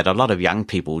remember that a lot of young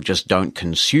people just don't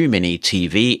consume any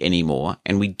TV anymore,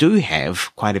 and we do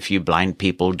have quite a few blind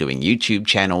people doing YouTube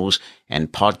channels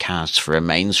and podcasts for a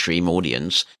mainstream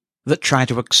audience that try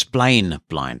to explain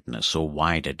blindness or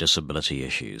wider disability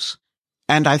issues.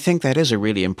 And I think that is a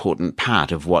really important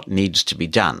part of what needs to be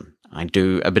done. I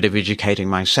do a bit of educating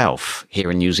myself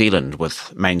here in New Zealand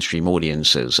with mainstream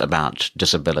audiences about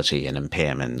disability and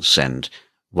impairments and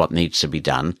what needs to be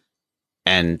done,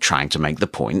 and trying to make the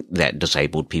point that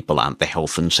disabled people aren't the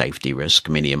health and safety risk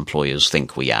many employers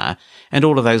think we are, and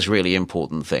all of those really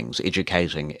important things,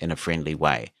 educating in a friendly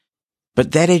way.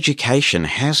 But that education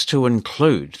has to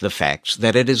include the fact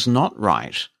that it is not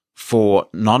right for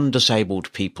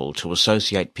non-disabled people to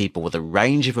associate people with a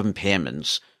range of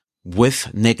impairments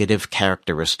with negative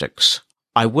characteristics.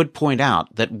 I would point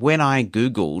out that when I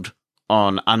Googled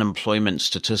on unemployment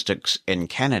statistics in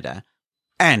Canada,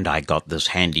 and I got this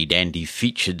handy-dandy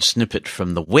featured snippet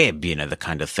from the web, the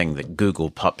kind of thing that Google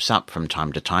pops up from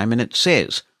time to time, and it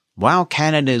says, while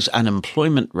Canada's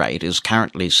unemployment rate is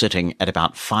currently sitting at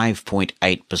about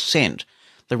 5.8%,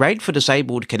 the rate for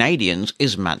disabled Canadians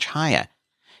is much higher.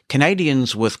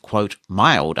 Canadians with, quote,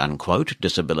 mild, unquote,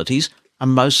 disabilities are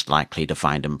most likely to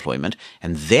find employment,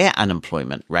 and their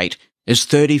unemployment rate is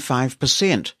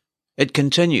 35%. It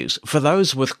continues, for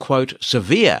those with, quote,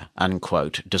 severe,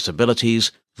 unquote,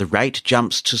 disabilities, the rate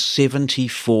jumps to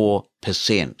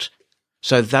 74%.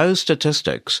 So those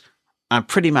statistics are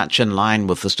pretty much in line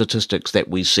with the statistics that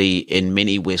we see in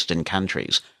many Western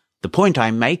countries. The point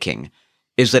I'm making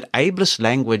is that ableist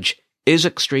language is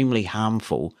extremely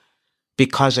harmful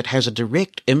because it has a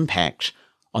direct impact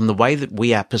on the way that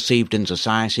we are perceived in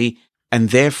society and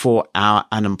therefore our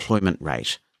unemployment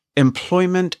rate.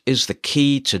 Employment is the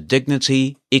key to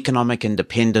dignity, economic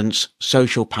independence,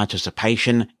 social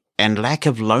participation, and lack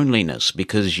of loneliness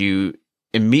because you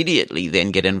immediately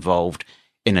then get involved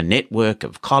in a network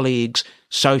of colleagues,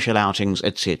 social outings,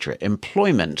 etc.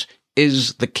 Employment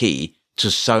is the key to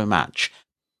so much.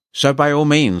 So by all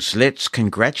means, let's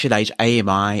congratulate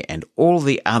AMI and all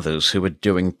the others who are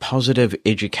doing positive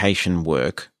education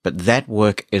work, but that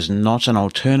work is not an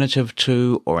alternative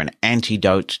to or an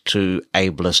antidote to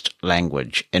ableist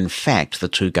language. In fact, the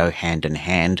two go hand in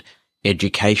hand.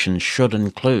 Education should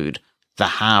include the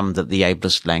harm that the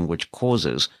ableist language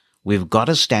causes. We've got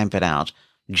to stamp it out,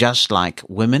 just like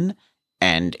women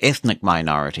and ethnic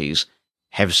minorities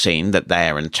have seen that they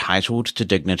are entitled to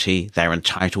dignity, they're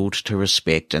entitled to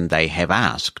respect, and they have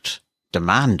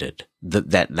demanded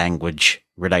that language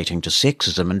relating to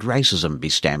sexism and racism be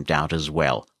stamped out as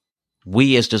well.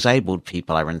 We as disabled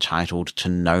people are entitled to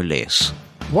no less.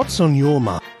 What's on your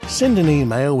mind? Send an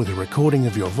email with a recording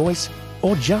of your voice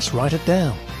or just write it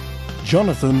down.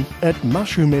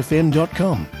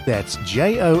 Jonathan@mushroomfm.com. That's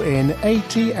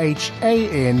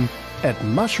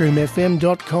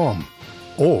JONATHAN@mushroomfm.com.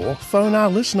 Or phone our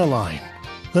listener line.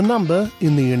 The number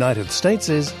in the United States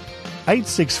is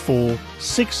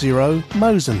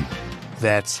 864-60-MOSEN.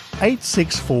 That's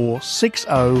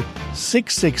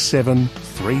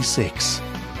 864-60-66736.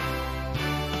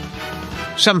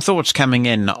 Some thoughts coming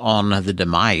in on the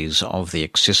demise of the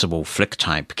accessible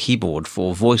FlickType keyboard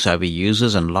for voiceover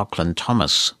users, and Lachlan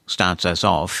Thomas starts us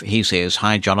off. He says,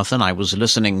 "Hi Jonathan, I was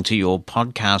listening to your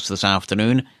podcast this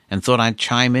afternoon and thought I'd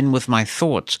chime in with my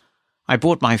thoughts. I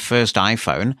bought my first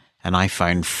iPhone, an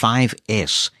iPhone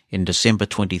 5S, in December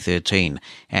 2013,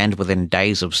 and within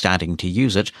days of starting to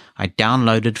use it, I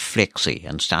downloaded Flexi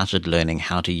and started learning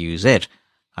how to use it.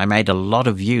 I made a lot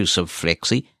of use of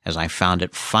Flexi as I found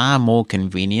it far more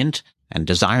convenient and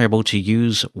desirable to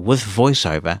use with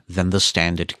VoiceOver than the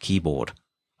standard keyboard.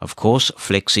 Of course,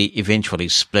 Flexi eventually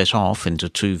split off into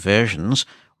two versions,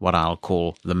 what I'll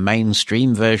call the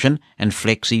mainstream version and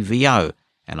Flexi VO,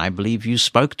 and I believe you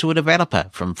spoke to a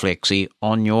developer from Flexi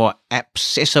on your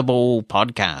Accessible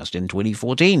podcast in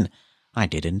 2014. I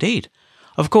did indeed.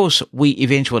 Of course, we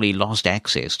eventually lost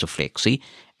access to Flexi,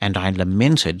 and I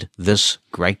lamented this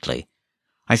greatly.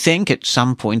 I think at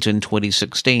some point in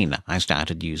 2016, I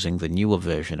started using the newer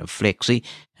version of Flexi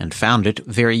and found it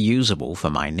very usable for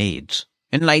my needs.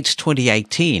 In late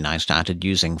 2018, I started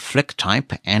using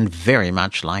FlickType and very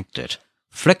much liked it.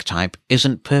 FlickType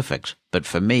isn't perfect, but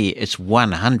for me it's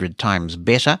 100 times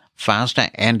better, faster,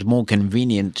 and more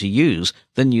convenient to use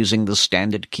than using the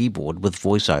standard keyboard with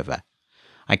VoiceOver.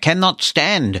 I cannot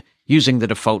stand using the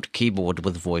default keyboard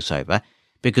with VoiceOver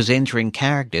because entering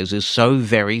characters is so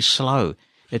very slow.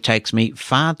 It takes me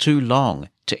far too long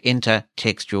to enter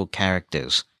textual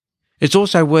characters. It's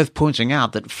also worth pointing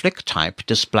out that FlickType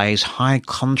displays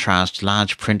high-contrast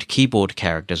large print keyboard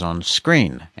characters on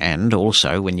screen, and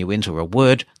also when you enter a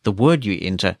word, the word you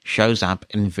enter shows up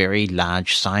in very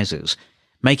large sizes,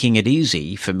 making it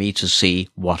easy for me to see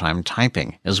what I'm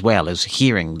typing, as well as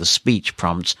hearing the speech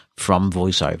prompts from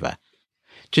VoiceOver.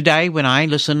 Today, when I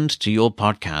listened to your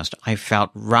podcast, I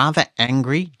felt rather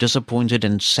angry, disappointed,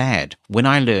 and sad when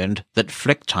I learned that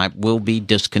FlickType will be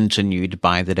discontinued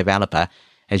by the developer.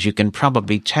 As you can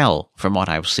probably tell from what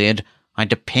I've said, I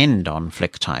depend on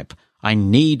FlickType. I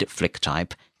need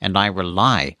FlickType, and I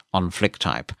rely on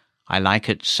FlickType. I like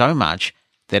it so much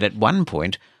that at one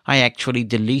point I actually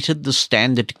deleted the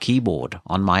standard keyboard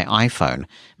on my iPhone,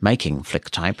 making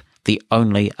FlickType the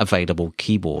only available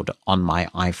keyboard on my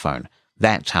iPhone.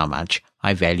 That's how much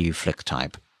I value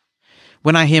FlickType.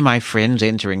 When I hear my friends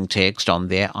entering text on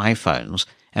their iPhones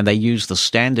and they use the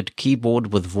standard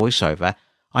keyboard with VoiceOver,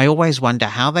 I always wonder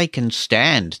how they can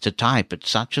stand to type at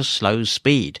such a slow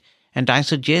speed, and I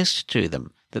suggest to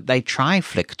them that they try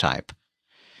FlickType.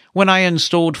 When I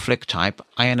installed FlickType,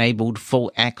 I enabled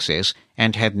full access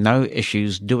and had no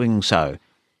issues doing so.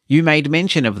 You made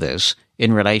mention of this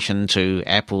in relation to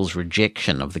Apple's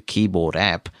rejection of the keyboard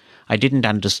app. I didn't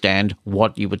understand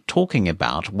what you were talking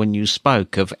about when you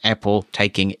spoke of Apple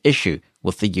taking issue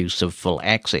with the use of full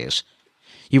access.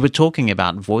 You were talking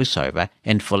about VoiceOver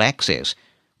and full access.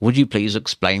 Would you please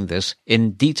explain this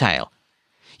in detail?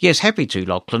 Yes, happy to,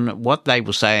 Lachlan. What they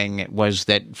were saying was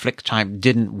that FlickType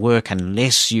didn't work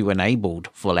unless you enabled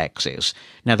full access.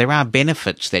 Now, there are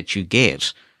benefits that you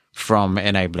get from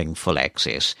enabling full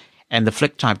access, and the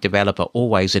FlickType developer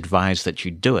always advised that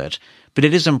you do it. But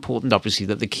it is important, obviously,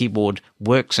 that the keyboard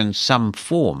works in some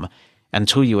form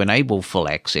until you enable full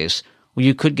access, or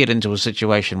you could get into a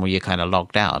situation where you're kind of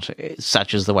locked out,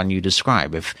 such as the one you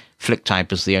describe, if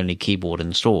FlickType is the only keyboard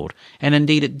installed. And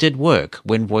indeed, it did work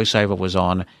when VoiceOver was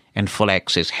on and full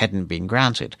access hadn't been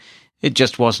granted. It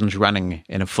just wasn't running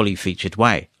in a fully featured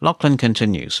way. Lachlan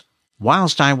continues,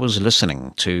 whilst I was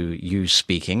listening to you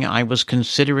speaking, I was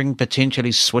considering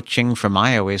potentially switching from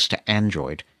iOS to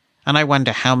Android. And I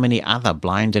wonder how many other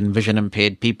blind and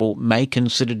vision-impaired people may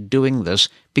consider doing this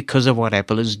because of what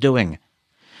Apple is doing.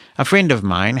 A friend of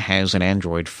mine has an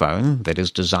Android phone that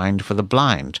is designed for the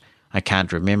blind. I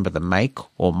can't remember the make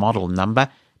or model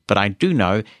number, but I do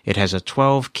know it has a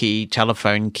 12-key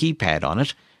telephone keypad on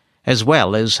it, as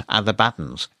well as other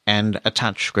buttons and a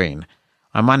touchscreen.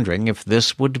 I'm wondering if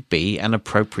this would be an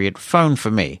appropriate phone for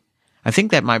me. I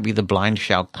think that might be the Blind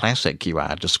Shell Classic you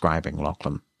are describing,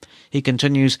 Lachlan. He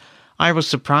continues, I was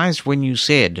surprised when you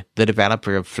said the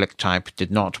developer of FlickType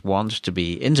did not want to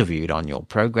be interviewed on your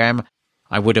program.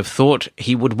 I would have thought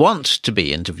he would want to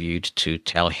be interviewed to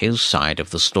tell his side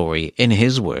of the story in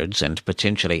his words and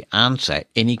potentially answer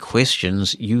any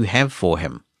questions you have for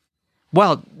him.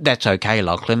 Well, that's okay,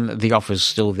 Lachlan. The offer's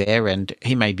still there and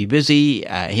he may be busy.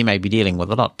 He may be dealing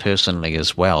with a lot personally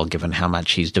as well, given how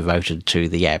much he's devoted to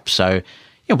the app. So,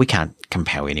 we can't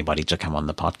compel anybody to come on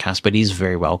the podcast, but he's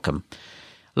very welcome.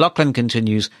 Lachlan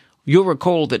continues, you'll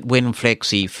recall that when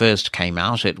Flexi first came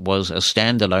out, it was a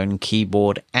standalone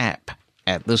keyboard app.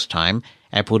 At this time,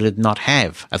 Apple did not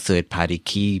have a third-party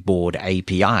keyboard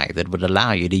API that would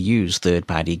allow you to use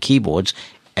third-party keyboards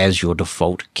as your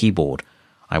default keyboard.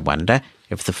 I wonder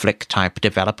if the FlickType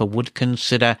developer would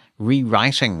consider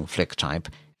rewriting FlickType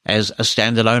as a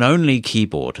standalone-only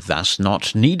keyboard, thus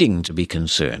not needing to be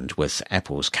concerned with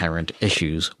Apple's current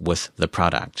issues with the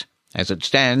product. As it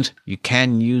stands, you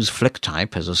can use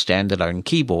FlickType as a standalone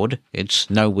keyboard. It's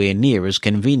nowhere near as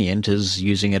convenient as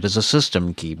using it as a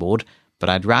system keyboard, but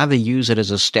I'd rather use it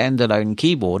as a standalone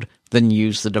keyboard than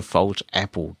use the default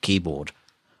Apple keyboard.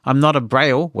 I'm not a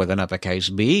Braille, with an uppercase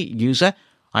B, user.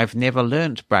 I've never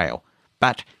learnt Braille,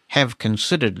 but have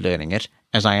considered learning it,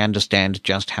 as I understand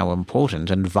just how important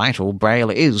and vital Braille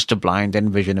is to blind and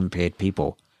vision-impaired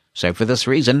people. So for this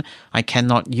reason, I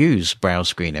cannot use Braille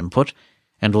screen input,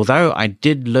 and although I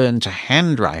did learn to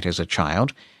handwrite as a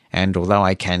child, and although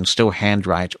I can still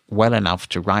handwrite well enough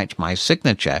to write my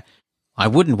signature, I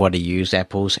wouldn't want to use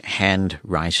Apple's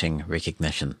handwriting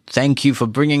recognition. Thank you for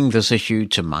bringing this issue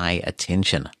to my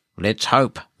attention. Let's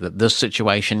hope that this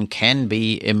situation can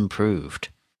be improved.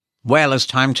 Well, as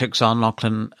time ticks on,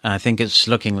 Lachlan, I think it's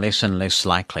looking less and less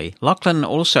likely. Lachlan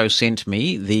also sent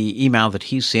me the email that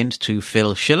he sent to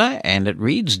Phil Schiller, and it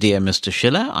reads, Dear Mr.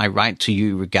 Schiller, I write to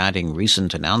you regarding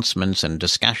recent announcements and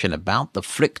discussion about the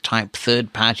FlickType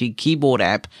third-party keyboard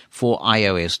app for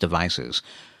iOS devices.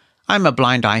 I'm a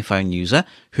blind iPhone user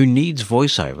who needs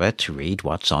VoiceOver to read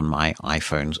what's on my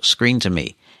iPhone's screen to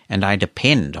me, and I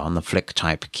depend on the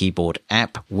FlickType keyboard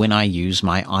app when I use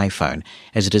my iPhone,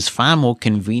 as it is far more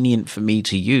convenient for me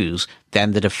to use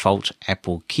than the default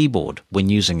Apple keyboard when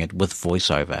using it with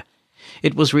VoiceOver.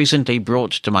 It was recently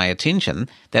brought to my attention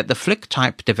that the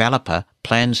FlickType developer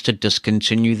plans to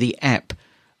discontinue the app.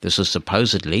 This is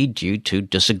supposedly due to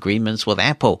disagreements with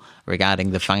Apple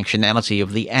regarding the functionality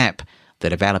of the app. The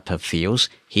developer feels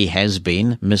he has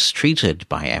been mistreated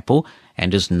by Apple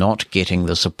and is not getting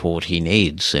the support he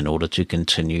needs in order to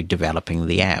continue developing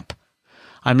the app.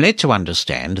 I'm led to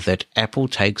understand that Apple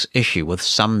takes issue with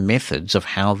some methods of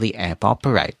how the app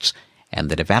operates, and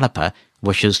the developer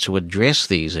wishes to address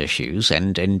these issues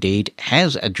and indeed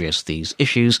has addressed these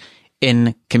issues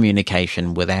in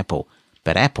communication with Apple,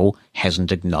 but Apple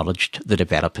hasn't acknowledged the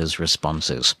developer's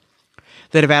responses.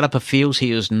 The developer feels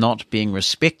he is not being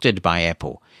respected by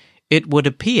Apple. It would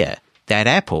appear that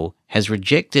Apple has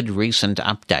rejected recent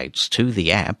updates to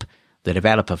the app. The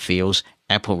developer feels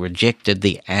Apple rejected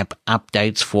the app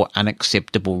updates for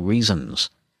unacceptable reasons.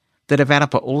 The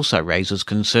developer also raises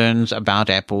concerns about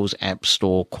Apple's App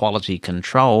Store quality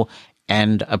control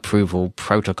and approval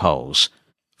protocols.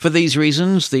 For these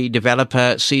reasons, the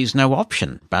developer sees no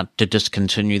option but to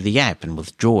discontinue the app and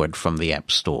withdraw it from the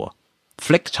App Store.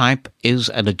 FlickType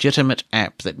is a legitimate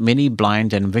app that many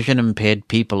blind and vision-impaired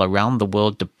people around the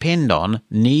world depend on,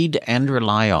 need and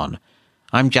rely on.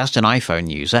 I'm just an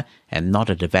iPhone user and not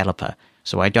a developer,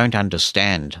 so I don't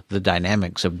understand the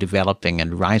dynamics of developing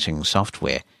and writing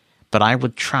software. But I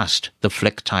would trust the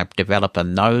FlickType developer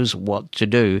knows what to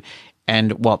do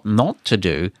and what not to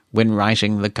do when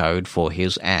writing the code for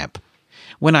his app.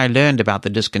 When I learned about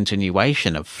the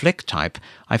discontinuation of FlickType,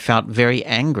 I felt very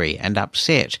angry and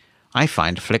upset. I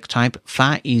find FlickType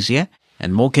far easier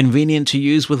and more convenient to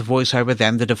use with VoiceOver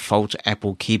than the default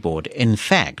Apple keyboard. In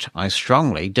fact, I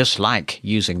strongly dislike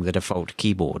using the default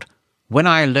keyboard. When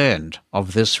I learned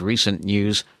of this recent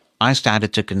news, I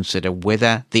started to consider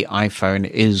whether the iPhone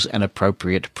is an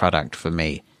appropriate product for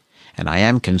me, and I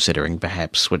am considering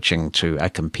perhaps switching to a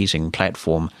competing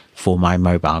platform for my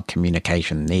mobile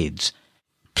communication needs.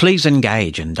 Please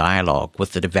engage in dialogue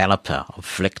with the developer of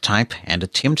FlickType and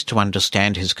attempt to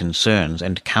understand his concerns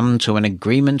and come to an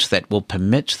agreement that will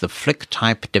permit the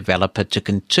FlickType developer to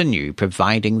continue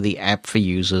providing the app for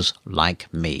users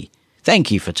like me. Thank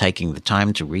you for taking the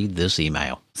time to read this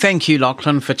email. Thank you,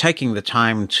 Lachlan, for taking the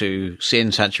time to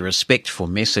send such a respectful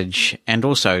message and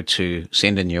also to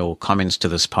send in your comments to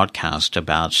this podcast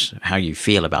about how you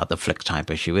feel about the FlickType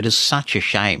issue. It is such a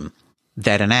shame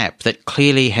that an app that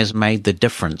clearly has made the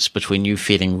difference between you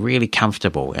feeling really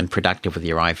comfortable and productive with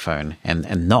your iPhone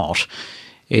and not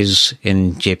is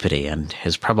in jeopardy and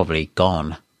has probably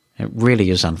gone. It really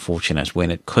is unfortunate when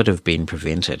it could have been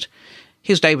prevented.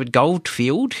 Here's David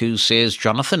Goldfield, who says,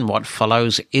 Jonathan, what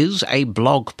follows is a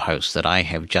blog post that I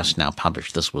have just now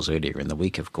published. This was earlier in the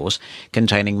week, of course,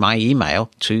 containing my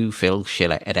email to Phil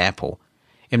Schiller at Apple.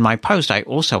 In my post, I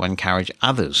also encourage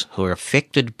others who are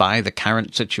affected by the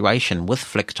current situation with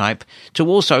FlickType to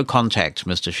also contact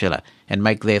Mr. Schiller and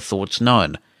make their thoughts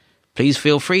known. Please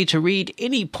feel free to read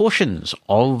any portions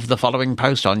of the following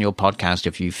post on your podcast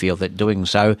if you feel that doing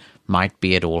so might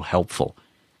be at all helpful.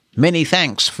 Many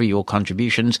thanks for your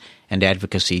contributions and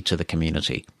advocacy to the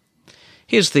community.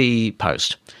 Here's the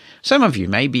post. Some of you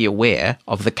may be aware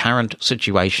of the current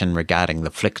situation regarding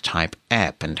the FlickType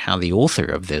app and how the author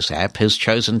of this app has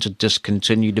chosen to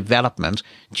discontinue development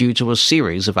due to a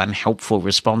series of unhelpful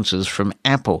responses from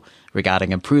Apple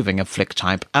regarding approving a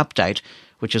FlickType update,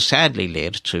 which has sadly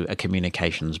led to a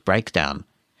communications breakdown.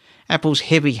 Apple's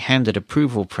heavy-handed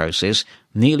approval process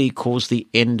nearly caused the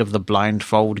end of the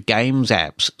Blindfold Games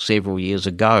apps several years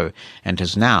ago and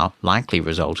has now likely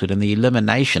resulted in the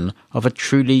elimination of a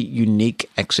truly unique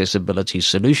accessibility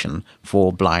solution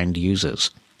for blind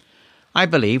users. I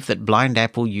believe that blind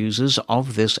Apple users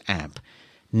of this app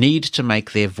need to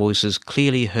make their voices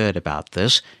clearly heard about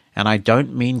this, and I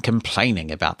don't mean complaining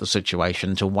about the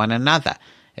situation to one another,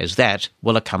 as that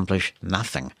will accomplish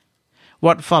nothing.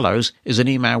 What follows is an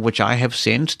email which I have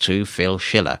sent to Phil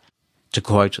Schiller. To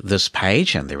quote this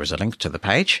page, and there is a link to the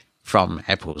page, from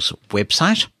Apple's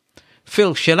website,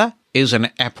 Phil Schiller is an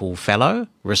Apple Fellow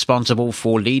responsible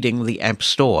for leading the App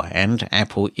Store and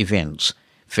Apple events.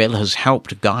 Phil has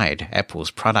helped guide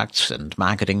Apple's products and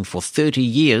marketing for 30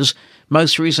 years,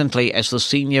 most recently as the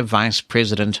Senior Vice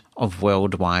President of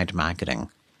Worldwide Marketing.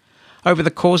 Over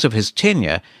the course of his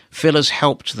tenure, Phil has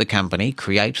helped the company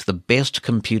create the best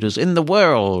computers in the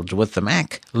world with the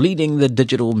Mac, leading the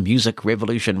digital music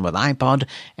revolution with iPod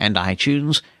and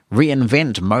iTunes,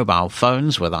 reinvent mobile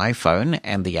phones with iPhone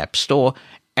and the App Store,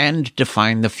 and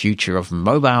define the future of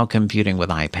mobile computing with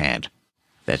iPad.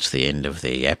 That's the end of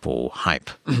the Apple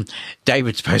hype.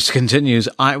 David's post continues,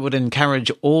 I would encourage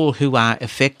all who are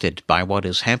affected by what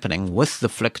is happening with the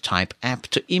FlickType app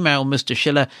to email Mr.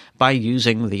 Schiller by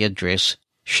using the address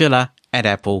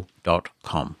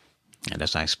schiller@apple.com. And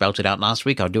as I spelt it out last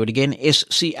week, I'll do it again,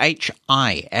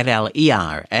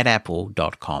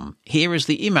 SCHILLER@apple.com. Here is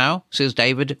the email, says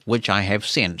David, which I have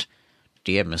sent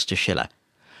Dear Mr. Schiller,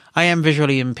 I am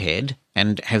visually impaired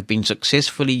and have been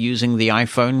successfully using the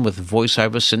iPhone with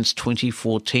VoiceOver since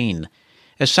 2014.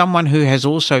 As someone who has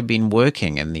also been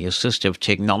working in the assistive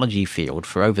technology field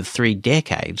for over 3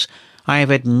 decades, I have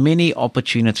had many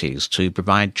opportunities to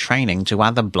provide training to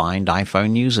other blind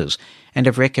iPhone users and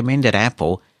have recommended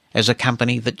Apple as a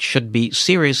company that should be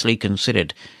seriously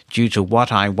considered due to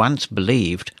what I once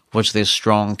believed was their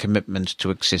strong commitment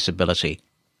to accessibility.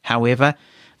 However,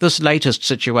 this latest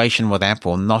situation with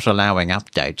Apple not allowing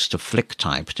updates to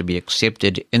FlickType to be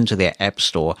accepted into their App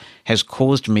Store has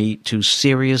caused me to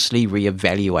seriously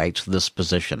reevaluate this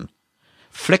position.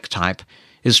 FlickType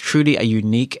is truly a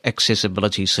unique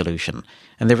accessibility solution,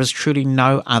 and there is truly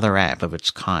no other app of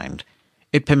its kind.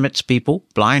 It permits people,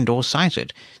 blind or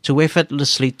sighted, to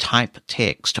effortlessly type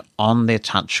text on their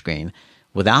touchscreen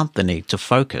without the need to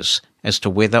focus as to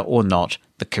whether or not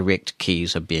the correct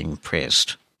keys are being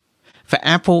pressed. For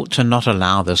Apple to not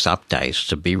allow this update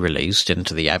to be released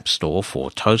into the App Store for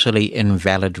totally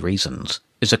invalid reasons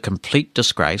is a complete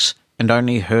disgrace and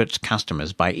only hurts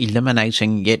customers by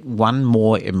eliminating yet one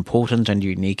more important and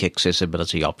unique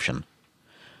accessibility option.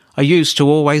 I used to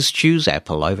always choose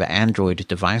Apple over Android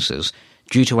devices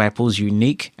due to Apple's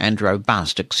unique and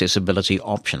robust accessibility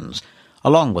options,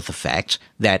 along with the fact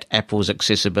that Apple's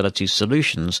accessibility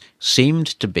solutions seemed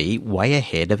to be way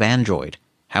ahead of Android.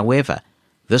 However,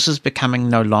 this is becoming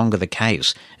no longer the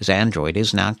case, as Android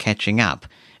is now catching up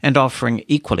and offering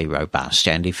equally robust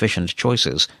and efficient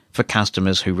choices for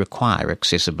customers who require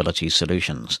accessibility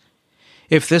solutions.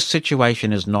 If this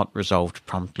situation is not resolved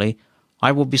promptly,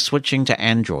 I will be switching to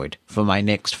Android for my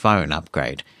next phone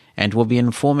upgrade and will be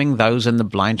informing those in the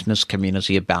blindness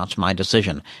community about my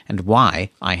decision and why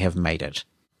I have made it.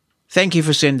 Thank you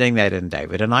for sending that in,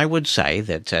 David. And I would say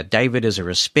that David is a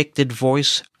respected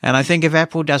voice, and I think if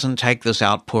Apple doesn't take this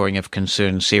outpouring of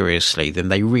concern seriously, then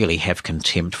they really have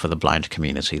contempt for the blind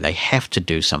community. They have to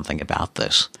do something about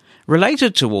this.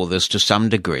 Related to all this to some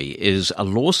degree is a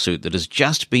lawsuit that has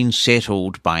just been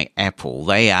settled by Apple.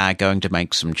 They are going to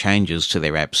make some changes to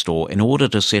their App Store in order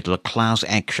to settle a class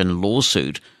action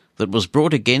lawsuit that was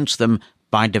brought against them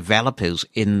by developers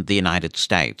in the United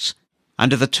States.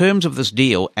 Under the terms of this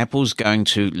deal, Apple's going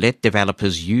to let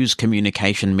developers use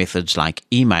communication methods like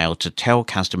email to tell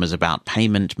customers about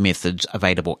payment methods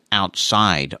available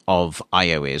outside of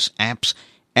iOS apps,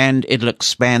 and it'll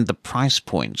expand the price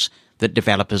points that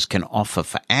developers can offer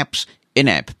for apps,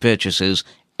 in-app purchases,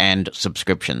 and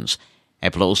subscriptions.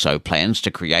 Apple also plans to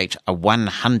create a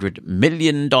 $100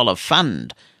 million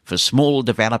fund for small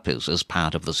developers as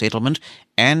part of the settlement,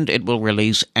 and it will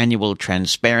release annual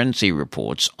transparency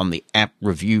reports on the app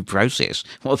review process.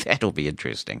 Well, that'll be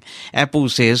interesting. Apple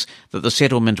says that the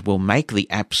settlement will make the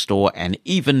App Store an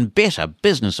even better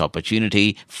business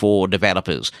opportunity for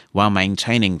developers while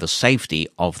maintaining the safety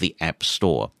of the App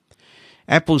Store.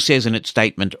 Apple says in its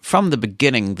statement, from the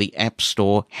beginning, the App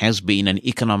Store has been an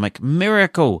economic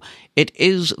miracle. It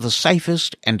is the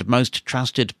safest and most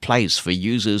trusted place for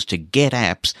users to get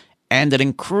apps and an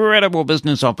incredible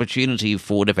business opportunity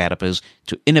for developers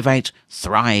to innovate,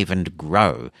 thrive, and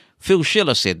grow. Phil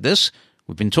Schiller said this.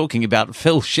 We've been talking about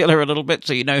Phil Schiller a little bit,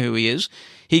 so you know who he is.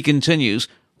 He continues,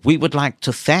 we would like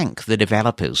to thank the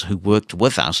developers who worked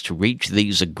with us to reach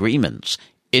these agreements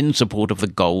in support of the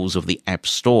goals of the App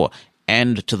Store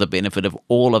and to the benefit of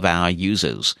all of our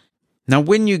users. Now,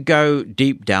 when you go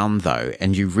deep down, though,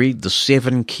 and you read the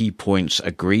 7 key points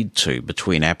agreed to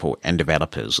between Apple and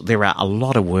developers, there are a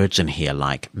lot of words in here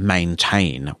like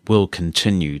maintain, will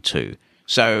continue to.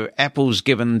 So Apple's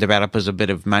given developers a bit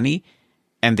of money,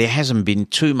 and there hasn't been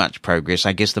too much progress.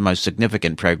 I guess the most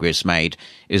significant progress made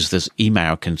is this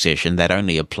email concession that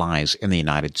only applies in the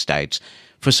United States.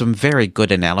 For some very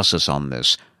good analysis on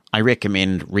this, I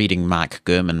recommend reading Mark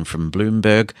Gurman from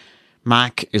Bloomberg.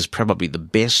 Mark is probably the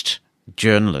best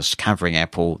journalist covering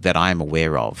Apple that I'm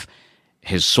aware of.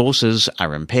 His sources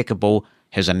are impeccable,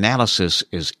 his analysis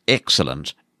is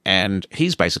excellent, and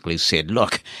he's basically said,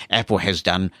 look, Apple has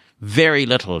done very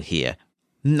little here.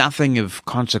 Nothing of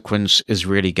consequence is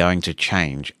really going to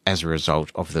change as a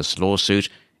result of this lawsuit.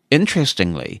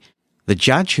 Interestingly, the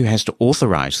judge who has to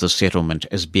authorize the settlement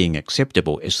as being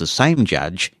acceptable is the same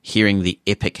judge hearing the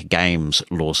Epic Games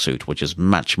lawsuit, which is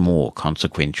much more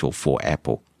consequential for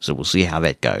Apple. So we'll see how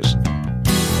that goes.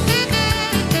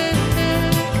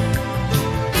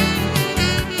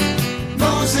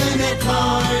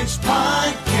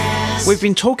 We've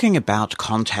been talking about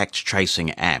contact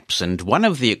tracing apps, and one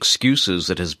of the excuses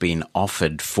that has been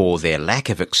offered for their lack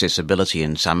of accessibility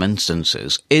in some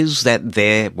instances is that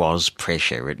there was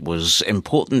pressure. It was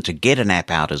important to get an app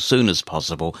out as soon as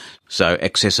possible, so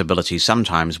accessibility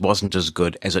sometimes wasn't as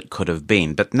good as it could have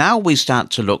been. But now we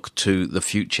start to look to the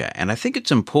future, and I think it's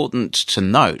important to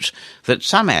note that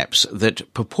some apps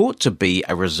that purport to be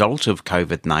a result of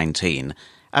COVID-19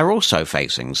 are also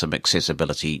facing some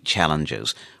accessibility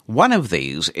challenges. One of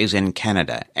these is in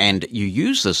Canada, and you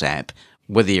use this app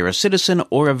whether you're a citizen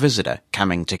or a visitor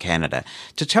coming to Canada.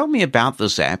 To tell me about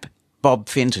this app, Bob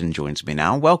Fenton joins me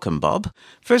now. Welcome, Bob.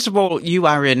 First of all, you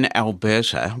are in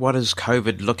Alberta. What is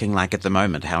COVID looking like at the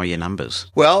moment? How are your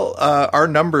numbers? Well, our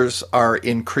numbers are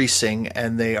increasing,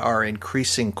 and they are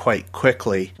increasing quite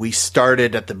quickly. We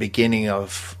started at the beginning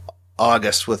of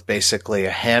August with basically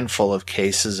a handful of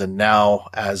cases, and now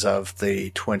as of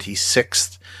the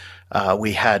 26th,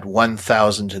 we had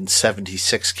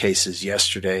 1,076 cases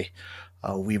yesterday.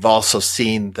 We've also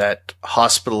seen that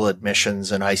hospital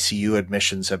admissions and ICU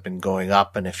admissions have been going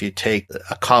up, and if you take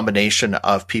a combination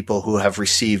of people who have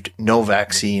received no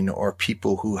vaccine or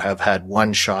people who have had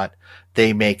one shot,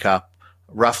 they make up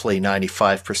roughly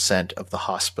 95% of the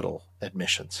hospital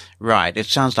admissions. Right. It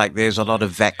sounds like there's a lot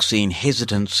of vaccine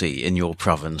hesitancy in your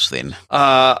province then.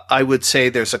 I would say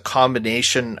there's a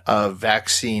combination of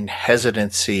vaccine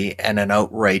hesitancy and an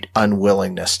outright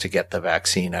unwillingness to get the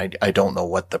vaccine. I don't know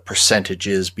what the percentage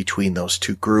is between those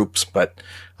two groups, but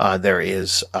there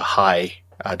is a high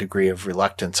degree of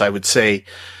reluctance. I would say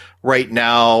right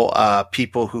now,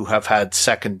 people who have had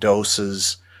second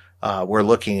doses, we're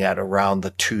looking at around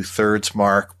the 2/3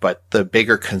 mark, but the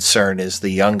bigger concern is the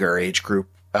younger age group,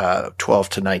 12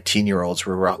 to 19-year-olds.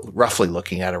 We're roughly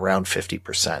looking at around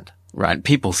 50%. Right.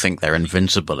 People think they're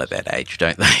invincible at that age,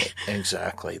 don't they?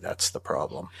 Exactly. That's the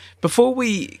problem. Before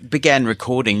we began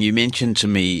recording, you mentioned to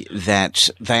me that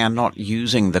they are not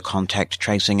using the contact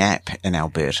tracing app in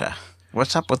Alberta.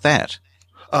 What's up with that?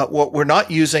 Well, we're not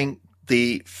using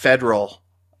the federal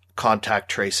contact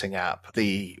tracing app.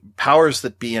 The powers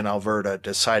that be in Alberta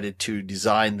decided to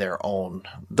design their own.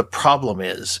 The problem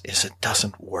is it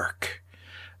doesn't work.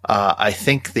 I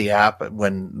think the app,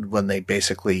 when they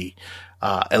basically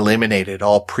eliminated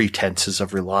all pretenses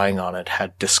of relying on it,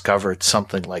 had discovered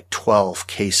something like 12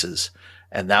 cases,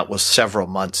 and that was several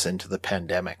months into the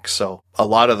pandemic. So a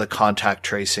lot of the contact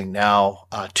tracing now,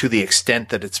 to the extent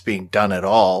that it's being done at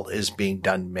all, is being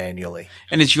done manually.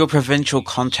 And is your provincial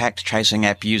contact tracing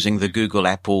app using the Google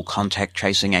Apple contact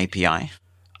tracing API?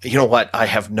 You know what? I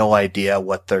have no idea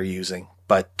what they're using,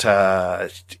 but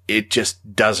it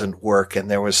just doesn't work.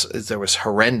 And there was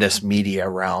horrendous media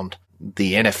around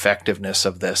the ineffectiveness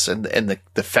of this. And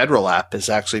the federal app has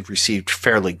actually received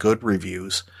fairly good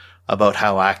reviews about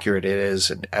how accurate it is,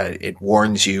 and it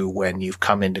warns you when you've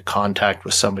come into contact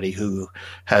with somebody who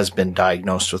has been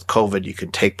diagnosed with COVID. You can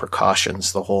take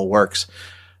precautions, the whole works,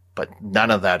 but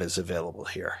none of that is available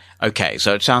here. Okay,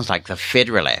 so it sounds like the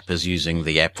federal app is using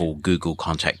the Apple Google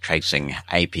contact tracing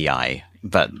API,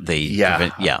 but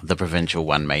the provincial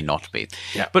one may not be.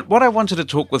 Yeah. But what I wanted to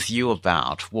talk with you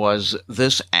about was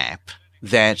this app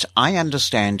that I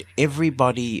understand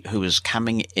everybody who is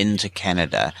coming into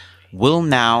Canada will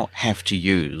now have to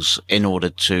use in order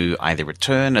to either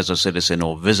return as a citizen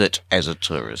or visit as a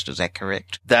tourist. Is that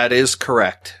correct? That is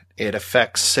correct. It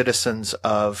affects citizens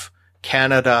of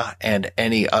Canada and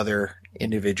any other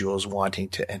individuals wanting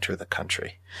to enter the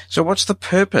country. So what's the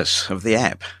purpose of the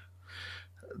app?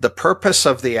 The purpose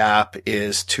of the app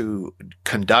is to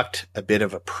conduct a bit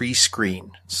of a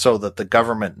pre-screen so that the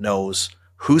government knows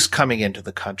who's coming into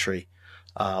the country,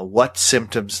 what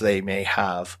symptoms they may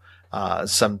have,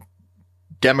 some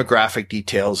demographic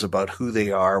details about who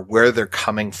they are, where they're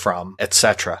coming from,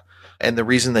 etc. And the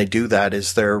reason they do that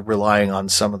is they're relying on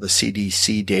some of the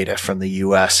CDC data from the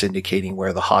US indicating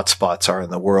where the hotspots are in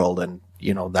the world. And,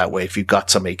 you know, that way, if you've got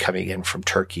somebody coming in from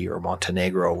Turkey or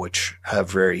Montenegro, which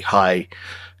have very high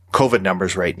COVID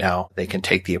numbers right now, they can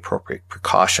take the appropriate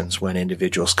precautions when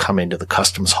individuals come into the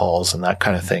customs halls and that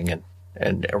kind of thing,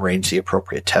 and arrange the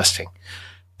appropriate testing.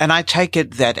 And I take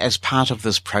it that as part of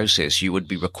this process, you would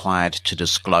be required to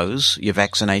disclose your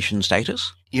vaccination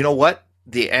status? You know what?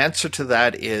 The answer to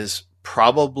that is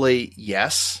probably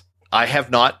yes. I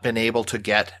have not been able to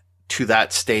get to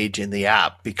that stage in the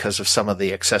app because of some of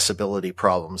the accessibility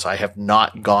problems. I have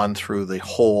not gone through the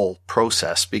whole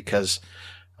process because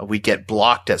we get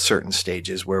blocked at certain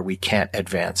stages where we can't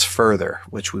advance further,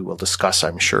 which we will discuss,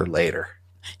 I'm sure, later.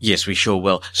 Yes, we sure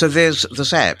will. So there's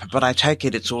this app, but I take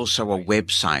it it's also a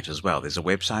website as well. There's a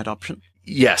website option?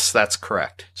 Yes, that's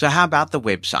correct. So how about the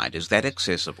website? Is that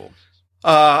accessible?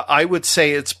 I would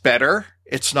say it's better.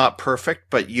 It's not perfect,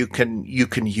 but you can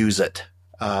use it.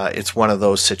 It's one of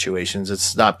those situations.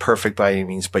 It's not perfect by any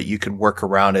means, but you can work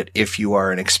around it if you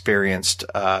are an experienced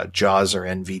JAWS or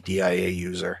NVDIA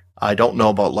user. I don't know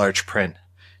about large print.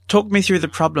 Talk me through the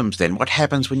problems then. What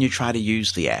happens when you try to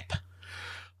use the app?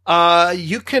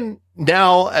 You can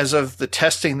now, as of the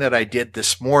testing that I did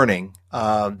this morning,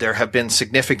 there have been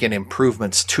significant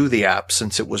improvements to the app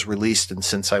since it was released and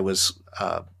since I was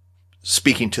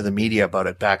speaking to the media about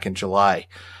it back in July.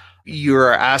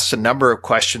 You're asked a number of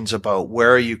questions about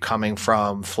where are you coming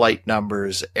from, flight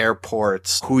numbers,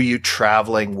 airports, who are you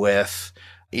traveling with.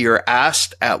 You're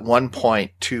asked at one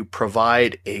point to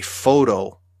provide a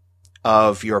photo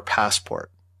of your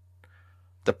passport.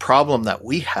 The problem that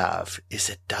we have is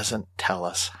it doesn't tell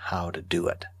us how to do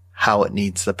it, how it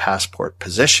needs the passport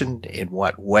positioned, in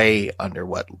what way, under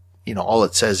what, all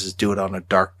it says is do it on a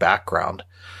dark background.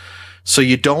 So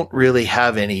you don't really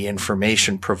have any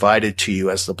information provided to you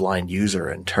as the blind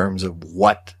user in terms of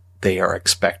what they are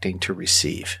expecting to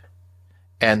receive.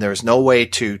 And there's no way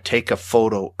to take a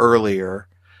photo earlier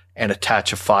and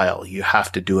attach a file. You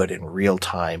have to do it in real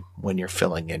time when you're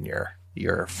filling in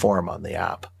your form on the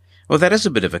app. Well, that is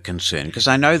a bit of a concern because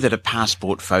I know that a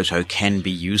passport photo can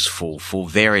be useful for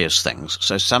various things.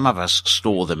 So some of us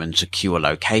store them in secure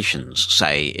locations,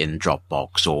 say in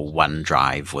Dropbox or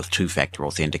OneDrive with two-factor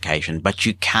authentication, but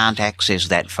you can't access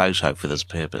that photo for this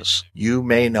purpose. You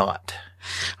may not.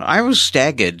 I was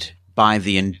staggered by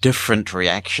the indifferent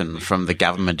reaction from the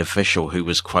government official who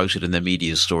was quoted in the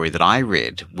media story that I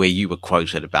read, where you were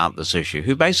quoted about this issue,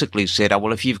 who basically said,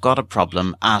 well, if you've got a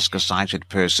problem, ask a sighted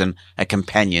person, a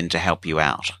companion to help you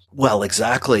out. Well,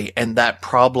 exactly. And that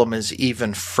problem is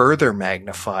even further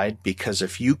magnified because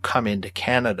if you come into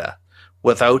Canada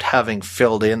without having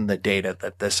filled in the data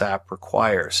that this app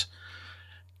requires,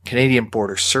 Canadian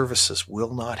Border Services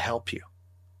will not help you.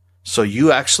 So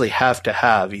you actually have to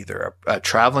have either a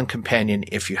traveling companion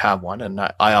if you have one, and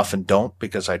I often don't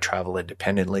because I travel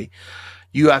independently.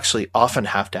 You actually often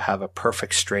have to have a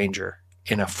perfect stranger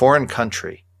in a foreign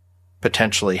country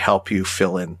potentially help you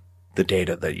fill in the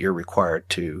data that you're required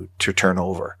to turn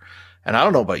over. And I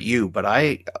don't know about you, but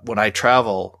when I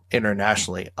travel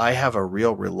internationally, I have a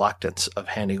real reluctance of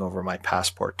handing over my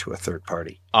passport to a third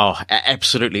party. Oh,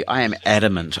 absolutely. I am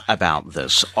adamant about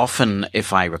this. Often,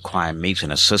 if I require meet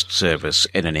and assist service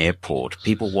in an airport,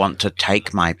 people want to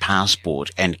take my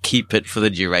passport and keep it for the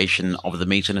duration of the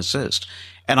meet and assist.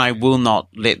 And I will not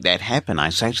let that happen. I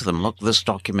say to them, look, this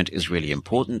document is really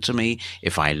important to me.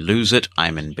 If I lose it,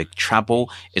 I'm in big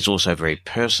trouble. It's also very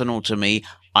personal to me.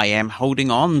 I am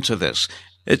holding on to this.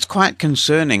 It's quite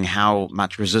concerning how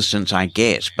much resistance I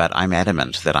get, but I'm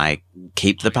adamant that I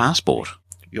keep the passport.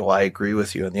 I agree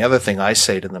with you. And the other thing I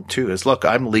say to them too is, look,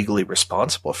 I'm legally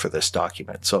responsible for this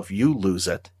document. So if you lose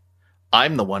it,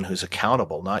 I'm the one who's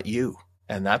accountable, not you.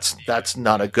 And that's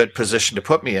not a good position to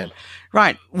put me in.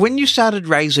 Right. When you started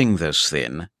raising this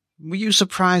then, were you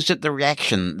surprised at the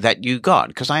reaction that you got?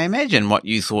 Because I imagine what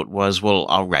you thought was, well,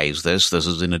 I'll raise this. This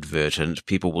is inadvertent.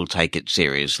 People will take it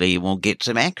seriously and we'll get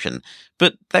some action.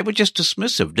 But they were just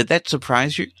dismissive. Did that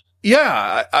surprise you?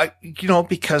 Yeah,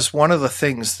 because one of the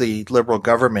things the Liberal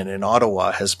government in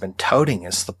Ottawa has been touting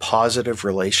is the positive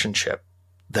relationship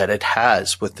that it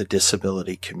has with the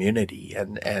disability community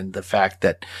and the fact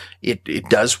that it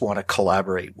does want to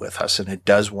collaborate with us and it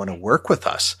does want to work with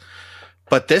us.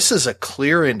 But this is a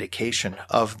clear indication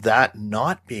of that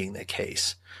not being the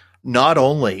case. Not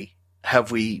only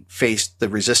have we faced the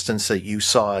resistance that you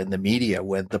saw in the media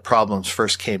when the problems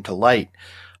first came to light,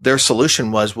 their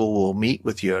solution was, well, we'll meet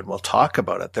with you and we'll talk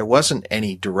about it. There wasn't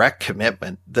any direct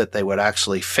commitment that they would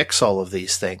actually fix all of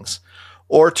these things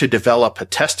or to develop a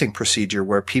testing procedure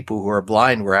where people who are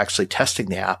blind were actually testing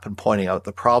the app and pointing out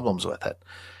the problems with it.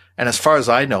 And as far as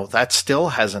I know, that still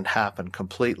hasn't happened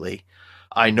completely.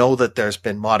 I know that there's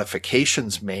been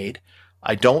modifications made.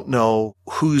 I don't know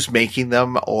who's making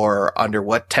them or under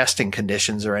what testing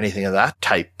conditions or anything of that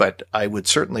type, but I would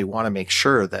certainly want to make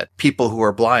sure that people who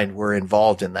are blind were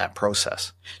involved in that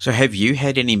process. So have you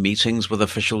had any meetings with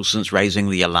officials since raising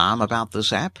the alarm about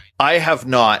this app? I have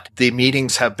not. The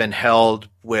meetings have been held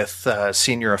with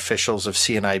senior officials of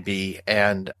CNIB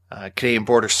and Canadian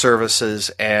Border Services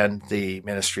and the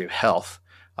Ministry of Health.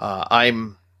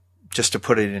 Just to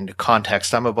put it into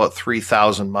context, I'm about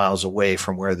 3,000 miles away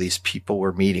from where these people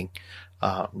were meeting,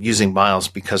 using miles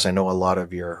because I know a lot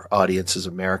of your audience is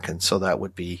American. So that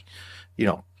would be,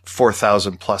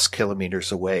 4,000 plus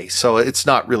kilometers away. So it's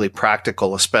not really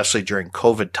practical, especially during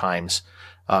COVID times,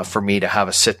 for me to have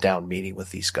a sit down meeting with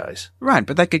these guys. Right.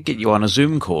 But they could get you on a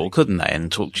Zoom call, couldn't they? And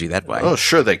talk to you that way. Oh,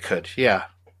 sure they could. Yeah.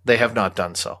 They have not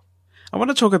done so. I want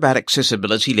to talk about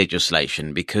accessibility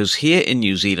legislation because here in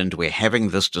New Zealand, we're having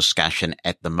this discussion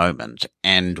at the moment.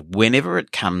 And whenever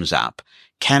it comes up,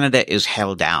 Canada is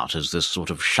held out as this sort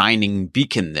of shining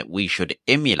beacon that we should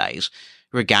emulate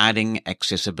regarding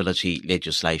accessibility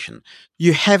legislation.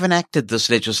 You have enacted this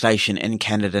legislation in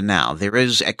Canada now. There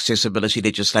is accessibility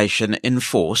legislation in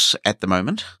force at the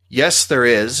moment? Yes, there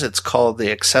is. It's called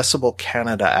the Accessible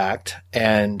Canada Act,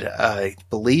 and I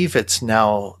believe it's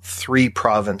now 3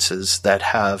 provinces that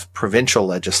have provincial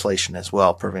legislation as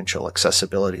well, provincial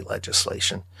accessibility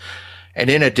legislation. And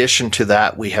in addition to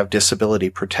that, we have disability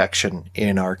protection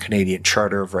in our Canadian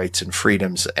Charter of Rights and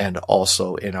Freedoms and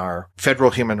also in our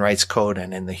Federal Human Rights Code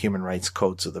and in the human rights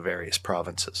codes of the various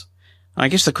provinces. I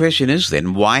guess the question is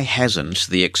then, why hasn't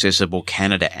the Accessible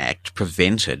Canada Act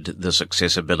prevented this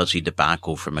accessibility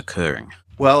debacle from occurring?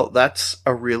 Well, that's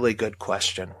a really good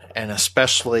question, and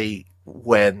especially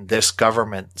when this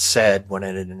government said, when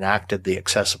it enacted the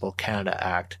Accessible Canada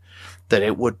Act, that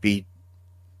it would be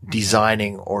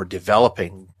designing or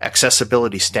developing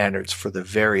accessibility standards for the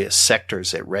various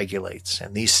sectors it regulates.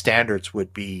 And these standards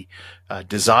would be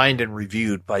designed and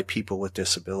reviewed by people with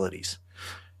disabilities.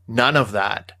 None of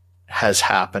that has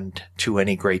happened to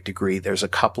any great degree. There's a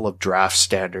couple of draft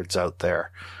standards out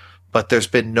there, but there's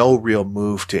been no real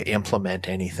move to implement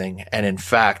anything. And in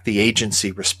fact, the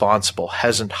agency responsible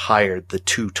hasn't hired the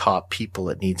 2 top people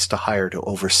it needs to hire to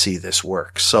oversee this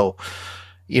work. So,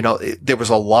 there was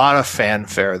a lot of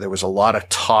fanfare. There was a lot of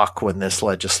talk when this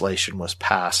legislation was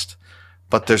passed,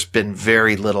 but there's been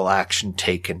very little action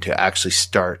taken to actually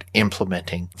start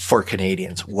implementing for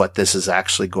Canadians what this is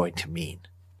actually going to mean.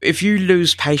 If you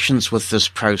lose patience with this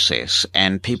process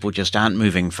and people just aren't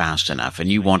moving fast enough and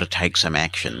you want to take some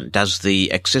action, does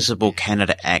the Accessible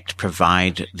Canada Act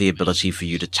provide the ability for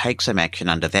you to take some action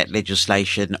under that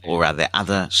legislation, or are there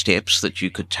other steps that you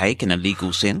could take in a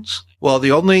legal sense? Well,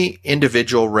 the only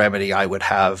individual remedy I would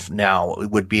have now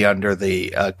would be under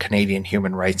the Canadian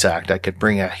Human Rights Act. I could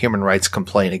bring a human rights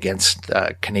complaint against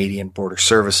Canadian Border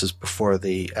Services before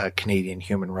the Canadian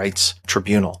Human Rights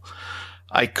Tribunal.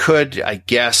 I could, I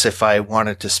guess, if I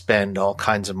wanted to spend all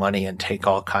kinds of money and take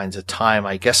all kinds of time,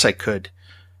 I guess I could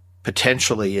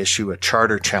potentially issue a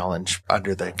charter challenge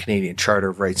under the Canadian Charter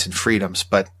of Rights and Freedoms,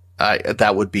 but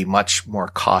that would be much more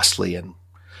costly and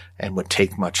would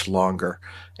take much longer.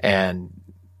 And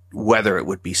whether it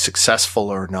would be successful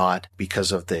or not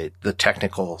because of the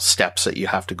technical steps that you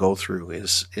have to go through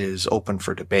is open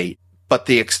for debate. But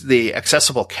the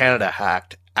Accessible Canada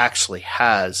Act actually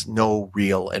has no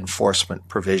real enforcement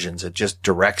provisions. It just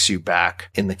directs you back,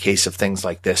 in the case of things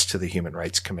like this, to the Human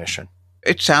Rights Commission.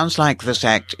 It sounds like this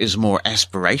act is more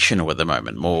aspirational at the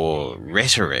moment, more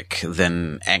rhetoric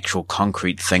than actual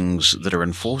concrete things that are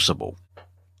enforceable.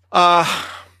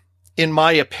 In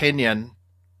my opinion,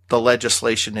 the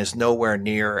legislation is nowhere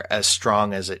near as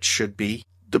strong as it should be.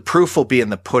 The proof will be in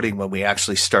the pudding when we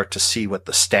actually start to see what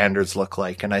the standards look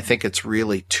like. And I think it's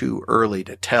really too early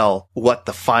to tell what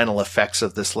the final effects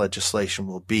of this legislation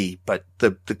will be. But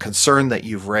the concern that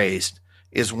you've raised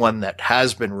is one that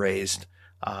has been raised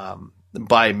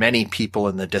by many people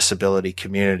in the disability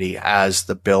community as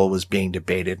the bill was being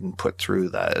debated and put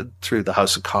through the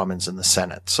House of Commons and the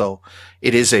Senate. So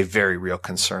it is a very real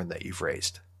concern that you've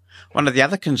raised. One of the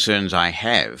other concerns I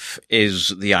have is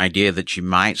the idea that you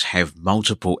might have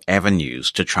multiple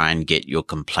avenues to try and get your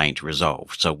complaint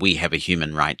resolved. So we have a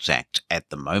Human Rights Act at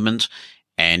the moment,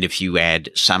 and if you add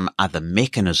some other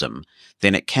mechanism,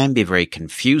 then it can be very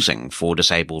confusing for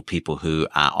disabled people who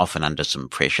are often under some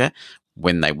pressure.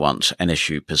 When they want an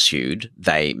issue pursued,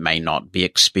 they may not be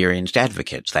experienced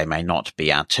advocates. They may not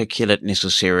be articulate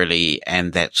necessarily,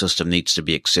 and that system needs to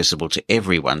be accessible to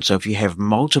everyone. So if you have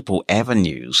multiple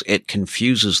avenues, it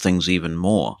confuses things even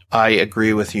more. I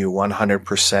agree with you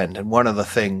 100%. And one of the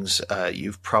things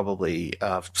you've probably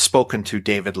spoken to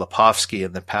David Lepofsky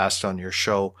in the past on your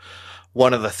show,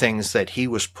 one of the things that he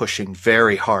was pushing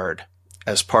very hard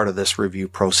as part of this review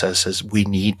process is we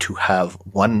need to have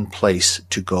one place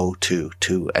to go to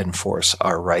enforce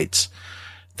our rights.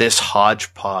 This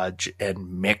hodgepodge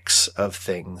and mix of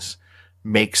things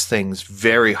makes things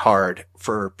very hard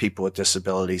for people with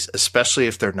disabilities, especially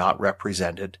if they're not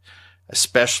represented,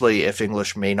 especially if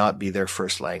English may not be their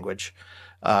first language,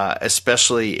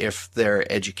 especially if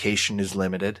their education is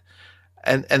limited.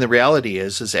 And the reality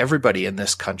is everybody in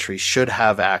this country should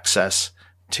have access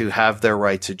to have their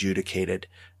rights adjudicated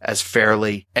as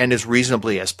fairly and as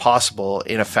reasonably as possible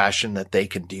in a fashion that they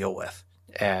can deal with.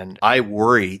 And I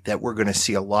worry that we're going to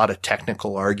see a lot of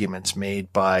technical arguments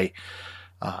made by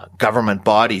government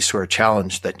bodies who are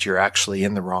challenged that you're actually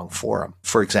in the wrong forum.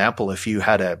 For example, if you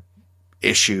had a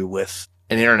issue with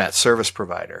an internet service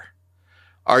provider,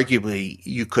 arguably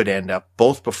you could end up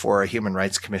both before a Human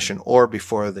Rights Commission or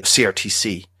before the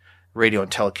CRTC, Radio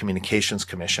and Telecommunications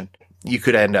Commission. You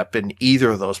could end up in either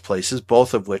of those places,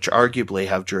 both of which arguably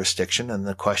have jurisdiction. And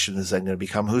the question is then going to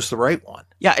become, who's the right one?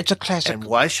 Yeah, it's a classic. And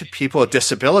why should people with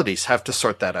disabilities have to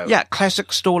sort that out? Yeah,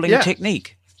 classic stalling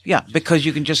technique. Yeah, because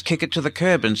you can just kick it to the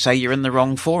curb and say you're in the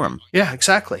wrong forum. Yeah,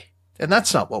 exactly. And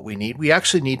that's not what we need. We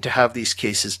actually need to have these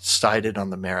cases decided on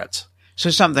the merits.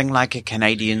 So something like a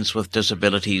Canadians with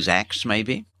Disabilities Act,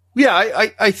 maybe? Yeah,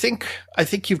 I think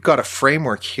you've got a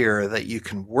framework here that you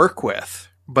can work with,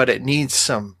 but it needs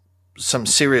some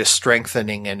serious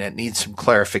strengthening, and it needs some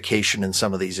clarification in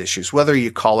some of these issues. Whether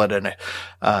you call it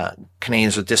a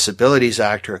Canadians with Disabilities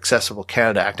Act or Accessible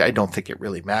Canada Act, I don't think it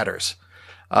really matters.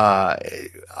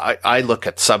 I look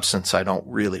at substance. I don't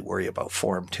really worry about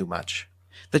form too much.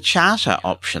 The charter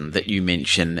option that you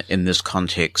mention in this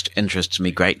context interests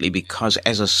me greatly because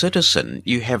as a citizen,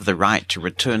 you have the right to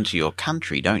return to your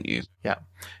country, don't you? Yeah.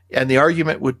 And the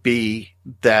argument would be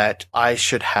that I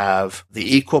should have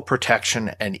the equal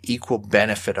protection and equal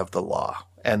benefit of the law.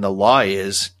 And the law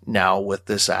is now with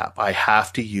this app, I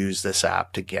have to use this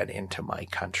app to get into my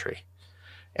country.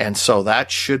 And so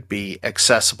that should be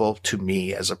accessible to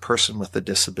me as a person with a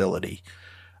disability,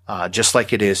 just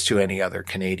like it is to any other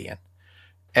Canadian.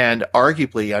 And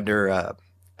arguably under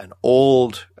an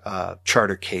old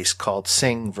charter case called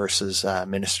Singh versus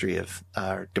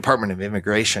Department of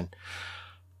Immigration,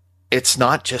 it's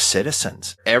not just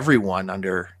citizens. Everyone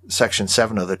under Section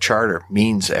 7 of the Charter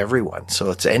means everyone.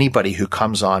 So it's anybody who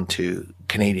comes onto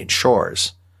Canadian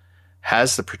shores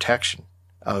has the protection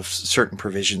of certain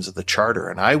provisions of the Charter.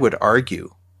 And I would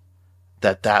argue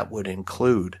that that would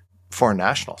include foreign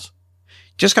nationals.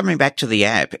 Just coming back to the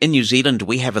app, in New Zealand,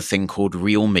 we have a thing called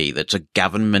RealMe that's a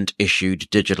government-issued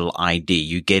digital ID.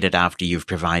 You get it after you've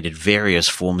provided various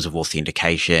forms of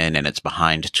authentication, and it's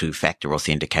behind two-factor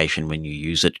authentication when you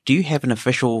use it. Do you have an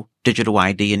official digital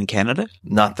ID in Canada?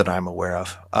 Not that I'm aware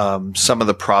of. Some of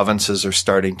the provinces are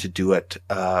starting to do it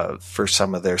for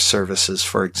some of their services.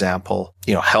 For example,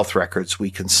 health records. We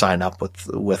can sign up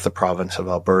with the province of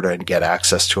Alberta and get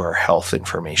access to our health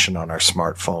information on our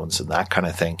smartphones and that kind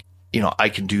of thing. I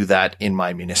can do that in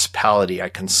my municipality. I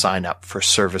can sign up for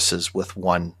services with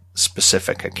one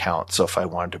specific account. So if I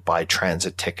wanted to buy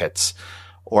transit tickets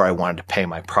or I wanted to pay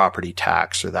my property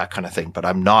tax or that kind of thing, but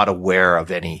I'm not aware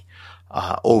of any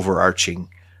overarching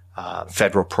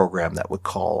federal program that would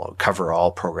cover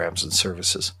all programs and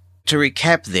services. To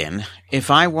recap then,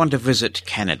 if I want to visit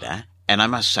Canada, and I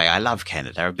must say, I love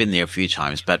Canada. I've been there a few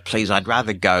times, but please, I'd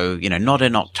rather go, not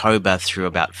in October through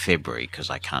about February because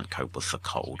I can't cope with the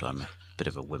cold. I'm a bit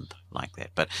of a wimp like that.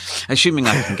 But assuming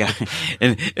I can go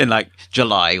in like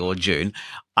July or June,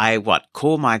 I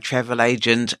call my travel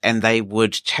agent and they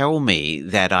would tell me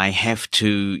that I have to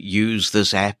use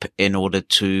this app in order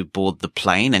to board the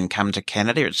plane and come to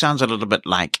Canada. It sounds a little bit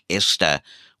like ESTA,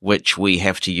 which we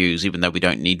have to use, even though we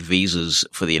don't need visas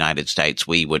for the United States,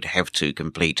 we would have to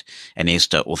complete an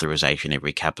ESTA authorization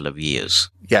every couple of years.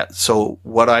 Yeah. So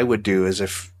what I would do is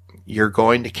if you're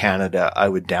going to Canada, I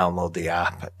would download the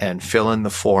app and fill in the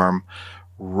form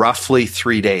roughly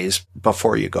 3 days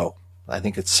before you go. I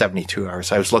think it's 72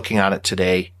 hours. I was looking at it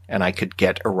today and I could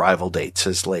get arrival dates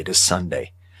as late as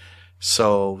Sunday.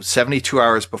 So 72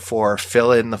 hours before,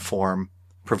 fill in the form,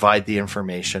 provide the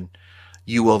information.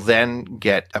 You will then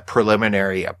get a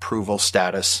preliminary approval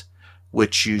status,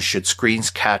 which you should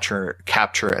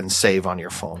capture and save on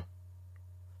your phone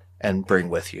and bring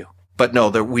with you. But no,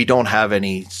 we don't have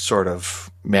any sort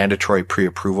of mandatory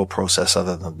pre-approval process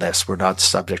other than this. We're not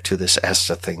subject to this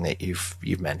ESTA thing that you've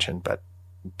mentioned,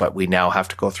 but we now have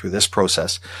to go through this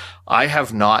process. I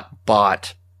have not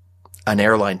bought an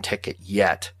airline ticket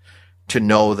yet to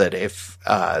know that if,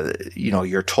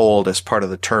 you're told as part of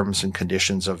the terms and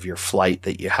conditions of your flight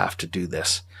that you have to do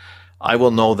this. I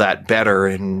will know that better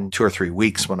in 2 or 3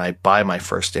 weeks when I buy my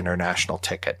first international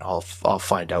ticket. I'll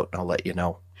find out and I'll let you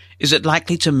know. Is it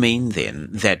likely to mean then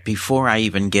that before I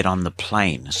even get on the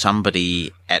plane,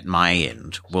 somebody at my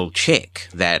end will check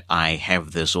that I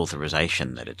have this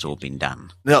authorization, that it's all been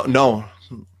done? No,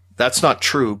 that's not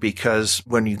true, because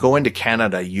when you go into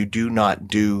Canada, you do not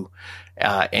do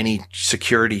any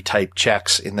security type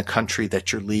checks in the country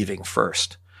that you're leaving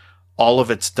first. All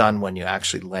of it's done when you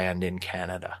actually land in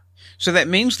Canada. So that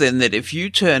means then that if you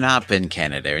turn up in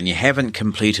Canada and you haven't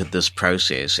completed this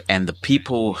process and the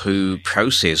people who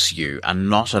process you are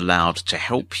not allowed to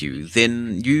help you,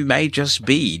 then you may just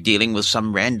be dealing with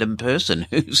some random person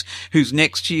who's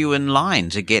next to you in line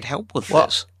to get help with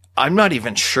this. I'm not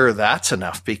even sure that's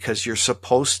enough because you're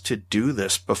supposed to do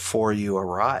this before you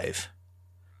arrive.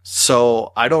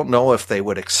 So I don't know if they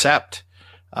would accept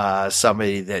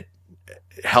somebody that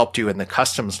helped you in the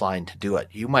customs line to do it.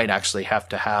 You might actually have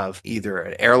to have either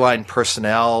an airline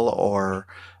personnel or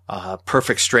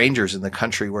perfect strangers in the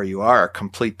country where you are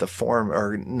complete the form,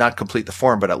 or not complete the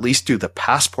form, but at least do the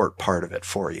passport part of it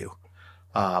for you.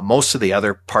 Most of the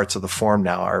other parts of the form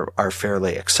now are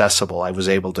fairly accessible. I was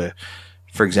able to,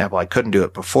 for example, I couldn't do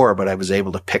it before, but I was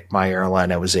able to pick my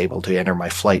airline. I was able to enter my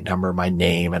flight number, my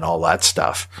name, and all that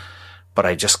stuff. But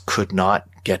I just could not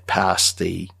get past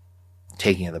the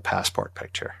taking of the passport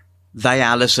picture. They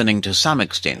are listening to some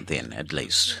extent then, at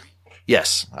least.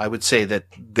 Yes, I would say that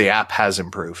the app has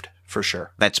improved, for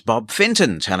sure. That's Bob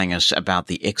Fenton telling us about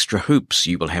the extra hoops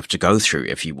you will have to go through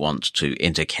if you want to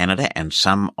enter Canada and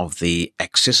some of the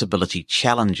accessibility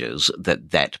challenges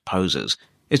that poses.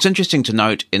 It's interesting to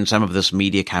note in some of this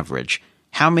media coverage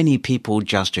how many people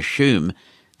just assume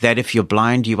that if you're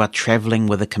blind, you are traveling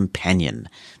with a companion,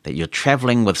 that you're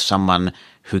traveling with someone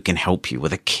who can help you,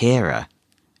 with a carer.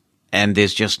 And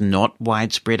there's just not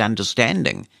widespread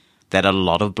understanding that a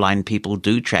lot of blind people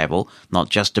do travel, not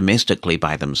just domestically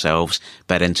by themselves,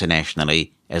 but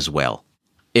internationally as well.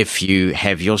 If you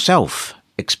have yourself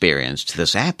experienced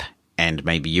this app, and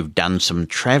maybe you've done some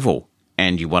travel,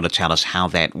 and you want to tell us how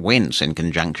that went in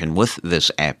conjunction with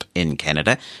this app in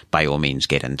Canada, by all means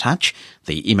get in touch.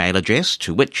 The email address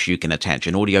to which you can attach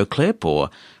an audio clip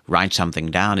or write something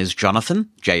down is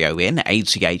Jonathan, JONACHAN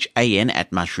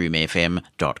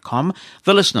 @mushroomfm.com.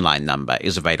 The listener line number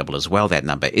is available as well. That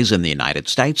number is in the United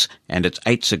States, and it's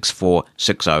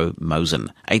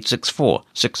 864-60-MOSEN,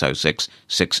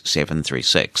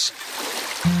 864-606-6736.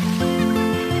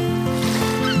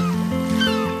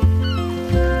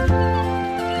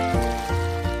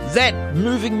 That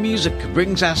moving music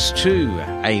brings us to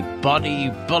a body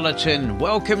bulletin.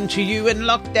 Welcome to you in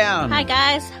lockdown. Hi,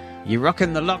 guys. You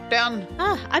rocking the lockdown?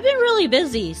 I've been really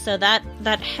busy, so that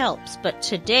helps. But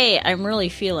today, I'm really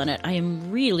feeling it. I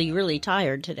am really, really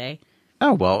tired today.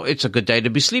 Oh, well, it's a good day to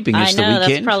be sleeping. It's the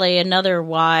weekend. That's probably another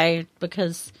why,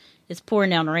 because it's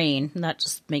pouring down rain, and that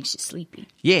just makes you sleepy.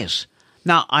 Yes.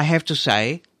 Now, I have to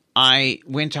say, I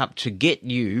went up to get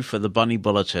you for the Bonnie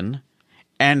Bulletin,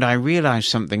 and I realized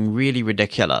something really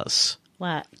ridiculous.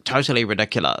 What? Totally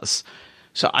ridiculous.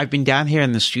 So I've been down here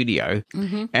in the studio,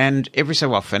 and every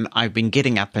so often I've been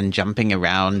getting up and jumping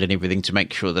around and everything to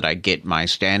make sure that I get my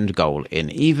stand goal in,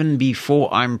 even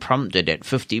before I'm prompted at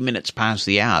 50 minutes past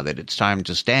the hour that it's time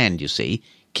to stand, you see.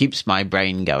 Keeps my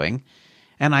brain going.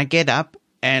 And I get up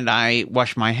and I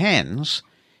wash my hands,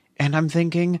 and I'm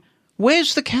thinking,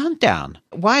 where's the countdown?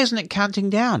 Why isn't it counting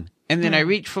down? And then I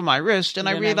reach for my wrist and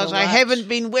I realize I haven't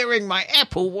been wearing my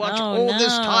Apple Watch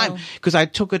this time because I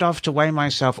took it off to weigh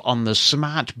myself on the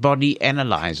Smart Body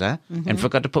Analyzer and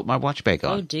forgot to put my watch back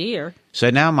on. Oh, dear. So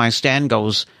now my stand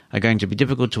goals are going to be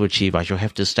difficult to achieve. I shall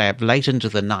have to stay up late into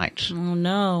the night. Oh,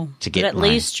 no. To get but at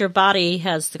least your body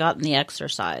has gotten the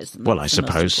exercise. Well, I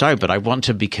suppose so, but I want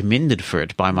to be commended for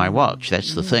it by my watch.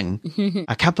 That's the thing.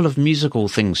 A couple of musical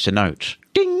things to note.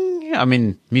 Ding! I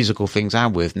mean, musical things are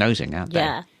worth noting, aren't they?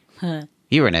 Yeah.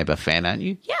 You're an ABBA fan, aren't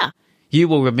you? Yeah. You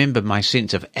will remember my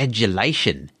sense of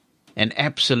adulation and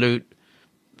absolute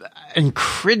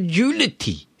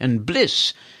incredulity and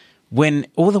bliss when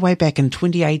all the way back in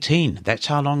 2018, that's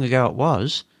how long ago it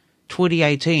was,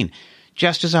 2018,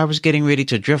 just as I was getting ready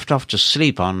to drift off to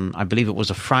sleep on, I believe it was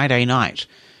a Friday night,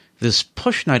 this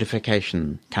push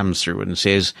notification comes through and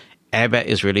says ABBA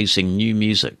is releasing new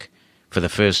music for the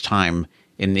first time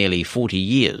in nearly 40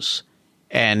 years.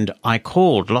 And I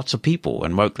called lots of people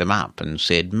and woke them up and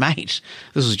said, mate,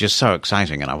 this is just so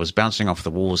exciting. And I was bouncing off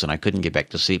the walls and I couldn't get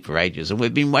back to sleep for ages. And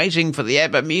we've been waiting for the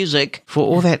ABBA music for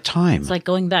all that time. It's like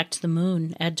going back to the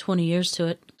moon. Add 20 years to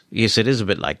it. Yes, it is a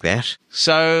bit like that.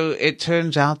 So it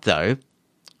turns out, though,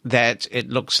 that it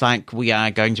looks like we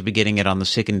are going to be getting it on the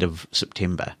 2nd of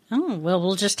September. Oh, well,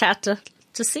 we'll just have to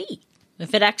see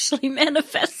if it actually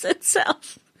manifests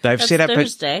itself. They've set up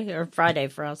Thursday or Friday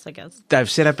for us, I guess. They've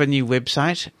set up a new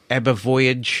website,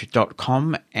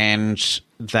 abbavoyage.com, and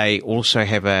they also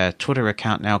have a Twitter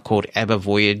account now called ABBA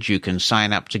Voyage. You can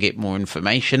sign up to get more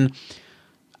information.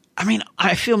 I mean,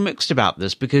 I feel mixed about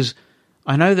this because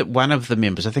I know that one of the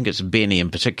members, I think it's Benny in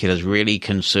particular, is really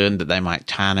concerned that they might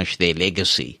tarnish their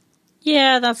legacy.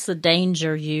 Yeah, that's the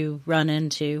danger you run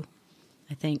into,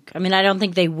 I think. I mean, I don't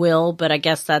think they will, but I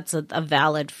guess that's a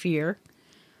valid fear.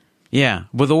 Yeah,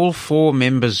 with all 4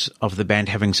 members of the band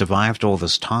having survived all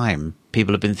this time,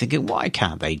 people have been thinking, why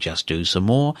can't they just do some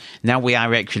more? Now we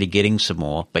are actually getting some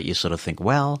more, but you sort of think,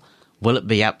 well, will it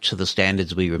be up to the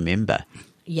standards we remember?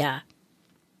 Yeah.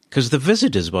 Because The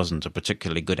Visitors wasn't a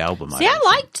particularly good album. See, I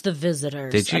liked The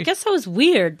Visitors. Did you? I guess I was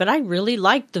weird, but I really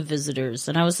liked The Visitors.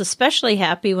 And I was especially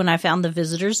happy when I found The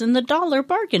Visitors in the dollar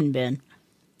bargain bin.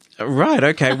 Right,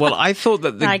 okay. Well, I thought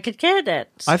that I could get it.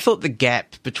 I thought the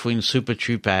gap between Super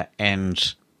Trooper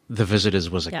and The Visitors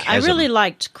was a chasm. I really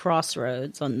liked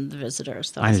Crossroads on The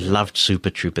Visitors. I loved Super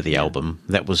Trooper, the album.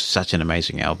 That was such an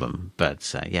amazing album.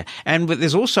 But, yeah. And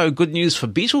there's also good news for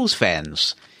Beatles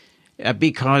fans.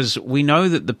 Because we know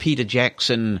that the Peter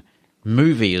Jackson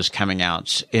movie is coming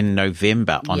out in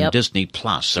November on Disney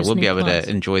Plus, so we'll be able to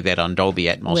enjoy that on Dolby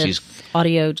Atmos. With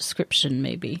audio description,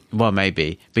 maybe. Well,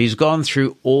 maybe. But he's gone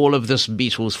through all of this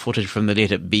Beatles footage from the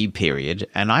Let It Be period,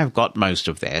 and I've got most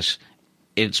of that.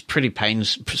 It's pretty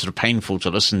sort of painful to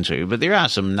listen to, but there are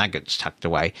some nuggets tucked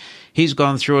away. He's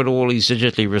gone through it all. He's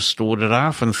digitally restored it. I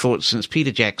often thought, since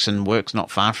Peter Jackson works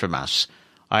not far from us,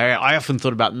 I often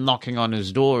thought about knocking on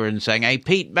his door and saying, "Hey,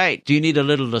 Pete, mate, do you need a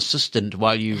little assistant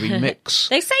while you remix?"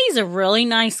 They say he's a really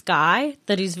nice guy,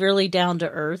 that he's really down to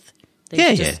earth.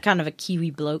 He's just kind of a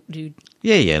Kiwi bloke dude.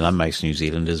 Yeah, like most New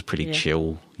Zealanders, pretty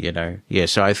chill, you know. Yeah,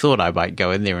 so I thought I might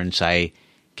go in there and say,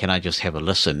 "Can I just have a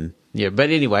listen?" Yeah, but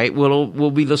anyway,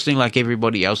 we'll be listening like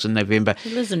everybody else in November.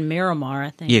 He lives in Miramar, I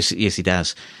think. Yes, he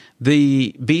does.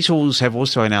 The Beatles have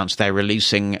also announced they're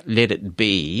releasing Let It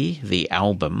Be, the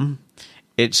album.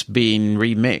 It's been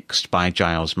remixed by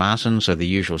Giles Martin, so the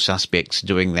usual suspects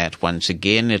doing that once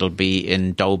again. It'll be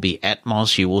in Dolby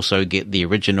Atmos. You also get the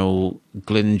original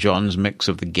Glyn Johns mix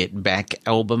of the Get Back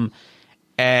album,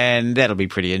 and that'll be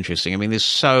pretty interesting. I mean, there's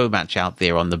so much out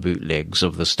there on the bootlegs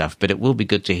of the stuff, but it will be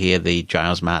good to hear the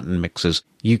Giles Martin mixes.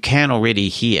 You can already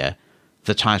hear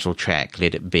the title track,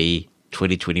 Let It Be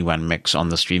 2021 mix, on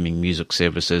the streaming music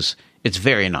services. It's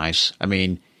very nice. I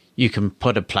mean, you can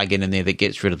put a plug-in in there that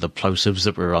gets rid of the plosives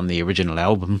that were on the original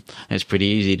album. It's pretty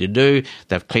easy to do.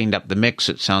 They've cleaned up the mix.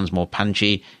 It sounds more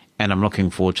punchy, and I'm looking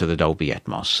forward to the Dolby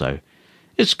Atmos. So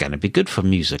it's going to be good for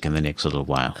music in the next little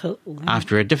while. Cool.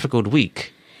 After a difficult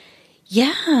week.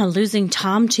 Yeah, losing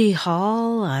Tom T.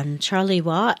 Hall and Charlie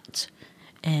Watt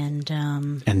and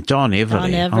Don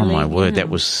Everly. Oh my word, that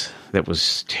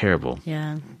was terrible.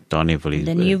 Yeah. Don Everly. And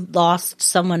then you lost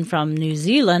someone from New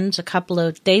Zealand a couple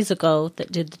of days ago that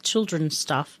did the children's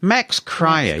stuff. Max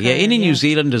Cryer. Yeah, any New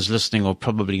Zealanders listening will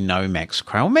probably know Max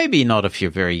Cryer. Or maybe not if you're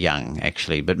very young,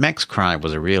 actually. But Max Cryer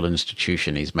was a real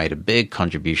institution. He's made a big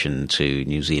contribution to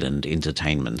New Zealand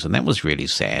entertainment, and that was really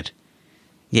sad.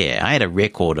 Yeah, I had a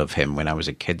record of him when I was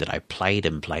a kid that I played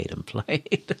and played and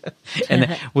played.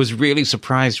 And was really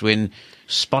surprised when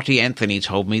Spotty Anthony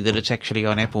told me that it's actually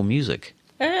on Apple Music.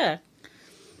 Yeah.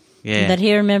 Yeah. That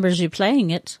he remembers you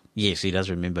playing it. Yes, he does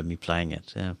remember me playing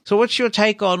it. Yeah. So what's your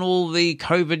take on all the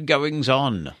COVID goings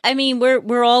on? I mean,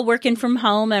 we're all working from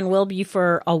home and will be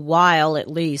for a while, at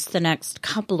least the next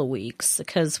couple of weeks,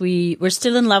 because we're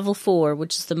still in level 4,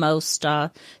 which is the most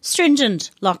stringent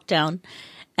lockdown.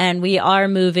 And we are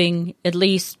moving, at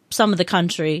least some of the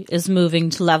country is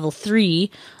moving to level 3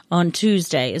 on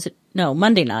Tuesday.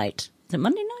 Monday night. Is it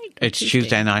Monday night? It's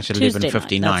Tuesday night at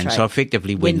 11:59, right. So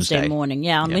effectively Wednesday morning.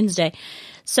 Yeah, on Wednesday.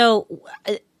 So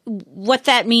what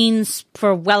that means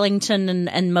for Wellington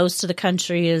and most of the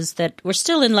country is that we're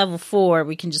still in level 4.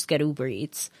 We can just get Uber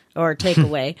Eats or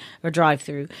takeaway or drive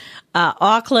through.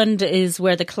 Auckland is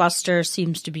where the cluster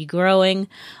seems to be growing.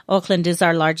 Auckland is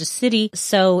our largest city,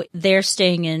 so they're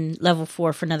staying in level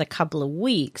 4 for another couple of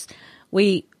weeks.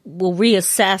 We will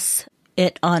reassess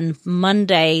it on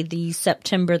Monday, the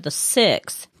September the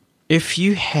 6th. If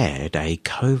you had a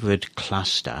COVID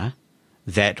cluster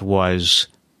that was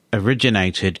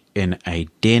originated in a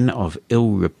den of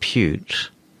ill repute,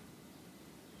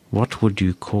 what would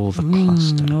you call the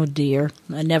cluster? Oh, dear.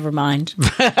 Never mind.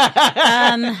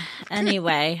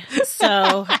 Anyway,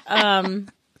 so,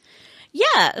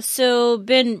 so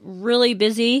been really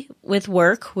busy with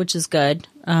work, which is good,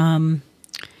 and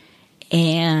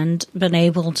been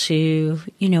able to,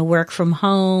 work from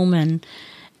home and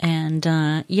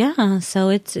so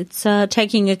it's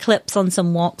taking eclipse on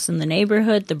some walks in the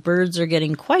neighborhood. The birds are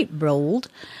getting quite bold.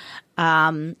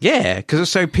 Because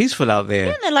it's so peaceful out there.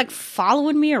 Yeah, they're like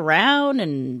following me around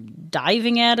and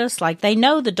diving at us. Like they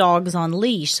know the dog's on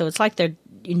leash, so it's like they're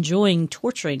enjoying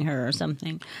torturing her or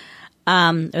something.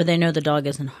 Or they know the dog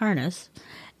is in harness.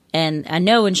 And I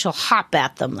know when she'll hop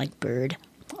at them like bird.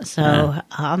 So,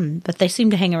 but they seem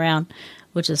to hang around,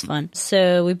 which is fun.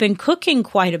 So we've been cooking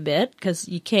quite a bit because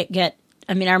you can't get,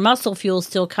 our muscle fuel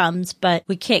still comes, but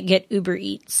we can't get Uber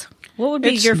Eats. What would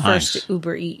be your first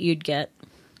Uber Eat you'd get?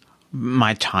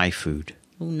 My Thai food.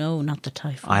 Oh, no, not the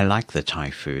Thai food. I like the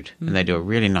Thai food. And they do a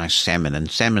really nice salmon,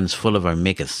 and salmon's full of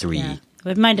omega-3.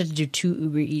 We might have to do 2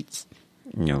 Uber Eats.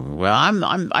 You know, well,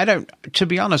 I don't, to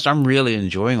be honest, I'm really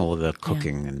enjoying all the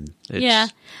cooking and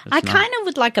it's I kind of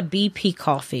would like a BP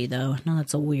coffee though. No,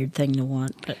 that's a weird thing to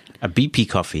want, but a BP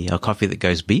coffee, a coffee that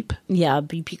goes beep. Yeah, a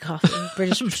BP coffee,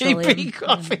 British Petroleum. BP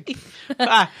coffee.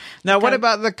 Now, what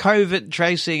about the COVID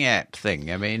tracing app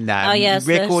thing? I mean,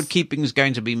 record keeping is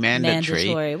going to be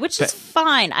mandatory, which is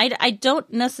fine. I don't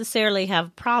necessarily have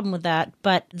a problem with that,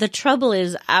 but the trouble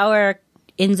is our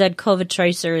NZ COVID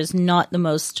tracer is not the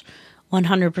most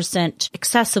 100%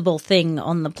 accessible thing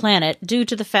on the planet due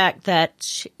to the fact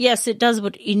that, yes, it does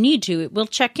what you need to. It will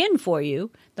check in for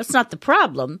you. That's not the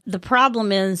problem. The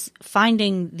problem is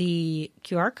finding the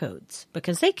QR codes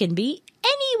because they can be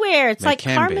anywhere. It's like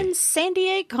Carmen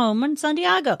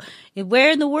Sandiego.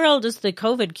 Where in the world is the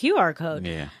COVID QR code?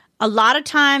 Yeah. A lot of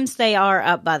times they are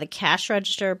up by the cash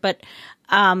register, but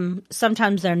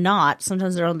sometimes they're not.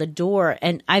 Sometimes they're on the door.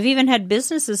 And I've even had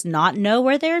businesses not know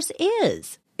where theirs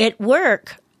is. At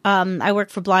work, I work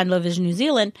for Blind Low Vision New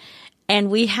Zealand, and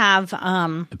we have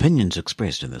opinions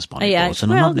expressed in this podcast.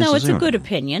 It's a good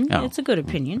opinion. Oh. It's a good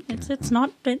opinion. It's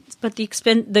not, but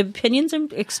the opinions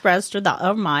expressed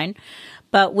are mine.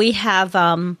 But we have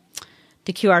the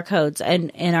QR codes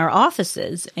in our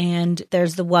offices, and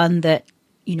there's the one that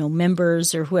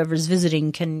members or whoever's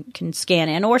visiting can scan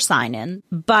in or sign in.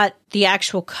 But the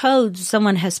actual codes,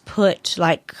 someone has put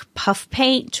like puff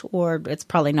paint, or it's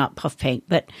probably not puff paint,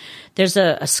 but there's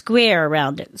a square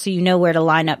around it. So you know where to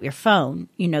line up your phone,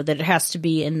 that it has to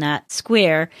be in that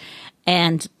square.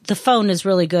 And the phone is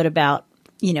really good about,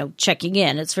 checking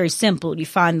in. It's very simple. You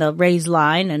find the raised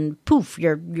line and poof,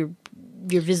 your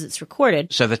visit's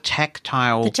recorded. So the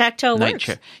tactile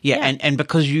nature. Works. Yeah. And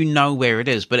because you know where it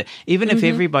is. But even if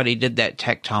everybody did that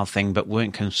tactile thing but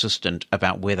weren't consistent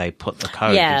about where they put the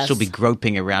code, you'd still be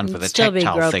groping around for the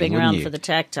tactile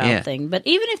thing, But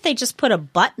even if they just put a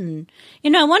button,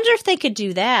 I wonder if they could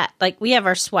do that. Like we have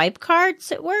our swipe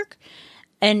cards at work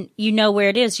and you know where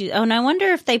it is. And I wonder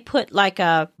if they put like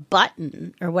a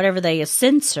button or whatever a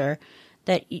sensor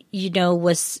that,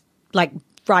 was like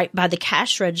right by the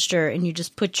cash register, and you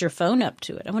just put your phone up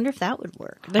to it. I wonder if that would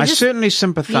work. I certainly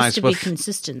sympathize with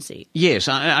consistency. Yes,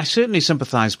 I certainly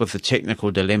sympathize with the technical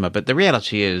dilemma, but the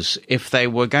reality is if they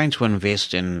were going to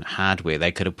invest in hardware,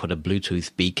 they could have put a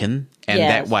Bluetooth beacon, and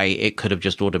that way it could have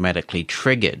just automatically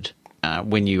triggered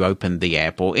when you open the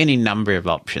app, or any number of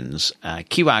options.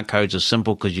 QR codes are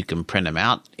simple because you can print them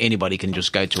out. Anybody can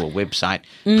just go to a website,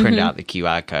 print out the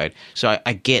QR code. So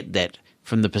I get that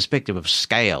from the perspective of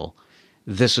scale,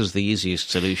 this is the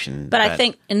easiest solution. But I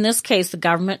think in this case, the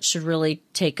government should really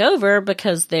take over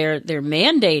because they're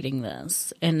mandating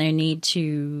this, and they need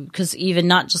to, because even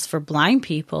not just for blind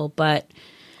people, but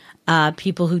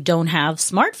people who don't have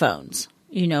smartphones.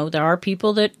 There are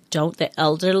people that don't, the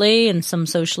elderly and some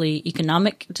socially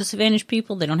economic disadvantaged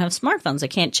people, they don't have smartphones. They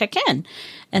can't check in.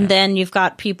 And then you've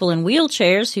got people in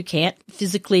wheelchairs who can't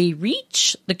physically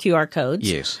reach the QR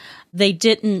codes. Yes. They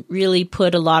didn't really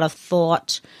put a lot of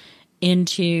thought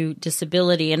into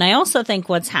disability. And I also think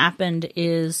what's happened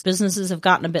is businesses have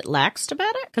gotten a bit laxed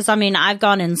about it. Because, I've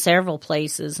gone in several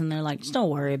places and they're like, just don't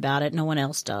worry about it. No one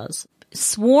else does.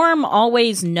 Swarm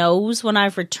always knows when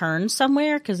I've returned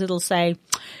somewhere because it'll say,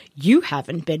 you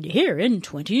haven't been here in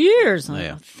 20 years.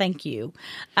 Thank you.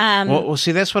 Well,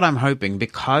 see, that's what I'm hoping,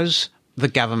 because the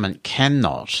government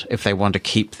cannot, if they want to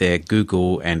keep their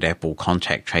Google and Apple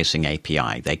contact tracing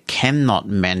API, they cannot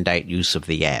mandate use of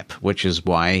the app, which is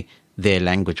why their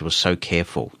language was so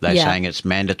careful. They're saying it's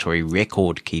mandatory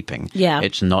record keeping. Yeah.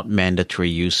 It's not mandatory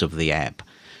use of the app.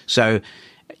 So,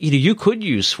 you could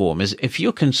use Swarm if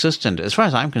you're consistent, as far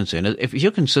as I'm concerned, if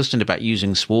you're consistent about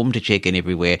using Swarm to check in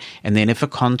everywhere, and then if a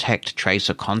contact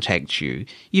tracer contacts you,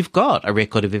 you've got a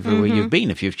record of everywhere you've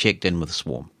been if you've checked in with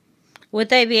Swarm. Would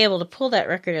they be able to pull that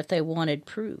record if they wanted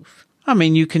proof?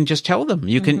 You can just tell them.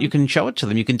 You can show it to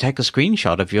them. You can take a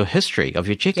screenshot of your history, of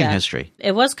your check-in history.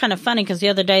 It was kind of funny because the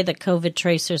other day the COVID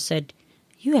tracer said,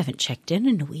 you haven't checked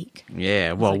in a week.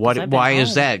 Yeah, well, why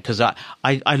is that? Because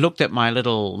I looked at my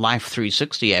little Life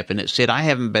 360 app and it said I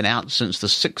haven't been out since the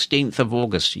 16th of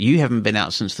August. You haven't been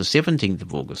out since the 17th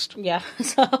of August. Yeah,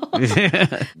 so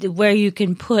where you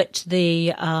can put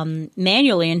the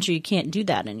manual entry, you can't do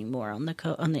that anymore on the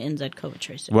NZ COVID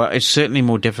tracer. Well, it's certainly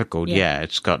more difficult. Yeah,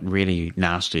 it's got really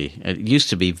nasty. It used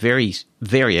to be very,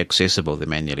 very accessible, the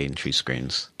manual entry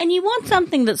screens. And you want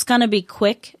something that's going to be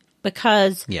quick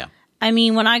because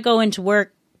when I go into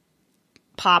work,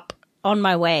 pop on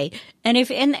my way, and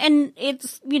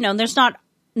it's, there's not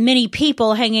many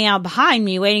people hanging out behind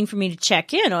me waiting for me to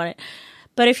check in on it.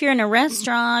 But if you're in a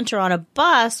restaurant or on a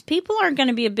bus, people are going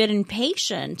to be a bit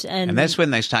impatient. And that's when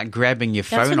they start grabbing your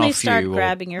phone off you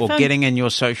or getting in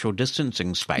your social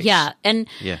distancing space. Yeah. And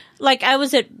like I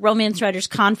was at Romance Writers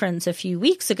Conference a few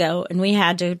weeks ago, and we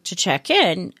had to check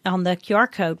in on the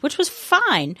QR code, which was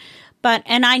fine.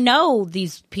 And I know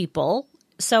these people,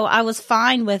 so I was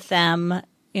fine with them.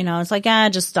 You know, it's like, I'll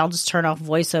just turn off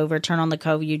voiceover, turn on the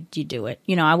code, you do it.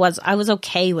 You know, I was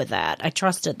okay with that. I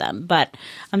trusted them. But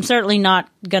I'm certainly not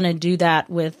going to do that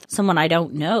with someone I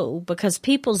don't know, because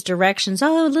people's directions, a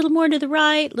little more to the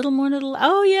right, a little more to the left.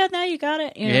 Oh, yeah, now you got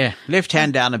it. You know? Yeah, left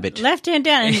hand down a bit. Left hand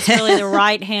down, and it's really the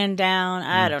right hand down.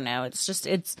 I don't know.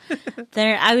 It's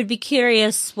there. I would be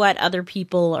curious what other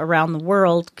people around the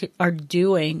world are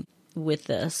doing with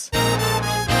this.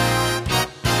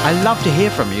 I'd love to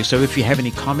hear from you, so if you have any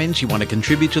comments you want to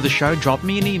contribute to the show, drop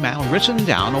me an email written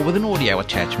down or with an audio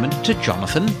attachment to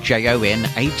Jonathan,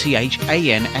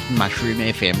 JONATHAN,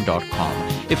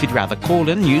 @mushroomfm.com. If you'd rather call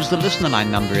in, use the listener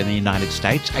line number in the United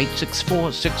States,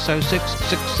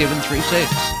 864-606-6736.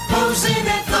 Mosin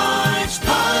at Large